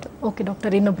ಭೇಟಿ ಆಗ್ಬೋದು. ಓಕೆ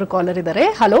ಡಾಕ್ಟರ್, ಇನ್ನೊಬ್ರು ಕಾಲರ್ ಇದ್ದಾರೆ.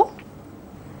 ಹಲೋ.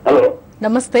 ಹಲೋ,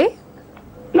 ನಮಸ್ತೆ.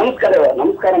 ನಮಸ್ಕಾರ.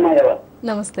 ನಮಸ್ಕಾರ ಮಾಯವ.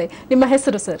 ನಮಸ್ತೆ, ನಿಮ್ಮ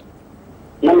ಹೆಸರು ಸರ್?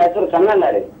 ನಮ್ಮ ಹೆಸರು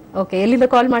ಚನ್ನಣ್ಣಾರಿ. ಓಕೆ, ಎಲ್ಲಿಂದ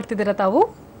ಕಾಲ್ ಮಾಡ್ತಿದ್ದೀರಾ ತಾವು?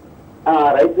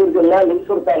 ರಾಯಚೂರು ಜಿಲ್ಲಾ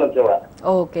ಲಿಂಗಸೂರು ತಾಲೂಕು.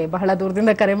 ಓಕೆ, ಬಹಳ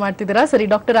ದೂರದಿಂದ ಕರೆ ಮಾಡ್ತಿದ್ದೀರಾ. ಸರಿ,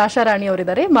 ಡಾಕ್ಟರ್ ಆಶಾರಾಣಿ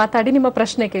ಅವರಿದ್ದಾರೆ, ಮಾತಾಡಿ, ನಿಮ್ಮ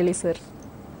ಪ್ರಶ್ನೆ ಕೇಳಿ ಸರ್.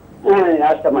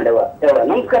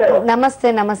 ನಮಸ್ಕಾರ. ನಮಸ್ತೆ.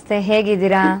 ನಮಸ್ತೆ,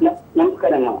 ಹೇಗಿದ್ದೀರಾ?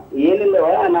 ನಮಸ್ಕಾರ. ಏನಿಲ್ಲವ,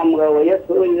 ನಮ್ಗ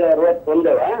ವಯಸ್ಸು ಈಗ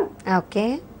 61. ಓಕೆ.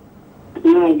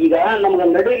 ಈಗ ನಮ್ಗ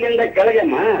ನಡುವಿನಿಂದ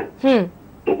ಕೆಳಗೆಮ್ಮ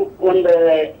ಒಂದು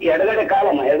ಎಡಗಡೆ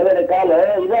ಕಾಲ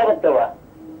ಇದಾಗತ್ತವ,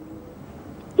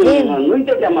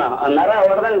 ನುಂಚಮ್ಮ, ನರ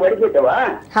ಹೊಡೆದಂಗ ಹೊಡಿಬಿಟ್ಟವ.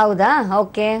 ಹೌದಾ?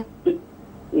 ಓಕೆ.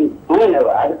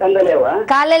 ಅದಕ್ಕಂದಲೇವ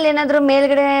ಕಾಲಲ್ಲಿ ಏನಾದ್ರು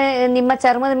ಮೇಲ್ಗಡೆ ನಿಮ್ಮ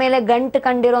ಚರ್ಮದ ಮೇಲೆ ಗಂಟು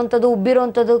ಕಂಡಿರೋಂಥದ್ದು,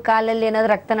 ಉಬ್ಬಿರೋಂಥದ್ದು, ಕಾಲಲ್ಲಿ ಏನಾದ್ರು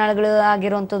ರಕ್ತನಾಳಗಳು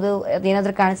ಆಗಿರೋಂಥದ್ದು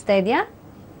ಏನಾದ್ರು ಕಾಣಿಸ್ತಾ ಇದೆಯಾ?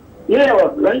 ಇಲ್ಲವ,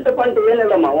 ಗಂಟು ಪಂಟು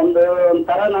ಏನಿಲ್ಲಮ್ಮ,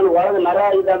 ಒಂಥರ ನನ್ ಒಳಗ ನರ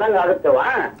ಇದ್ದಂಗ ಆಗತ್ತವ.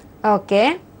 ಓಕೆ.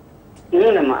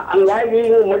 ಏನಮ್ಮ, ಹಂಗಾಗಿ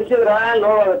ಮಡಿಸಿದ್ರ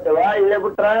ನೋವಾಗತ್ತವ, ಇಲ್ಲೇ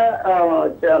ಬಿಟ್ರ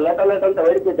ಲಟ ಅಂತ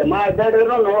ಹೊಡಿತೈತಮ್ಮ,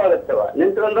 ಅಡ್ಡಾಡಿದ್ರು ನೋವಾಗತ್ತವ,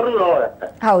 ನಿಂತ್ಕೊಂಡ್ರು ನೋವಾಗತ್ತ.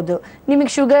 ಹೌದು.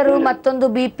 ನಿಮಗೆ ಶುಗರು ಮತ್ತೊಂದು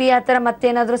BP ಆತರ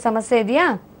ಮತ್ತೇನಾದ್ರೂ ಸಮಸ್ಯೆ ಇದೆಯಾ?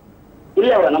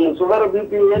 ಇಲ್ಲವ, ನಮ್ಗೆ ಶುಗರ್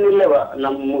BP ಏನಿಲ್ಲವ,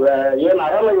 ನಮ್ಗ ಏನ್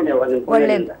ಆರಾಮಾಗಿನೇವ.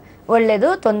 ಒಳ್ಳೇದು,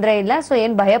 ತೊಂದರೆ ಇಲ್ಲ. ಸೊ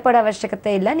ಏನ್ ಭಯ ಪಡೋ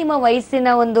ಅವಶ್ಯಕತೆ ಇಲ್ಲ. ನಿಮ್ಮ ವಯಸ್ಸಿನ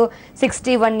ಒಂದು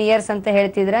 61 ಇಯರ್ಸ್ ಅಂತ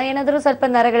ಹೇಳ್ತಿದ್ರ, ಏನಾದ್ರೂ ಸ್ವಲ್ಪ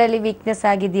ನರಗಳಲ್ಲಿ ವೀಕ್ನೆಸ್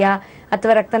ಆಗಿದ್ಯಾ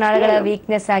ಅಥವಾ ರಕ್ತನಾಳಗಳ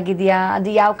ವೀಕ್ನೆಸ್ ಆಗಿದ್ಯಾ, ಅದು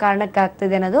ಯಾವ ಕಾರಣಕ್ಕೆ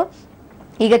ಆಗ್ತಿದೆ ಅನ್ನೋದು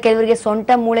ಈಗ ಕೆಲವರಿಗೆ ಸೊಂಟ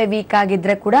ಮೂಳೆ ವೀಕ್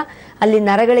ಆಗಿದ್ರೆ ಕೂಡ ಅಲ್ಲಿ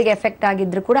ನರಗಳಿಗೆ ಎಫೆಕ್ಟ್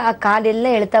ಆಗಿದ್ರು ಕೂಡ ಆ ಕಾಲೆಲ್ಲ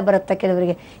ಎಳ್ತಾ ಬರುತ್ತೆ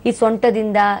ಕೆಲವರಿಗೆ. ಈ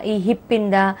ಸೊಂಟದಿಂದ, ಈ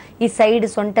ಹಿಪ್ಪಿಂದ, ಈ ಸೈಡ್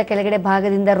ಸೊಂಟ ಕೆಳಗಡೆ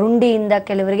ಭಾಗದಿಂದ, ರುಂಡಿಯಿಂದ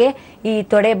ಕೆಲವರಿಗೆ ಈ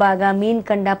ತೊಡೆ ಭಾಗ, ಮೀನ್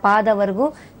ಕಂಡ ಪಾದವರೆಗೂ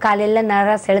ಕಾಲೆಲ್ಲ ನರ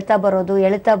ಸೆಳ್ತಾ ಬರೋದು,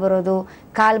 ಎಳ್ತಾ ಬರೋದು,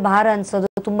 ಕಾಲ್ ಭಾರ ಅನ್ಸೋದು,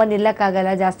 ತುಂಬಾ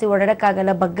ನಿಲ್ಲಕ್ಕಾಗಲ್ಲ, ಜಾಸ್ತಿ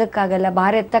ಓಡಾಡಕ್ಕಾಗಲ್ಲ, ಬಗ್ಗಕ್ಕಾಗಲ್ಲ,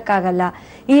 ಭಾರ ಎತ್ತಕ್ಕಾಗಲ್ಲ,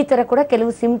 ಈ ತರ ಕೂಡ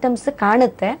ಕೆಲವು ಸಿಂಪ್ಟಮ್ಸ್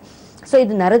ಕಾಣುತ್ತೆ. ಸೊ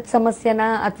ಇದು ನರದ ಸಮಸ್ಯೆನ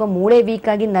ಅಥವಾ ಮೂಳೆ ವೀಕ್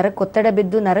ಆಗಿ ನರಕ್ಕೆ ಒತ್ತಡ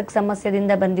ಬಿದ್ದು ನರಕ್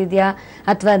ಸಮಸ್ಯೆದಿಂದ ಬಂದಿದ್ಯಾ,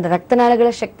 ಅಥವಾ ರಕ್ತನಾಳಗಳ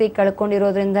ಶಕ್ತಿ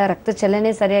ಕಳ್ಕೊಂಡಿರೋದ್ರಿಂದ ರಕ್ತ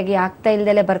ಚಲನೆ ಸರಿಯಾಗಿ ಆಗ್ತಾ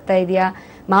ಇಲ್ದಲೆ ಬರ್ತಾ ಇದೆಯಾ,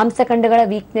 ಮಾಂಸಖಂಡಗಳ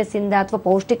ವೀಕ್ನೆಸ್ ಇಂದ ಅಥವಾ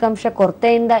ಪೌಷ್ಟಿಕಾಂಶ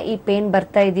ಕೊರತೆಯಿಂದ ಈ ಪೇನ್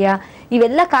ಬರ್ತಾ ಇದೆಯಾ,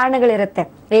 ಇವೆಲ್ಲ ಕಾರಣಗಳಿರುತ್ತೆ.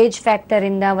 ಏಜ್ ಫ್ಯಾಕ್ಟರ್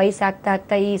ಇಂದ ವಯಸ್ಸಾಗ್ತಾ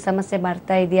ಆಗ್ತಾ ಈ ಸಮಸ್ಯೆ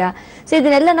ಬರ್ತಾ ಇದೆಯಾ. ಸೊ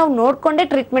ಇದನ್ನೆಲ್ಲ ನಾವು ನೋಡ್ಕೊಂಡೇ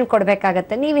ಟ್ರೀಟ್ಮೆಂಟ್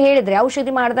ಕೊಡ್ಬೇಕಾಗತ್ತೆ. ನೀವು ಹೇಳಿದ್ರೆ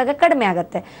ಔಷಧಿ ಮಾಡಿದಾಗ ಕಡಿಮೆ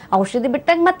ಆಗತ್ತೆ, ಔಷಧಿ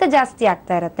ಬಿಟ್ಟಾಗ ಮತ್ತೆ ಜಾಸ್ತಿ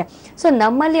ಆಗ್ತಾ ಇರತ್ತೆ. ಸೊ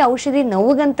ನಮ್ಮಲ್ಲಿ ಔಷಧಿ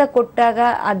ನೋವುಗಂತ ಕೊಟ್ಟಾಗ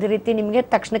ಅದೇ ರೀತಿ ನಿಮ್ಗೆ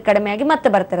ತಕ್ಷಣ ಕಡಿಮೆ ಆಗಿ ಮತ್ತೆ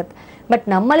ಬರ್ತಾ ಇರತ್ತೆ. ಬಟ್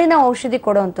ನಮ್ಮಲ್ಲಿ ನಾವು ಔಷಧಿ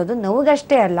ಕೊಡುವಂಥದ್ದು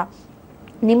ನೋವುಗಷ್ಟೇ ಅಲ್ಲ,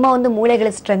 ನಿಮ್ಮ ಒಂದು ಮೂಳೆಗಳ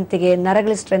ಸ್ಟ್ರೆಂತ್ಗೆ,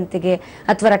 ನರಗಳ ಸ್ಟ್ರೆಂತ್ಗೆ,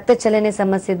 ಅಥವಾ ರಕ್ತ ಚಲನೆ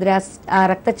ಸಮಸ್ಯೆ ಇದ್ರೆ ಆ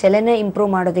ರಕ್ತ ಚಲನೆ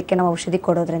ಇಂಪ್ರೂವ್ ಮಾಡೋದಕ್ಕೆ ನಾವು ಔಷಧಿ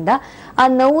ಕೊಡೋದ್ರಿಂದ ಆ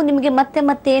ನೋವು ನಿಮಗೆ ಮತ್ತೆ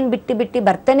ಮತ್ತೆ ಏನ್ ಬಿಟ್ಟು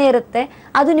ಬರ್ತಾನೆ ಇರುತ್ತೆ,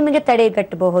 ಅದು ನಿಮಗೆ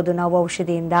ತಡೆಗಟ್ಟಬಹುದು. ನಾವು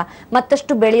ಔಷಧಿಯಿಂದ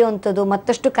ಮತ್ತಷ್ಟು ಬೆಳೆಯುವಂಥದ್ದು,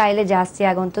 ಮತ್ತಷ್ಟು ಕಾಯಿಲೆ ಜಾಸ್ತಿ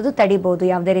ಆಗುವಂಥದ್ದು ತಡಿಬಹುದು,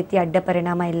 ಯಾವುದೇ ರೀತಿ ಅಡ್ಡ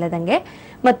ಪರಿಣಾಮ ಇಲ್ಲದಂಗೆ.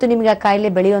 ಮತ್ತು ನಿಮ್ಗೆ ಆ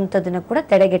ಕಾಯಿಲೆ ಬೆಳೆಯುವಂಥದ್ದನ್ನ ಕೂಡ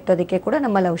ತಡೆಗಟ್ಟೋದಕ್ಕೆ ಕೂಡ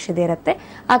ನಮ್ಮಲ್ಲಿ ಔಷಧಿ ಇರುತ್ತೆ.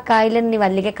 ಆ ಕಾಯಿಲೆ ನೀವು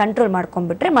ಅಲ್ಲಿಗೆ ಕಂಟ್ರೋಲ್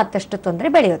ಮಾಡ್ಕೊಂಡ್ಬಿಟ್ರೆ ಮತ್ತಷ್ಟು ತೊಂದರೆ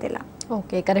ಬೆಳೆಯೋದಿಲ್ಲ.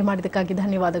 ಓಕೆ, ಕರೆ ಮಾಡಿದ್ದಕ್ಕಾಗಿ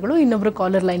ಧನ್ಯವಾದಗಳು. ಇನ್ನೊಬ್ರು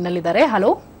ಕಾಲರ್ ಲೈನ್ ನಲ್ಲಿ ಇದ್ದಾರೆ. ಹಲೋ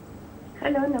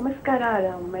ಹಲೋ, ನಮಸ್ಕಾರ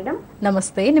ಮೇಡಮ್.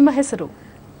 ನಮಸ್ತೆ, ನಿಮ್ಮ ಹೆಸರು?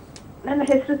 ನನ್ನ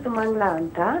ಹೆಸರು ಸುಮಂಗ್ಲಾ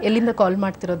ಅಂತ. ಎಲ್ಲಿಂದ ಕಾಲ್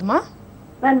ಮಾಡ್ತಿರೋದಮ್ಮ?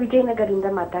 ನಾನು ವಿಜಯನಗರದಿಂದ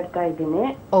ಮಾತಾಡ್ತಾ ಇದ್ದೀನಿ.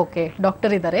 ಓಕೆ,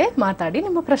 ಡಾಕ್ಟರ್ ಇದ್ದಾರೆ, ಮಾತಾಡಿ,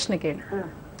 ನಿಮ್ಮ ಪ್ರಶ್ನೆ ಕೇಳಿ.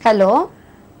 ಹಲೋ,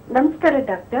 ನಮಸ್ಕಾರ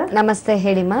ಡಾಕ್ಟರ್. ನಮಸ್ತೆ,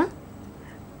 ಹೇಳಿಮ್ಮ.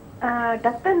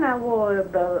 ಡಾಕ್ಟರ್, ನಾವು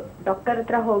ಡಾಕ್ಟರ್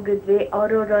ಹತ್ರ ಹೋಗಿದ್ವಿ.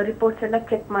 ಅವ್ರವ್ರ ರಿಪೋರ್ಟ್ಸ್ ಎಲ್ಲ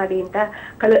ಚೆಕ್ ಮಾಡಿ ಅಂತ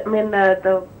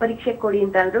ಪರೀಕ್ಷೆ ಕೊಡಿ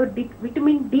ಅಂತ ಅಂದ್ರು.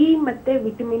 ವಿಟಮಿನ್ ಡಿ ಮತ್ತೆ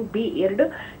ವಿಟಮಿನ್ ಬಿ ಎರಡು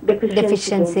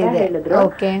ಡೆಫಿಷಿಯನ್ಸಿ ಅಂತ ಹೇಳಿದ್ರು.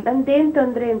 ನಂದೇನ್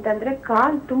ತೊಂದ್ರೆ ಅಂತಂದ್ರೆ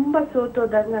ಕಾಲ್ ತುಂಬಾ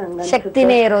ಸೋತೋದಾಗ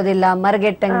ಶಕ್ತಿನೇ ಇರೋದಿಲ್ಲ,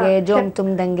 ಮರಗೆಟ್ಟಂಗೆ, ಜೋಮ್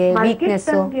ತುಂಬ್ದಂಗೆ, ವೀಕ್ನೆಸ್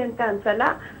ಅಂತ ಅನ್ಸಲ್ಲ.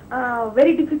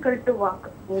 ವೆರಿ ಡಿಫಿಕಲ್ಟ್ ಟು ವಾಕ್,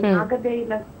 ಆಗದೇ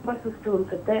ಇಲ್ಲ, ತುಂಬಾ ಸುಸ್ತು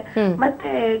ಅನ್ಸುತ್ತೆ.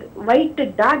 ಮತ್ತೆ ವೈಟ್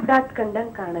ಡಾಟ್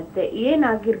ಕಂಡಂಗ್ ಕಾಣುತ್ತೆ.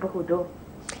 ಏನಾಗಿರ್ಬಹುದು?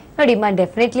 ನೋಡಿ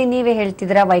ಡೆಫಿನೆಟ್ಲಿ ನೀವೇ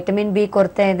ಹೇಳ್ತಿದ್ರ ವೈಟಮಿನ್ ಬಿ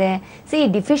ಕೊರತೆ ಇದೆ.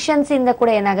 ಡಿಫಿಷಿಯನ್ಸಿಯಿಂದ ಕೂಡ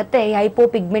ಏನಾಗುತ್ತೆ,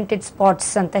 ಹೈಪೋಪಿಗ್ಮೆಂಟೆಡ್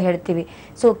ಸ್ಪಾಟ್ಸ್ ಅಂತ ಹೇಳ್ತೀವಿ.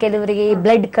 ಸೊ ಕೆಲವರಿಗೆ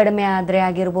ಬ್ಲಡ್ ಕಡಿಮೆ ಆದ್ರೆ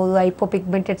ಆಗಿರ್ಬೋದು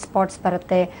ಹೈಪೋಪಿಗ್ಮೆಂಟೆಡ್ ಸ್ಪಾಟ್ಸ್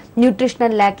ಬರುತ್ತೆ.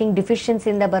 ನ್ಯೂಟ್ರಿಷನಲ್ ಲ್ಯಾಕಿಂಗ್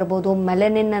ಡಿಫಿಷಿಯನ್ಸಿಯಿಂದ ಬರ್ಬೋದು.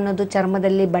 ಮೆಲನಿನ್ ಅನ್ನೋದು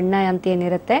ಚರ್ಮದಲ್ಲಿ ಬಣ್ಣ ಅಂತ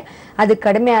ಏನಿರುತ್ತೆ ಅದು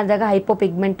ಕಡಿಮೆ ಆದಾಗ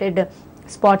ಹೈಪೋಪಿಗ್ಮೆಂಟೆಡ್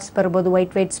ಸ್ಪಾಟ್ಸ್ ಬರ್ಬೋದು,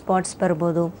 ವೈಟ್ ಸ್ಪಾಟ್ಸ್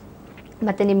ಬರ್ಬೋದು.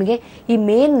 ಮತ್ತು ನಿಮಗೆ ಈ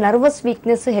ಮೇನ್ ನರ್ವಸ್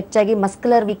ವೀಕ್ನೆಸ್ಸು ಹೆಚ್ಚಾಗಿ,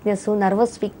 ಮಸ್ಕ್ಯುಲರ್ ವೀಕ್ನೆಸ್ಸು,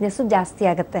 ನರ್ವಸ್ ವೀಕ್ನೆಸ್ಸು ಜಾಸ್ತಿ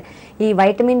ಆಗುತ್ತೆ. ಈ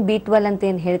ವೈಟಮಿನ್ ಬಿ12 ಅಂತ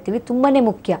ಏನು ಹೇಳ್ತೀವಿ ತುಂಬಾ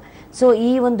ಮುಖ್ಯ. ಸೊ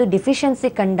ಈ ಒಂದು ಡಿಫಿಷಿಯನ್ಸಿ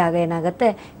ಕಂಡಾಗ ಏನಾಗುತ್ತೆ,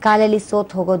 ಕಾಲಲ್ಲಿ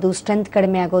ಸೋತ್ ಹೋಗೋದು, ಸ್ಟ್ರೆಂತ್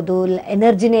ಕಡಿಮೆ ಆಗೋದು,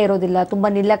 ಎನರ್ಜಿನೇ ಇರೋದಿಲ್ಲ, ತುಂಬ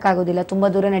ನಿಲ್ಲಕ್ಕಾಗೋದಿಲ್ಲ, ತುಂಬ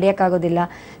ದೂರ ನಡೆಯೋಕ್ಕಾಗೋದಿಲ್ಲ,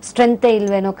 ಸ್ಟ್ರೆಂತೇ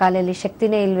ಇಲ್ವೇನೋ, ಕಾಲಲ್ಲಿ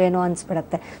ಶಕ್ತಿನೇ ಇಲ್ವೇನೋ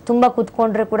ಅನ್ಸ್ಬಿಡತ್ತೆ. ತುಂಬ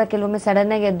ಕುತ್ಕೊಂಡ್ರೆ ಕೂಡ ಕೆಲವೊಮ್ಮೆ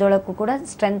ಸಡನ್ನಾಗಿ ಎದ್ದೊಳಕ್ಕೂ ಕೂಡ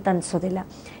ಸ್ಟ್ರೆಂತ್ ಅನ್ಸೋದಿಲ್ಲ.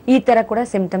 ಈ ಥರ ಕೂಡ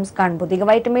ಸಿಂಪ್ಟಮ್ಸ್ ಕಾಣ್ಬೋದು. ಈಗ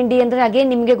ವೈಟಮಿನ್ ಡಿ ಅಂದರೆ ಹಾಗೆ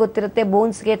ನಿಮಗೆ ಗೊತ್ತಿರುತ್ತೆ,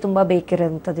 ಬೋನ್ಸ್ಗೆ ತುಂಬ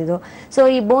ಬೇಕಿರೋಂಥದ್ದು ಇದು. ಸೊ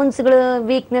ಈ ಬೋನ್ಸ್ಗಳು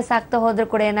ವೀಕ್ನೆಸ್ ಆಗ್ತಾ ಹೋದ್ರೆ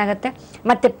ಕೂಡ ಏನಾಗುತ್ತೆ,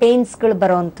 ಮತ್ತೆ ಪೇನ್ಸ್ಗಳು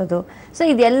ಬರೋವಂಥದ್ದು. ಸೊ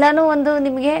ಇದೆಲ್ಲಾನು ಒಂದು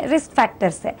ನಿಮಗೆ ರಿಸ್ಕ್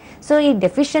ಫ್ಯಾಕ್ಟರ್ಸೇ. ಸೊ ಈ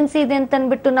ಡೆಫಿಷಿಯನ್ಸಿ ಇದೆ ಅಂತ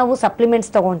ಅಂದ್ಬಿಟ್ಟು ನಾವು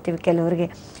ಸಪ್ಲಿಮೆಂಟ್ಸ್ ತಗೊಳ್ತೀವಿ ಕೆಲವರಿಗೆ.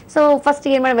 ಸೊ ಫಸ್ಟ್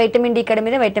ಏನು ಮಾಡಿ, ವೈಟಮಿನ್ ಡಿ ಕಡಿಮೆ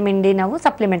ಇದೆ, ವೈಟಮಿನ್ ಡಿ ನಾವು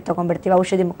ಸಪ್ಲಿಮೆಂಟ್ ತೊಗೊಂಡ್ಬಿಡ್ತೀವಿ,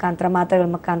 ಔಷಧಿ ಮುಖಾಂತರ, ಮಾತ್ರೆಗಳ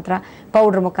ಮುಖಾಂತರ,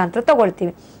 ಪೌಡ್ರ್ ಮುಖಾಂತರ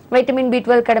ತೊಗೊಳ್ತೀವಿ. ವೈಟಮಿನ್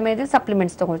ಬಿ12 ಕಡಿಮೆ ಇದೆ,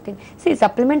 ಸಪ್ಲಿಮೆಂಟ್ಸ್ ತೊಗೊಳ್ತೀವಿ.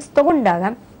 ಸಪ್ಲಿಮೆಂಟ್ಸ್ ತೊಗೊಂಡಾಗ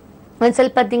ಒಂದು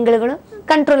ಸ್ವಲ್ಪ ತಿಂಗಳುಗಳು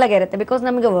ಕಂಟ್ರೋಲ್ ಆಗಿರುತ್ತೆ. ಬಿಕಾಸ್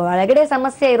ನಮಗೆ ಒಳಗಡೆ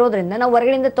ಸಮಸ್ಯೆ ಇರೋದ್ರಿಂದ ನಾವು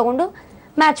ಹೊರಗಡೆಯಿಂದ ತೊಗೊಂಡು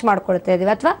ಮ್ಯಾಚ್ ಮಾಡ್ಕೊಳ್ತಾ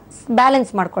ಇದೀವಿ ಅಥವಾ ಬ್ಯಾಲೆನ್ಸ್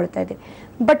ಮಾಡ್ಕೊಳ್ತಾ ಇದೀವಿ.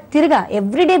 ಬಟ್ ತಿರ್ಗಾ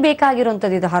ಎವ್ರಿ ಡೇ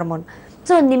ಬೇಕಾಗಿರೋಂಥದ್ದು ಇದು ಹಾರ್ಮೋನ್.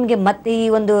 ಸೊ ನಿಮಗೆ ಮತ್ತೆ ಈ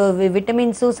ಒಂದು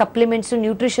ವಿಟಮಿನ್ಸು, ಸಪ್ಲಿಮೆಂಟ್ಸು,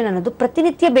 ನ್ಯೂಟ್ರಿಷನ್ ಅನ್ನೋದು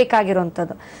ಪ್ರತಿನಿತ್ಯ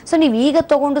ಬೇಕಾಗಿರೋಂಥದ್ದು. ಸೊ ನೀವು ಈಗ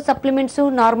ತಗೊಂಡು ಸಪ್ಲಿಮೆಂಟ್ಸು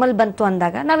ನಾರ್ಮಲ್ ಬಂತು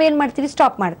ಅಂದಾಗ ನಾವೇನು ಮಾಡ್ತೀವಿ,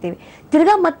 ಸ್ಟಾಪ್ ಮಾಡ್ತೀವಿ.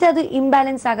 ತಿರ್ಗಾ ಮತ್ತೆ ಅದು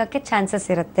ಇಂಬ್ಯಾಲೆನ್ಸ್ ಆಗೋಕ್ಕೆ ಚಾನ್ಸಸ್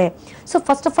ಇರುತ್ತೆ. So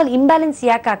first of all imbalance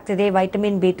ಯಾಕೆ ಆಗ್ತಿದೆ,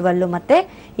 ವೈಟಮಿನ್ ಬಿ12 ಮತ್ತೆ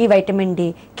ಈ ವೈಟಮಿನ್ ಡಿ,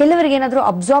 ಕೆಲವರಿಗೆ ಏನಾದರೂ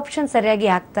ಅಬ್ಸಾರ್ಪ್ಷನ್ ಸರಿಯಾಗಿ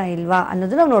ಆಗ್ತಾ ಇಲ್ವಾ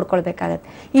ಅನ್ನೋದು ನಾವು ನೋಡ್ಕೊಳ್ಬೇಕಾಗತ್ತೆ.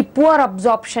 ಈ ಪುವರ್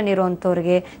ಅಬ್ಸಾರ್ಪ್ಷನ್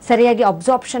ಇರೋವಂಥವ್ರಿಗೆ, ಸರಿಯಾಗಿ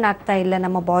ಅಬ್ಸಾರ್ಪ್ಷನ್ ಆಗ್ತಾ ಇಲ್ಲ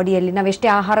ನಮ್ಮ ಬಾಡಿಯಲ್ಲಿ, ನಾವು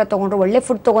ಎಷ್ಟೇ ಆಹಾರ ತೊಗೊಂಡ್ರು, ಒಳ್ಳೆ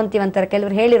ಫುಡ್ ತೊಗೊತೀವಿ ಅಂತಾರೆ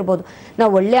ಕೆಲವರು ಹೇಳಿರ್ಬೋದು,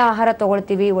 ನಾವು ಒಳ್ಳೆ ಆಹಾರ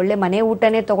ತಗೊಳ್ತೀವಿ, ಒಳ್ಳೆ ಮನೆ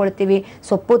ಊಟನೇ ತಗೊಳ್ತೀವಿ,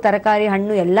 ಸೊಪ್ಪು ತರಕಾರಿ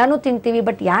ಹಣ್ಣು ಎಲ್ಲಾನು ತಿಂತೀವಿ,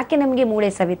 ಬಟ್ ಯಾಕೆ ನಮಗೆ ಮೂಳೆ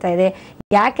ಸವಿತಾ ಇದೆ,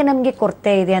 ಯಾಕೆ ನಮಗೆ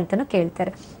ಕೊರತೆ ಇದೆ ಅಂತಲೂ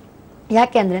ಕೇಳ್ತಾರೆ.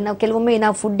 ಯಾಕೆ ಅಂದರೆ ನಾವು ಕೆಲವೊಮ್ಮೆ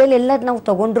ನಾವು ಫುಡ್ಡಲ್ಲಿ ಎಲ್ಲ ನಾವು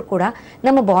ತೊಗೊಂಡ್ರು ಕೂಡ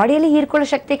ನಮ್ಮ ಬಾಡಿಯಲ್ಲಿ ಹೀರ್ಕೊಳ್ಳೋ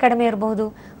ಶಕ್ತಿ ಕಡಿಮೆ ಇರ್ಬೋದು,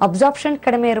 ಅಬ್ಸಾರ್ಪ್ಷನ್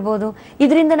ಕಡಿಮೆ ಇರ್ಬೋದು.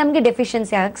 ಇದರಿಂದ ನಮಗೆ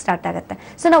ಡೆಫಿಷಿಯನ್ಸಿ ಆಗಕ್ಕೆ ಸ್ಟಾರ್ಟ್ ಆಗುತ್ತೆ.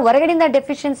 ಸೊ ನಾವು ಹೊರಗಡೆಯಿಂದ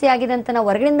ಡೆಫಿಷಿಯನ್ಸಿ ಆಗಿದೆ ಅಂತ ನಾವು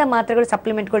ಹೊರಗಡೆಯಿಂದ ಮಾತ್ರೆಗಳು,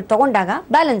 ಸಪ್ಲಿಮೆಂಟ್ಗಳು ತೊಗೊಂಡಾಗ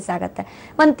ಬ್ಯಾಲೆನ್ಸ್ ಆಗುತ್ತೆ.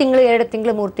 1 ತಿಂಗಳು, 2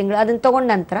 ತಿಂಗಳು, 3 ತಿಂಗಳು ಅದನ್ನು ತೊಗೊಂಡ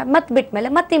ನಂತರ ಮತ್ತೆ ಬಿಟ್ಟ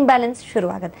ಮೇಲೆ ಮತ್ತೆ ಇಂಬ್ಯಾಲೆನ್ಸ್ ಶುರು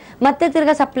ಆಗುತ್ತೆ. ಮತ್ತೆ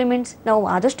ತಿರ್ಗಾ ಸಪ್ಲಿಮೆಂಟ್ಸ್, ನಾವು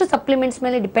ಆದಷ್ಟು ಸಪ್ಲಿಮೆಂಟ್ಸ್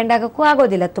ಮೇಲೆ ಡಿಪೆಂಡ್ ಆಗೋಕ್ಕೂ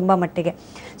ಆಗೋದಿಲ್ಲ ತುಂಬ ಮಟ್ಟಿಗೆ.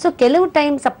 ಸೊ ಕೆಲವು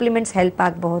ಟೈಮ್ ಸಪ್ಲಿಮೆಂಟ್ಸ್ ಹೆಲ್ಪ್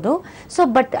ಆಗಬಹುದು. ಸೊ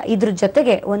ಬಟ್ ಇದ್ರ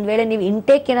ಜೊತೆಗೆ ಒಂದು ವೇಳೆ ನೀವು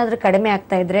ಇಂಟೇಕ್ ಏನಾದರೂ ಕಡಿಮೆ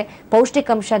ಆಗ್ತಾ ಇದ್ರೆ,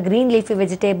 ಪೌಷ್ಟಿಕಾಂಶ ಗ್ರೀನ್ ಲೀಫಿ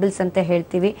ವೆಜಿಟೇಬಲ್ಸ್ ಅಂತ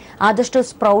ಹೇಳ್ತೀವಿ, ಆದಷ್ಟು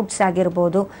ಸ್ಪ್ರೌಟ್ಸ್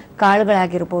ಆಗಿರ್ಬೋದು,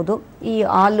 ಕಾಳುಗಳಾಗಿರ್ಬೋದು, ಈ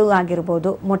ಹಾಲು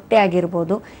ಆಗಿರ್ಬೋದು, ಮೊಟ್ಟೆ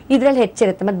ಆಗಿರ್ಬೋದು, ಇದರಲ್ಲಿ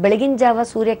ಹೆಚ್ಚಿರುತ್ತೆ. ಮತ್ತು ಬೆಳಗಿನ ಜಾವ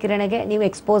ಸೂರ್ಯ ಕಿರಣಗೆ ನೀವು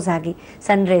ಎಕ್ಸ್ಪೋಸ್ ಆಗಿ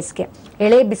ಸನ್ ರೇಸ್ಗೆ,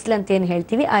 ಎಳೆ ಬಿಸಿಲು ಅಂತ ಏನು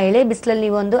ಹೇಳ್ತೀವಿ, ಆ ಎಳೆ ಬಿಸಿಲಲ್ಲಿ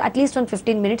ನೀವು ಅಟ್ಲೀಸ್ಟ್ ಒಂದು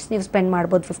 15 ಮಿನಿಟ್ಸ್ ನೀವು ಸ್ಪೆಂಡ್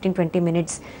ಮಾಡ್ಬೋದು, 15-20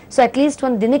 ಮಿನಿಟ್ಸ್. ಸೊ ಅಟ್ಲೀಸ್ಟ್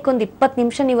ಒಂದು ದಿನಕ್ಕೆ ಒಂದು 20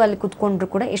 ನಿಮಿಷ ನೀವು ಅಲ್ಲಿ ಕುತ್ಕೊಂಡ್ರು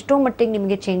ಕೂಡ ಎಷ್ಟೋ ಮಟ್ಟಿಗೆ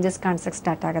ನಿಮಗೆ ಚೇಂಜಸ್ ಕಾಣಿಸಕ್ಕೆ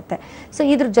ಸ್ಟಾರ್ಟ್ ಆಗುತ್ತೆ. ಸೊ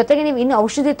ಇದ್ರ ಜೊತೆಗೆ ನೀವು ಇನ್ನು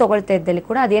ಔಷಧಿ ತಗೊಳ್ತಾ ಇದ್ದಲ್ಲಿ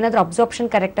ಕೂಡ ಅದೇನಾದ್ರೂ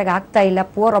ಅಬ್ಸಾರ್ಪ್ಷನ್ ಕರೆಕ್ಟಾಗಿ ಆಗ್ತಾ ಇಲ್ಲ,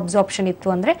 ಪುವರ್ ಅಬ್ಸಾರ್ಪ್ಷನ್ ಇತ್ತು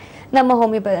ಅಂದ್ರೆ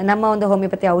ನಮ್ಮ ಒಂದು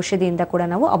ಹೋಮಿಯೋಪತಿ ಔಷಧಿಯಿಂದ ಕೂಡ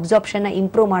ನಾವು ಅಬ್ಸಾರ್ಪ್ಷನ್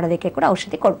ಇಂಪ್ರೂವ್ ಮಾಡೋದಕ್ಕೆ ಕೂಡ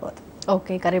ಔಷಧಿ ಕೊಡ್ಬೋದು.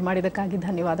 ಓಕೆ, ಕರೆ ಮಾಡಿದಕ್ಕಾಗಿ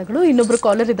ಧನ್ಯವಾದಗಳು. ಇನ್ನೊಬ್ರು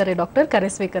ಕಾಲರ್ ಇದ್ದಾರೆ ಡಾಕ್ಟರ್, ಕರೆ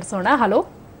ಸ್ವೀಕರಿಸೋಣ. ಹಲೋ.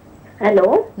 ಹಲೋ,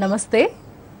 ನಮಸ್ತೆ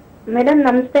ಮೇಡಮ್.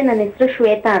 ನಮಸ್ತೆ, ನನ್ನ ಹೆಸರು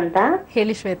ಶ್ವೇತಾ ಅಂತ.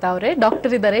 ಹೇಳಿ ಶ್ವೇತಾ ಅವರೇ,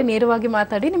 ಡಾಕ್ಟರ್ ಇದ್ದಾರೆ, ನೇರವಾಗಿ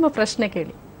ಮಾತಾಡಿ, ನಿಮ್ಮ ಪ್ರಶ್ನೆ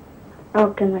ಕೇಳಿ.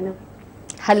 Okay madam.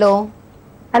 Hello.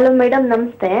 Hello madam,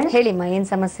 ನಮಸ್ತೆ. ಹೇಳಿಮ್ಮ, ಏನ್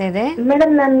ಸಮಸ್ಯೆ ಇದೆ?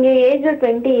 ಮೇಡಮ್, ನನ್ಗೆ ಏಜ್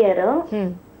 20 ಇಯರ್,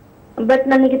 ಬಟ್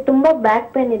ನನಗೆ ತುಂಬಾ ಬ್ಯಾಕ್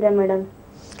ಪೇನ್ ಇದೆ ಮೇಡಮ್.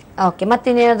 ಓಕೆ,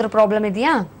 ಮತ್ತಿನ್ನೇನಾದ್ರೂ ಪ್ರಾಬ್ಲಮ್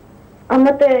ಇದೆಯಾ?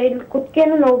 ಮತ್ತೆ ಇಲ್ಲಿ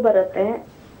ಕುತ್ತಿಗೆನೂ ನೋವು ಬರುತ್ತೆ.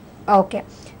 ಓಕೆ,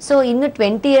 ಸೊ ಇನ್ನು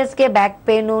 20 ಇಯರ್ಸ್ಗೆ ಬ್ಯಾಕ್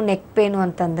ಪೇನು, ನೆಕ್ ಪೇನು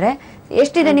ಅಂತಂದ್ರೆ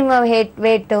ಎಷ್ಟಿದೆ ನಿಮ್ಮ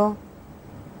ವೇಟ್?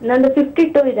 ನಂದು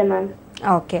 52 ಇದೆ ಮ್ಯಾಮ್.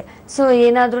 ಓಕೆ, ಸೊ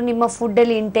ಏನಾದರೂ ನಿಮ್ಮ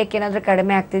ಫುಡ್ಡಲ್ಲಿ ಇಂಟೇಕ್ ಏನಾದರೂ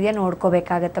ಕಡಿಮೆ ಆಗ್ತಿದೆಯಾ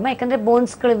ನೋಡ್ಕೋಬೇಕಾಗತ್ತಮ್ಮ. ಯಾಕಂದರೆ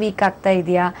ಬೋನ್ಸ್ಗಳು ವೀಕ್ ಆಗ್ತಾ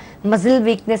ಇದೆಯಾ, ಮಸಲ್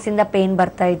ವೀಕ್ನೆಸ್ಸಿಂದ ಪೇನ್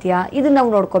ಬರ್ತಾ ಇದೆಯಾ, ಇದು ನಾವು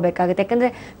ನೋಡ್ಕೋಬೇಕಾಗುತ್ತೆ. ಯಾಕಂದರೆ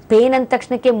ಪೇನ್ ಅಂದ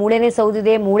ತಕ್ಷಣಕ್ಕೆ ಮೂಳೆನೇ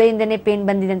ಸೌದಿದೆ, ಮೂಳೆಯಿಂದನೇ ಪೇನ್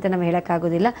ಬಂದಿದೆ ಅಂತ ನಾವು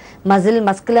ಹೇಳೋಕ್ಕಾಗೋದಿಲ್ಲ.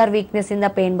 ಮಸ್ಕ್ಯುಲರ್ ವೀಕ್ನೆಸ್ಸಿಂದ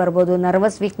ಪೇನ್ ಬರ್ಬೋದು,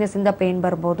 ನರ್ವಸ್ ವೀಕ್ನೆಸ್ಸಿಂದ ಪೇನ್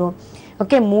ಬರ್ಬೋದು,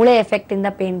 ಓಕೆ, ಮೂಳೆ ಎಫೆಕ್ಟಿಂದ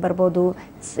ಪೇನ್ ಬರ್ಬೋದು,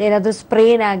 ಏನಾದರೂ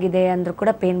ಸ್ಪ್ರೇನ್ ಆಗಿದೆ ಅಂದರೂ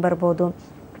ಕೂಡ ಪೇನ್ ಬರ್ಬೋದು,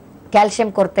 ಕ್ಯಾಲ್ಶಿಯಂ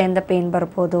ಕೊರತೆಯಿಂದ ಪೇನ್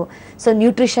ಬರ್ಬೋದು, ಸೊ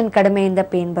ನ್ಯೂಟ್ರಿಷನ್ ಕಡಿಮೆಯಿಂದ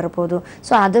ಪೇನ್ ಬರ್ಬೋದು.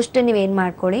 ಸೊ ಆದಷ್ಟು ನೀವೇನು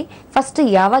ಮಾಡ್ಕೊಳ್ಳಿ, ಫಸ್ಟ್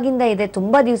ಯಾವಾಗಿಂದ ಇದೆ,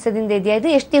 ತುಂಬ ದಿವಸದಿಂದ ಇದೆಯಾ,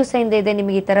 ಇದು ಎಷ್ಟು ದಿವಸದಿಂದ ಇದೆ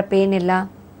ನಿಮಗೆ ಈ ಥರ ಪೇನ್ ಎಲ್ಲ?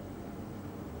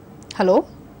 ಹಲೋ.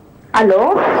 ಹಲೋ,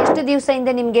 ಎಷ್ಟು ದಿವಸದಿಂದ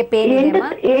ನಿಮಗೆ ಪೇನ್ ಇದೆ?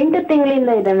 8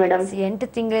 ತಿಂಗಳಿಂದ ಇದೆ ಮೇಡಮ್. 8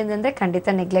 ತಿಂಗಳಿಂದ ಅಂದ್ರೆ ಖಂಡಿತ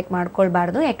ನೆಗ್ಲೆಕ್ಟ್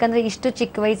ಮಾಡ್ಕೊಳ್ಬಾರ್ದು. ಯಾಕಂದ್ರೆ ಇಷ್ಟು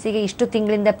ಚಿಕ್ಕ ವಯಸ್ಸಿಗೆ ಇಷ್ಟು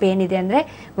ತಿಂಗಳಿಂದ ಪೇನ್ ಇದೆ ಅಂದ್ರೆ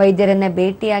ವೈದ್ಯರನ್ನ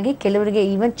ಭೇಟಿಯಾಗಿ, ಕೆಲವರಿಗೆ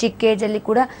ಈವನ್ ಚಿಕ್ಕ ಏಜ್ ಅಲ್ಲಿ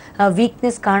ಕೂಡ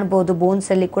ವೀಕ್ನೆಸ್ ಕಾಣಬಹುದು,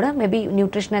 ಬೋನ್ಸ್ ಅಲ್ಲಿ ಕೂಡ ಮೇ ಬಿ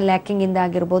ನ್ಯೂಟ್ರಿಷನಲ್ ಲ್ಯಾಕಿಂಗ್ ಇಂದ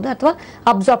ಆಗಿರ್ಬೋದು, ಅಥವಾ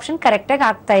ಅಬ್ಸಾರ್ಪ್ಷನ್ ಕರೆಕ್ಟ್ ಆಗಿ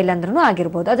ಆಗ್ತಾ ಇಲ್ಲ ಅಂದ್ರೂ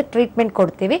ಆಗಿರ್ಬೋದು. ಅದಕ್ಕೆ ಟ್ರೀಟ್ಮೆಂಟ್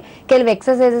ಕೊಡ್ತೀವಿ, ಕೆಲವು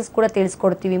ಎಕ್ಸರ್ಸೈಸಸ್ ಕೂಡ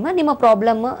ತಿಳಿಸ್ಕೊಡ್ತೀವಿ. ನಿಮ್ಮ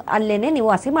ಪ್ರಾಬ್ಲಮ್ ಅಲ್ಲೇನೆ ನೀವು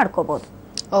ವಾಸಿ ಮಾಡ್ಕೋಬಹುದು.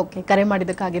 ಓಕೆ, ಕರೆ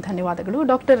ಮಾಡಿದ್ದಕ್ಕಾಗಿ ಧನ್ಯವಾದಗಳು.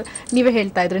 ಡಾಕ್ಟರ್, ನೀವೇ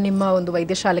ಹೇಳ್ತಾ ಇದ್ರೆ ನಿಮ್ಮ ಒಂದು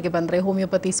ವೈದ್ಯಶಾಲೆಗೆ ಬಂದರೆ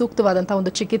ಹೋಮಿಯೋಪತಿ ಸೂಕ್ತವಾದಂತಹ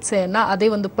ಒಂದು ಚಿಕಿತ್ಸೆಯನ್ನ ಅದೇ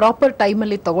ಒಂದು ಪ್ರಾಪರ್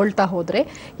ಟೈಮಲ್ಲಿ ತಗೊಳ್ತಾ ಹೋದ್ರೆ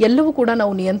ಎಲ್ಲವೂ ಕೂಡ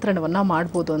ನಾವು ನಿಯಂತ್ರಣವನ್ನ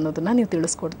ಮಾಡ್ಬೋದು ಅನ್ನೋದನ್ನ ನೀವು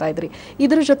ತಿಳಿಸ್ಕೊಡ್ತಾ ಇದ್ರಿ.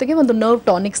 ಇದರ ಜೊತೆಗೆ ಒಂದು ನರ್ವ್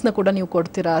ಟಾನಿಕ್ಸ್ನ ಕೂಡ ನೀವು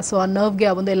ಕೊಡ್ತೀರಾ. ಸೊ ಆ ನರ್ವ್ಗೆ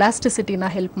ಆ ಒಂದು ಎಲಾಸ್ಟಿಸಿಟಿನ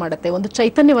ಹೆಲ್ಪ್ ಮಾಡುತ್ತೆ, ಒಂದು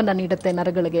ಚೈತನ್ಯವನ್ನ ನೀಡುತ್ತೆ,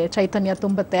 ನರಗಳಿಗೆ ಚೈತನ್ಯ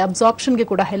ತುಂಬುತ್ತೆ, ಅಬ್ಸಾರ್ಪ್ಷನ್ಗೆ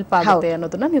ಕೂಡ ಹೆಲ್ಪ್ ಆಗುತ್ತೆ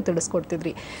ಅನ್ನೋದನ್ನ ನೀವು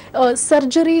ತಿಳಿಸ್ಕೊಡ್ತಿದ್ರಿ.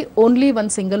 ಸರ್ಜರಿ ಓನ್ಲಿ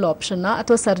ಒಂದು ಸಿಂಗಲ್ ಆಪ್ಷನ್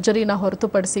ಅಥವಾ ಸರ್ಜರಿನ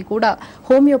ಹೊರತುಪಡಿಸಿ ಕೂಡ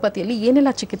ಹೋಮಿಯೋಪತಿಯಲ್ಲಿ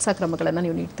ಏನೆಲ್ಲ ಚಿಕಿತ್ಸಾ ಕ್ರಮಗಳನ್ನ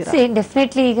ನೀವು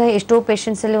ಡೆಫಿನೆಟ್ಲಿ ಈಗ ಎಷ್ಟೋ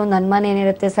ಪೇಷಂಟ್ಸ್ ಅಲ್ಲಿ ಒಂದು ಅನುಮಾನ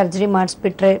ಏನಿರುತ್ತೆ, ಸರ್ಜರಿ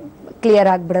ಮಾಡಿಸ್ಬಿಟ್ರೆ ಕ್ಲಿಯರ್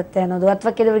ಆಗಿಬಿಡುತ್ತೆ ಅನ್ನೋದು,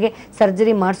 ಅಥವಾ ಕೆಲವರಿಗೆ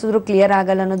ಸರ್ಜರಿ ಮಾಡಿಸಿದ್ರು ಕ್ಲಿಯರ್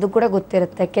ಆಗಲ್ಲ ಅನ್ನೋದು ಕೂಡ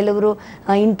ಗೊತ್ತಿರುತ್ತೆ. ಕೆಲವರು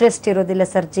ಇಂಟ್ರೆಸ್ಟ್ ಇರೋದಿಲ್ಲ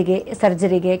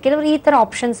ಸರ್ಜರಿಗೆ, ಕೆಲವರು ಈ ಥರ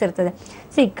ಆಪ್ಷನ್ಸ್ ಇರ್ತದೆ.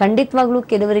 ಖಂಡಿತವಾಗ್ಲೂ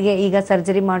ಕೆಲವರಿಗೆ ಈಗ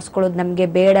ಸರ್ಜರಿ ಮಾಡಿಸ್ಕೊಳ್ಳೋದು ನಮಗೆ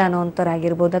ಬೇಡ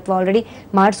ಅನ್ನೋಂಥವ್ರಾಗಿರ್ಬೋದು, ಅಥವಾ ಆಲ್ರೆಡಿ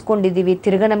ಮಾಡಿಸ್ಕೊಂಡಿದ್ದೀವಿ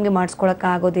ತಿರ್ಗಾ ನಮಗೆ ಮಾಡಿಸ್ಕೊಳಕ್ಕೆ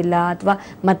ಆಗೋದಿಲ್ಲ, ಅಥವಾ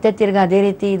ಮತ್ತೆ ತಿರ್ಗಾ ಅದೇ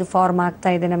ರೀತಿ ಇದು ಫಾರ್ಮ್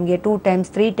ಆಗ್ತಾ ಇದೆ, ನಮಗೆ 2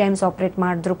 ಟೈಮ್ಸ್ 3 ಟೈಮ್ಸ್ ಆಪ್ರೇಟ್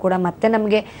ಮಾಡಿದ್ರು ಕೂಡ ಮತ್ತೆ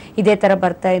ನಮಗೆ ಇದೇ ಥರ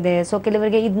ಬರ್ತಾ ಇದೆ. ಸೊ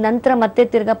ಕೆಲವರಿಗೆ ಇದ ನಂತರ ಮತ್ತೆ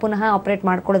ತಿರ್ಗಾ ಪುನಃ ಆಪ್ರೇಟ್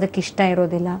ಮಾಡ್ಕೊಳ್ಳೋದಕ್ಕೆ ಇಷ್ಟ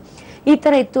ಇರೋದಿಲ್ಲ. ಈ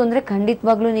ಥರ ಇತ್ತು ಅಂದರೆ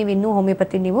ಖಂಡಿತವಾಗ್ಲೂ ನೀವು ಇನ್ನೂ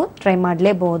ಹೋಮಿಯೋಪತಿ ನೀವು ಟ್ರೈ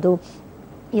ಮಾಡಲೇಬಹುದು.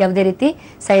 ಯಾವುದೇ ರೀತಿ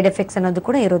ಸೈಡ್ ಎಫೆಕ್ಟ್ಸ್ ಅನ್ನೋದು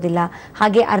ಕೂಡ ಇರೋದಿಲ್ಲ.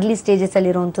 ಹಾಗೆ ಅರ್ಲಿ ಸ್ಟೇಜಸ್ ಅಲ್ಲಿ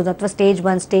ಇರುವಂಥದ್ದು, ಅಥವಾ ಸ್ಟೇಜ್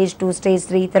 1, ಸ್ಟೇಜ್ 2, ಸ್ಟೇಜ್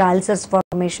 3 ಈ ಥರ ಅಲ್ಸರ್ಸ್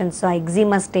ಫಾರ್ಮೇಷನ್ಸ್,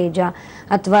 ಎಕ್ಸಿಮಾ ಸ್ಟೇಜಾ,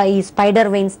 ಅಥವಾ ಈ ಸ್ಪೈಡರ್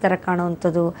ವೈನ್ಸ್ ಥರ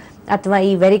ಕಾಣುವಂಥದ್ದು, ಅಥವಾ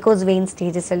ಈ ವೆರಿಕೋಸ್ ವೇನ್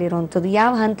ಸ್ಟೇಜಸ್ ಅಲ್ಲಿ ಇರುವಂಥದ್ದು,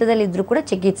 ಯಾವ ಹಂತದಲ್ಲಿ ಇದ್ರೂ ಕೂಡ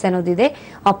ಚಿಕಿತ್ಸೆ ಅನ್ನೋದಿದೆ.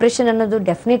 ಆಪರೇಷನ್ ಅನ್ನೋದು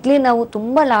ಡೆಫಿನೆಟ್ಲಿ ನಾವು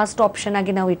ತುಂಬ ಲಾಸ್ಟ್ ಆಪ್ಷನ್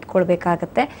ಆಗಿ ನಾವು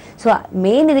ಇಟ್ಕೊಳ್ಬೇಕಾಗತ್ತೆ. ಸೊ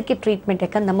ಮೇನ್ ಇದಕ್ಕೆ ಟ್ರೀಟ್ಮೆಂಟ್,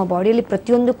 ಯಾಕಂದ್ರೆ ನಮ್ಮ ಬಾಡಿಯಲ್ಲಿ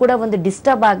ಪ್ರತಿಯೊಂದು ಕೂಡ ಒಂದು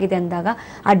ಡಿಸ್ಟರ್ಬ್ ಆಗಿದೆ ಅಂದಾಗ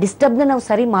ಆ ಡಿಸ್ಟರ್ಬ್ನ ನಾವು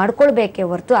ಸರಿ ಮಾಡ್ಕೊಳ್ಬೇಕೇ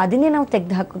ಹೊರತು ಅದನ್ನೇ ನಾವು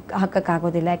ತೆಗೆದು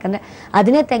ಹಾಕೋಕ್ಕಾಗೋದಿಲ್ಲ. ಯಾಕಂದ್ರೆ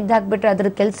ಅದನ್ನೇ ತೆಗೆದು ಹಾಕ್ಬಿಟ್ರೆ ಅದರ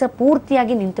ಕೆಲಸ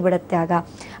ಪೂರ್ತಿಯಾಗಿ ನಿಂತು ಬಿಡುತ್ತೆ.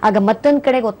 ಆಗ ಮತ್ತೊಂದು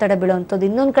ಕಡೆಗೆ ಒತ್ತಡ ಬೀಳುವಂಥದ್ದು,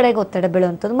 ಇನ್ನೊಂದು ಕಡೆಗೆ ಒತ್ತಡ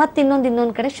ಬೀಳುವಂಥದ್ದು, ಮತ್ತೆ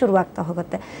ಇನ್ನೊಂದು ಕಡೆ ಶುರುವಾಗ್ತಾ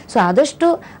ಹೋಗುತ್ತೆ. ಸೊ ಆದಷ್ಟು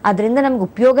ಅದರಿಂದ ನಮ್ಗೆ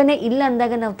ಉಪಯೋಗನೇ ಇಲ್ಲ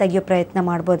ಅಂದಾಗ ನಾವು ತೆಗಿಯೋ ಪ್ರಯತ್ನ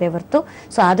ಮಾಡ್ಬೋದೇ ಹೊರತು,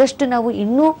 ಸೊ ಆದಷ್ಟು ನಾವು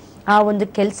ಇನ್ನೂ ಆ ಒಂದು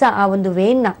ಕೆಲಸ, ಆ ಒಂದು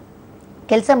ವೇನ್ನ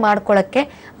ಕೆಲಸ ಮಾಡ್ಕೊಳ್ಳೋಕ್ಕೆ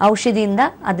ಔಷಧಿಯಿಂದ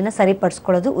ಅದನ್ನು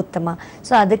ಸರಿಪಡಿಸ್ಕೊಳ್ಳೋದು ಉತ್ತಮ.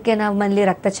 ಸೊ ಅದಕ್ಕೆ ನಮ್ಮಲ್ಲಿ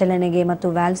ರಕ್ತ ಚಲನೆಗೆ ಮತ್ತು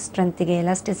ವ್ಯಾಲ್ವ್ ಸ್ಟ್ರೆಂತಿಗೆ,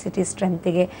 ಎಲಾಸ್ಟಿಸಿಟಿ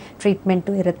ಸ್ಟ್ರೆಂತಿಗೆ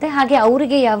ಟ್ರೀಟ್ಮೆಂಟು ಇರುತ್ತೆ. ಹಾಗೆ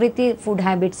ಅವರಿಗೆ ಯಾವ ರೀತಿ ಫುಡ್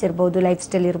ಹ್ಯಾಬಿಟ್ಸ್ ಇರ್ಬೋದು, ಲೈಫ್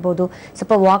ಸ್ಟೈಲ್ ಇರ್ಬೋದು,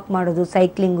 ಸ್ವಲ್ಪ ವಾಕ್ ಮಾಡೋದು,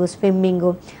 ಸೈಕ್ಲಿಂಗು,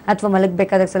 ಸ್ವಿಮ್ಮಿಂಗು, ಅಥವಾ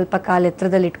ಮಲಗಬೇಕಾದಾಗ ಸ್ವಲ್ಪ ಕಾಲು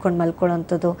ಎತ್ತರದಲ್ಲಿ ಇಟ್ಕೊಂಡು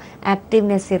ಮಲ್ಕೊಳ್ಳೋವಂಥದ್ದು,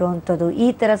 ಆ್ಯಕ್ಟಿವ್ನೆಸ್ ಇರೋವಂಥದ್ದು, ಈ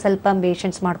ಥರ ಸ್ವಲ್ಪ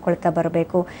ಪೇಷಂಟ್ಸ್ ಮಾಡ್ಕೊಳ್ತಾ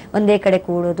ಬರಬೇಕು. ಒಂದೇ ಕಡೆ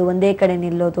ಕೂಡೋದು, ಒಂದೇ ಕಡೆ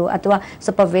ನಿಲ್ಲೋದು, ಅಥವಾ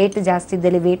ಸ್ವಲ್ಪ ವೇಟ್ ಜಾಸ್ತಿ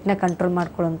ಇದ್ದಲ್ಲಿ ವೇಟ್ನ ಕಂಟ್ರೋಲ್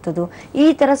ಮಾಡ್ಕೊಳ್ಳೋವಂಥದ್ದು, ಈ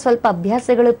ಥರ ಸ್ವಲ್ಪ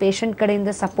ಅಭ್ಯಾಸಗಳು ಪೇಷಂಟ್ ಕಡೆಯಿಂದ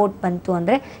ಸಪೋರ್ಟ್ ಬಂತು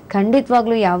ಅಂದರೆ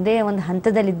ಖಂಡಿತವಾಗ್ಲೂ ಯಾವುದೇ ಒಂದು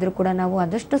ಹಂತದಲ್ಲಿದ್ದರೂ ಕೂಡ ನಾವು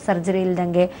ಆದಷ್ಟು ಸರ್ಜರಿ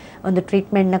ಇಲ್ದಂಗೆ ಒಂದು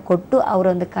ಟ್ರೀಟ್ಮೆಂಟ್ನ ಕೊಟ್ಟು ಅವರ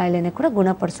ಒಂದು ಕಾಯಿಲೆನ ಕೂಡ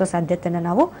ಗುಣಪಡಿಸೋ ಸಾಧ್ಯತೆನ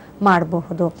ನಾವು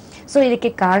ಮಾಡಬಹುದು. ಸೊ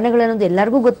ಇದಕ್ಕೆ ಕಾರಣಗಳನ್ನೋದು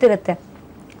ಎಲ್ಲರಿಗೂ ಗೊತ್ತಿರುತ್ತೆ.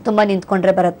 ತುಂಬ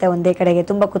ನಿಂತ್ಕೊಂಡ್ರೆ ಬರುತ್ತೆ ಒಂದೇ ಕಡೆಗೆ,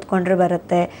 ತುಂಬ ಕುತ್ಕೊಂಡ್ರೆ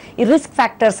ಬರುತ್ತೆ. ಈ ರಿಸ್ಕ್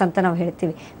ಫ್ಯಾಕ್ಟರ್ಸ್ ಅಂತ ನಾವು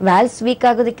ಹೇಳ್ತೀವಿ. ವ್ಯಾಲ್ಸ್ ವೀಕ್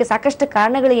ಆಗೋದಕ್ಕೆ ಸಾಕಷ್ಟು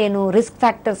ಕಾರಣಗಳು ಏನು, ರಿಸ್ಕ್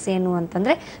ಫ್ಯಾಕ್ಟರ್ಸ್ ಏನು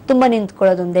ಅಂತಂದರೆ ತುಂಬ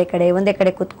ನಿಂತ್ಕೊಳ್ಳೋದು ಒಂದೇ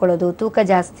ಕಡೆ ಕುತ್ಕೊಳ್ಳೋದು, ತೂಕ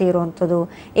ಜಾಸ್ತಿ ಇರುವಂಥದ್ದು,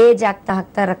 ಏಜ್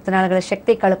ಆಗ್ತಾ ರಕ್ತನಾಳಗಳ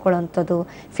ಶಕ್ತಿ ಕಳ್ಕೊಳ್ಳೋವಂಥದ್ದು,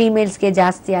 ಫೀಮೇಲ್ಸ್ಗೆ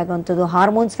ಜಾಸ್ತಿ ಆಗುವಂಥದ್ದು,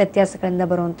 ಹಾರ್ಮೋನ್ಸ್ ವ್ಯತ್ಯಾಸಗಳಿಂದ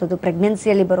ಬರುವಂಥದ್ದು,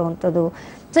 ಪ್ರೆಗ್ನೆನ್ಸಿಯಲ್ಲಿ ಬರುವಂಥದ್ದು.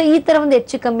 ಸೊ ಈ ಥರ ಒಂದು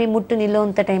ಹೆಚ್ಚು ಕಮ್ಮಿ ಮುಟ್ಟು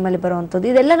ನಿಲ್ಲುವಂಥ ಟೈಮಲ್ಲಿ ಬರುವಂಥದ್ದು,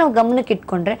 ಇದೆಲ್ಲ ನಾವು ಗಮನಕ್ಕೆ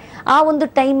ಇಟ್ಕೊಂಡ್ರೆ ಆ ಒಂದು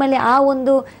ಟೈಮಲ್ಲಿ ಆ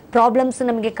ಒಂದು ಪ್ರಾಬ್ಲಮ್ಸ್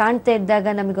ನಮಗೆ ಕಾಣ್ತಾ ಇದ್ದಾಗ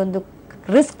ನಮಗೊಂದು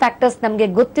ರಿಸ್ಕ್ ಫ್ಯಾಕ್ಟರ್ಸ್ ನಮಗೆ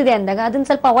ಗೊತ್ತಿದೆ ಅಂದಾಗ ಅದನ್ನ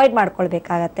ಸ್ವಲ್ಪ ಅವಾಯ್ಡ್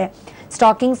ಮಾಡ್ಕೊಳ್ಬೇಕಾಗತ್ತೆ.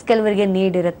 ಸ್ಟಾಕಿಂಗ್ಸ್ ಕೆಲವರಿಗೆ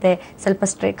ನೀಡ್ ಇರುತ್ತೆ, ಸ್ವಲ್ಪ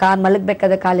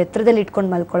ಮಲಗಬೇಕಾದ ಕಾಲು ಎತ್ತರದಲ್ಲಿ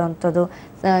ಇಟ್ಕೊಂಡು ಮಲ್ಕೊಳ್ಳೋವಂಥದ್ದು.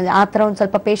 ಆ ಥರ ಒಂದು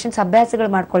ಸ್ವಲ್ಪ ಪೇಷನ್ಸ್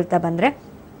ಅಭ್ಯಾಸಗಳು ಮಾಡ್ಕೊಳ್ತಾ ಬಂದರೆ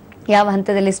ಯಾವ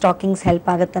ಹಂತದಲ್ಲಿ ಸ್ಟಾಕಿಂಗ್ಸ್ ಹೆಲ್ಪ್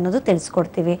ಆಗುತ್ತೆ ಅನ್ನೋದು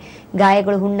ತಿಳಿಸ್ಕೊಡ್ತೀವಿ.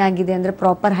 ಗಾಯಗಳು ಹುಣ್ಣಾಗಿದೆ ಅಂದರೆ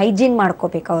ಪ್ರಾಪರ್ ಹೈಜೀನ್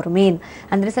ಮಾಡ್ಕೋಬೇಕು ಅವರು ಮೇನ್.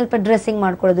 ಅಂದರೆ ಸ್ವಲ್ಪ ಡ್ರೆಸ್ಸಿಂಗ್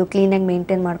ಮಾಡ್ಕೊಳ್ಳೋದು, ಕ್ಲೀನಾಗಿ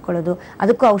ಮೇಂಟೈನ್ ಮಾಡ್ಕೊಳ್ಳೋದು,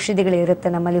 ಅದಕ್ಕೂ ಔಷಧಿಗಳು ಇರುತ್ತೆ.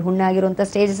 ನಮ್ಮಲ್ಲಿ ಹುಣ್ಣಾಗಿರುವಂಥ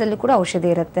ಸ್ಟೇಜಸಲ್ಲೂ ಕೂಡ ಔಷಧಿ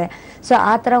ಇರುತ್ತೆ. ಸೊ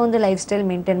ಆ ಥರ ಒಂದು ಲೈಫ್ ಸ್ಟೈಲ್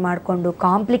ಮೇಂಟೈನ್ ಮಾಡಿಕೊಂಡು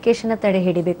ಕಾಂಪ್ಲಿಕೇಶನ್ನ ತಡೆ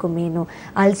ಹಿಡಿಬೇಕು. ಮೇನು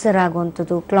ಅಲ್ಸರ್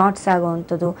ಆಗುವಂಥದ್ದು, ಕ್ಲಾಟ್ಸ್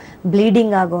ಆಗುವಂಥದ್ದು,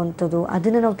 ಬ್ಲೀಡಿಂಗ್ ಆಗುವಂಥದ್ದು,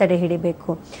 ಅದನ್ನು ನಾವು ತಡೆ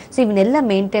ಹಿಡಿಬೇಕು. ಸೊ ಇವನ್ನೆಲ್ಲ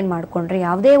ಮೇಂಟೈನ್ ಮಾಡಿಕೊಂಡ್ರೆ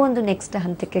ಯಾವುದೇ ಒಂದು ನೆಕ್ಸ್ಟ್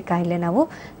ಹಂತಕ್ಕೆ ಕಾಯಿಲೆ ನಾವು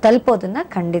ತಲುಪೋದನ್ನು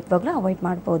ಖಂಡಿತವಾಗ್ಲೂ ಅವಾಯ್ಡ್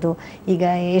ಮಾಡ್ಬೋದು. ಈಗ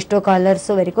ಎಷ್ಟೋ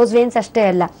ಕಾಲರ್ಸು ವೆರಿಕೋಸ್ ವೇನ್ಸ್ ಅಷ್ಟೇ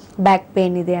ಅಲ್ಲ, ಬ್ಯಾಕ್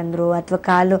ಪೇನ್ ಇದೆ ಅಂದರು, ಅಥವಾ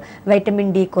ಕಾಲು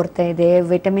ವಿಟಮಿನ್ ಡಿ ಕೊರತೆ ಇದೆ,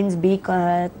 ವಿಟಮಿನ್ಸ್ ಬಿ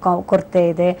ಕೊರತೆ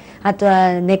ಇದೆ, ಅಥವಾ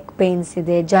ನೆಕ್ ಪೇನ್ಸ್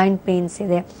ಇದೆ, ಜಾಯಿಂಟ್ ಪೇನ್ಸ್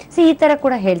ಇದೆ. ಸೊ ಈ ಥರ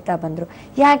ಕೂಡ ಹೇಳ್ತಾ ಬಂದರು.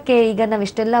 ಯಾಕೆ ಈಗ ನಾವು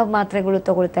ಇಷ್ಟೆಲ್ಲ ಮಾತ್ರೆಗಳು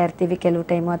ತಗೊಳ್ತಾ ಇರ್ತೀವಿ ಕೆಲವು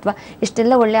ಟೈಮು, ಅಥವಾ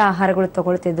ಇಷ್ಟೆಲ್ಲ ಒಳ್ಳೆ ಆಹಾರಗಳು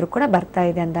ತಗೊಳ್ತಿದ್ರು ಕೂಡ ಬರ್ತಾ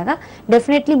ಇದೆ ಅಂದಾಗ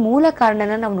ಡೆಫಿನೆಟ್ಲಿ ಮೂಲ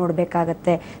ಕಾರಣನ ನಾವು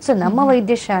ನೋಡಬೇಕಾಗತ್ತೆ. ಸೊ ನಮ್ಮ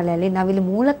ವೈದ್ಯಶಾಲೆಯಲ್ಲಿ ನಾವಿಲ್ಲಿ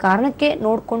ಮೂಲ ಕಾರಣಕ್ಕೆ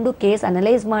ನೋಡಿಕೊಂಡು ಕೇಸ್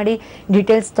ಅನಲೈಸ್ ಮಾಡಿ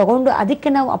ಡೀಟೇಲ್ಸ್ ತಗೊಂಡು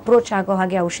ಅದಕ್ಕೆ ನಾವು ಅಪ್ರೋಚ್ ಆಗೋ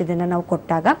ಹಾಗೆ ಔಷಧಿನ ನಾವು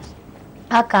ಕೊಟ್ಟಾಗ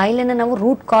ಆ ಕಾಯಿಲೆನ ನಾವು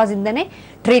ರೂಟ್ ಕಾಸ್ ಇಂದನೇ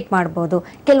ಟ್ರೀಟ್ ಮಾಡ್ಬೋದು.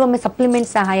 ಕೆಲವೊಮ್ಮೆ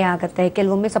ಸಪ್ಲಿಮೆಂಟ್ಸ್ ಸಹಾಯ ಆಗುತ್ತೆ,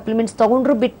 ಕೆಲವೊಮ್ಮೆ ಸಪ್ಲಿಮೆಂಟ್ಸ್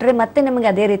ತಗೊಂಡ್ರು ಬಿಟ್ಟರೆ ಮತ್ತೆ ನಮಗೆ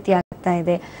ಅದೇ ರೀತಿ ಆಗ್ತಾ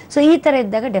ಇದೆ. ಸೊ ಈ ಥರ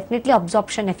ಇದ್ದಾಗ ಡೆಫಿನೆಟ್ಲಿ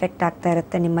ಅಬ್ಸಾರ್ಪ್ಷನ್ ಎಫೆಕ್ಟ್ ಆಗ್ತಾ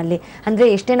ಇರುತ್ತೆ ನಿಮ್ಮಲ್ಲಿ. ಅಂದರೆ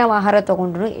ಎಷ್ಟೇ ನಾವು ಆಹಾರ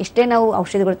ತಗೊಂಡ್ರು, ಎಷ್ಟೇ ನಾವು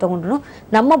ಔಷಧಿಗಳು ತಗೊಂಡ್ರು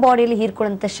ನಮ್ಮ ಬಾಡಿಯಲ್ಲಿ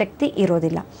ಹೀರ್ಕೊಳ್ಳುವಂಥ ಶಕ್ತಿ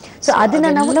ಇರೋದಿಲ್ಲ. ಸೊ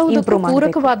ಅದನ್ನ ನಾವು ಇಂಪ್ರೂವ್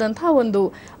ಪೂರಕವಾದಂತಹ ಒಂದು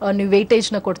ನೀವು ವೇಟೇಜ್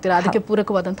ನ ಕೊಡ್ತೀರಾ, ಅದಕ್ಕೆ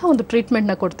ಪೂರಕವಾದಂತಹ ಒಂದು ಟ್ರೀಟ್ಮೆಂಟ್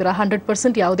ನ ಕೊಡ್ತೀರಾ.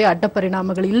 100% ಯಾವುದೇ ಅಡ್ಡ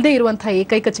ಪರಿಣಾಮಗಳು ಇಲ್ಲದೆ ಇರುವಂತಹ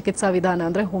ಏಕೈಕ ಚಿಕಿತ್ಸಾ ವಿಧಾನ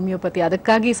ಅಂದ್ರೆ ಹೋಮಿಯೋಪತಿ.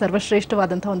 ಅದಕ್ಕಾಗಿ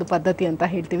ಸರ್ವಶ್ರೇಷ್ಠವಾದಂತಹ ಒಂದು ಪದ್ಧತಿ ಅಂತ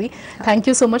ಹೇಳ್ತೀವಿ. ಥ್ಯಾಂಕ್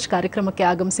ಯು ಸೋ ಮಚ್ ಕಾರ್ಯಕ್ರಮಕ್ಕೆ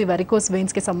ಆಗಮಿಸಿ ವೆರಿಕೋಸ್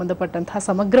ವೇನ್ಸ್ಗೆ ಸಂಬಂಧಪಟ್ಟಂತಹ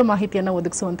ಸಮಗ್ರ ಮಾಹಿತಿಯನ್ನು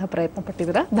ಒದಗಿಸುವಂತಹ ಪ್ರಯತ್ನ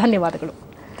ಪಟ್ಟಿದ್ದೀರಾ. ಧನ್ಯವಾದಗಳು.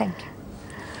 Thank you.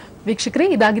 ವೀಕ್ಷಕರೇ,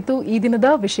 ಇದಾಗಿತ್ತು ಈ ದಿನದ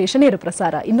ವಿಶೇಷ ನೇರ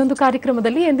ಪ್ರಸಾರ. ಇನ್ನೊಂದು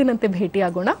ಕಾರ್ಯಕ್ರಮದಲ್ಲಿ ಎಂದಿನಂತೆ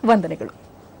ಭೇಟಿಯಾಗೋಣ. ವಂದನೆಗಳು.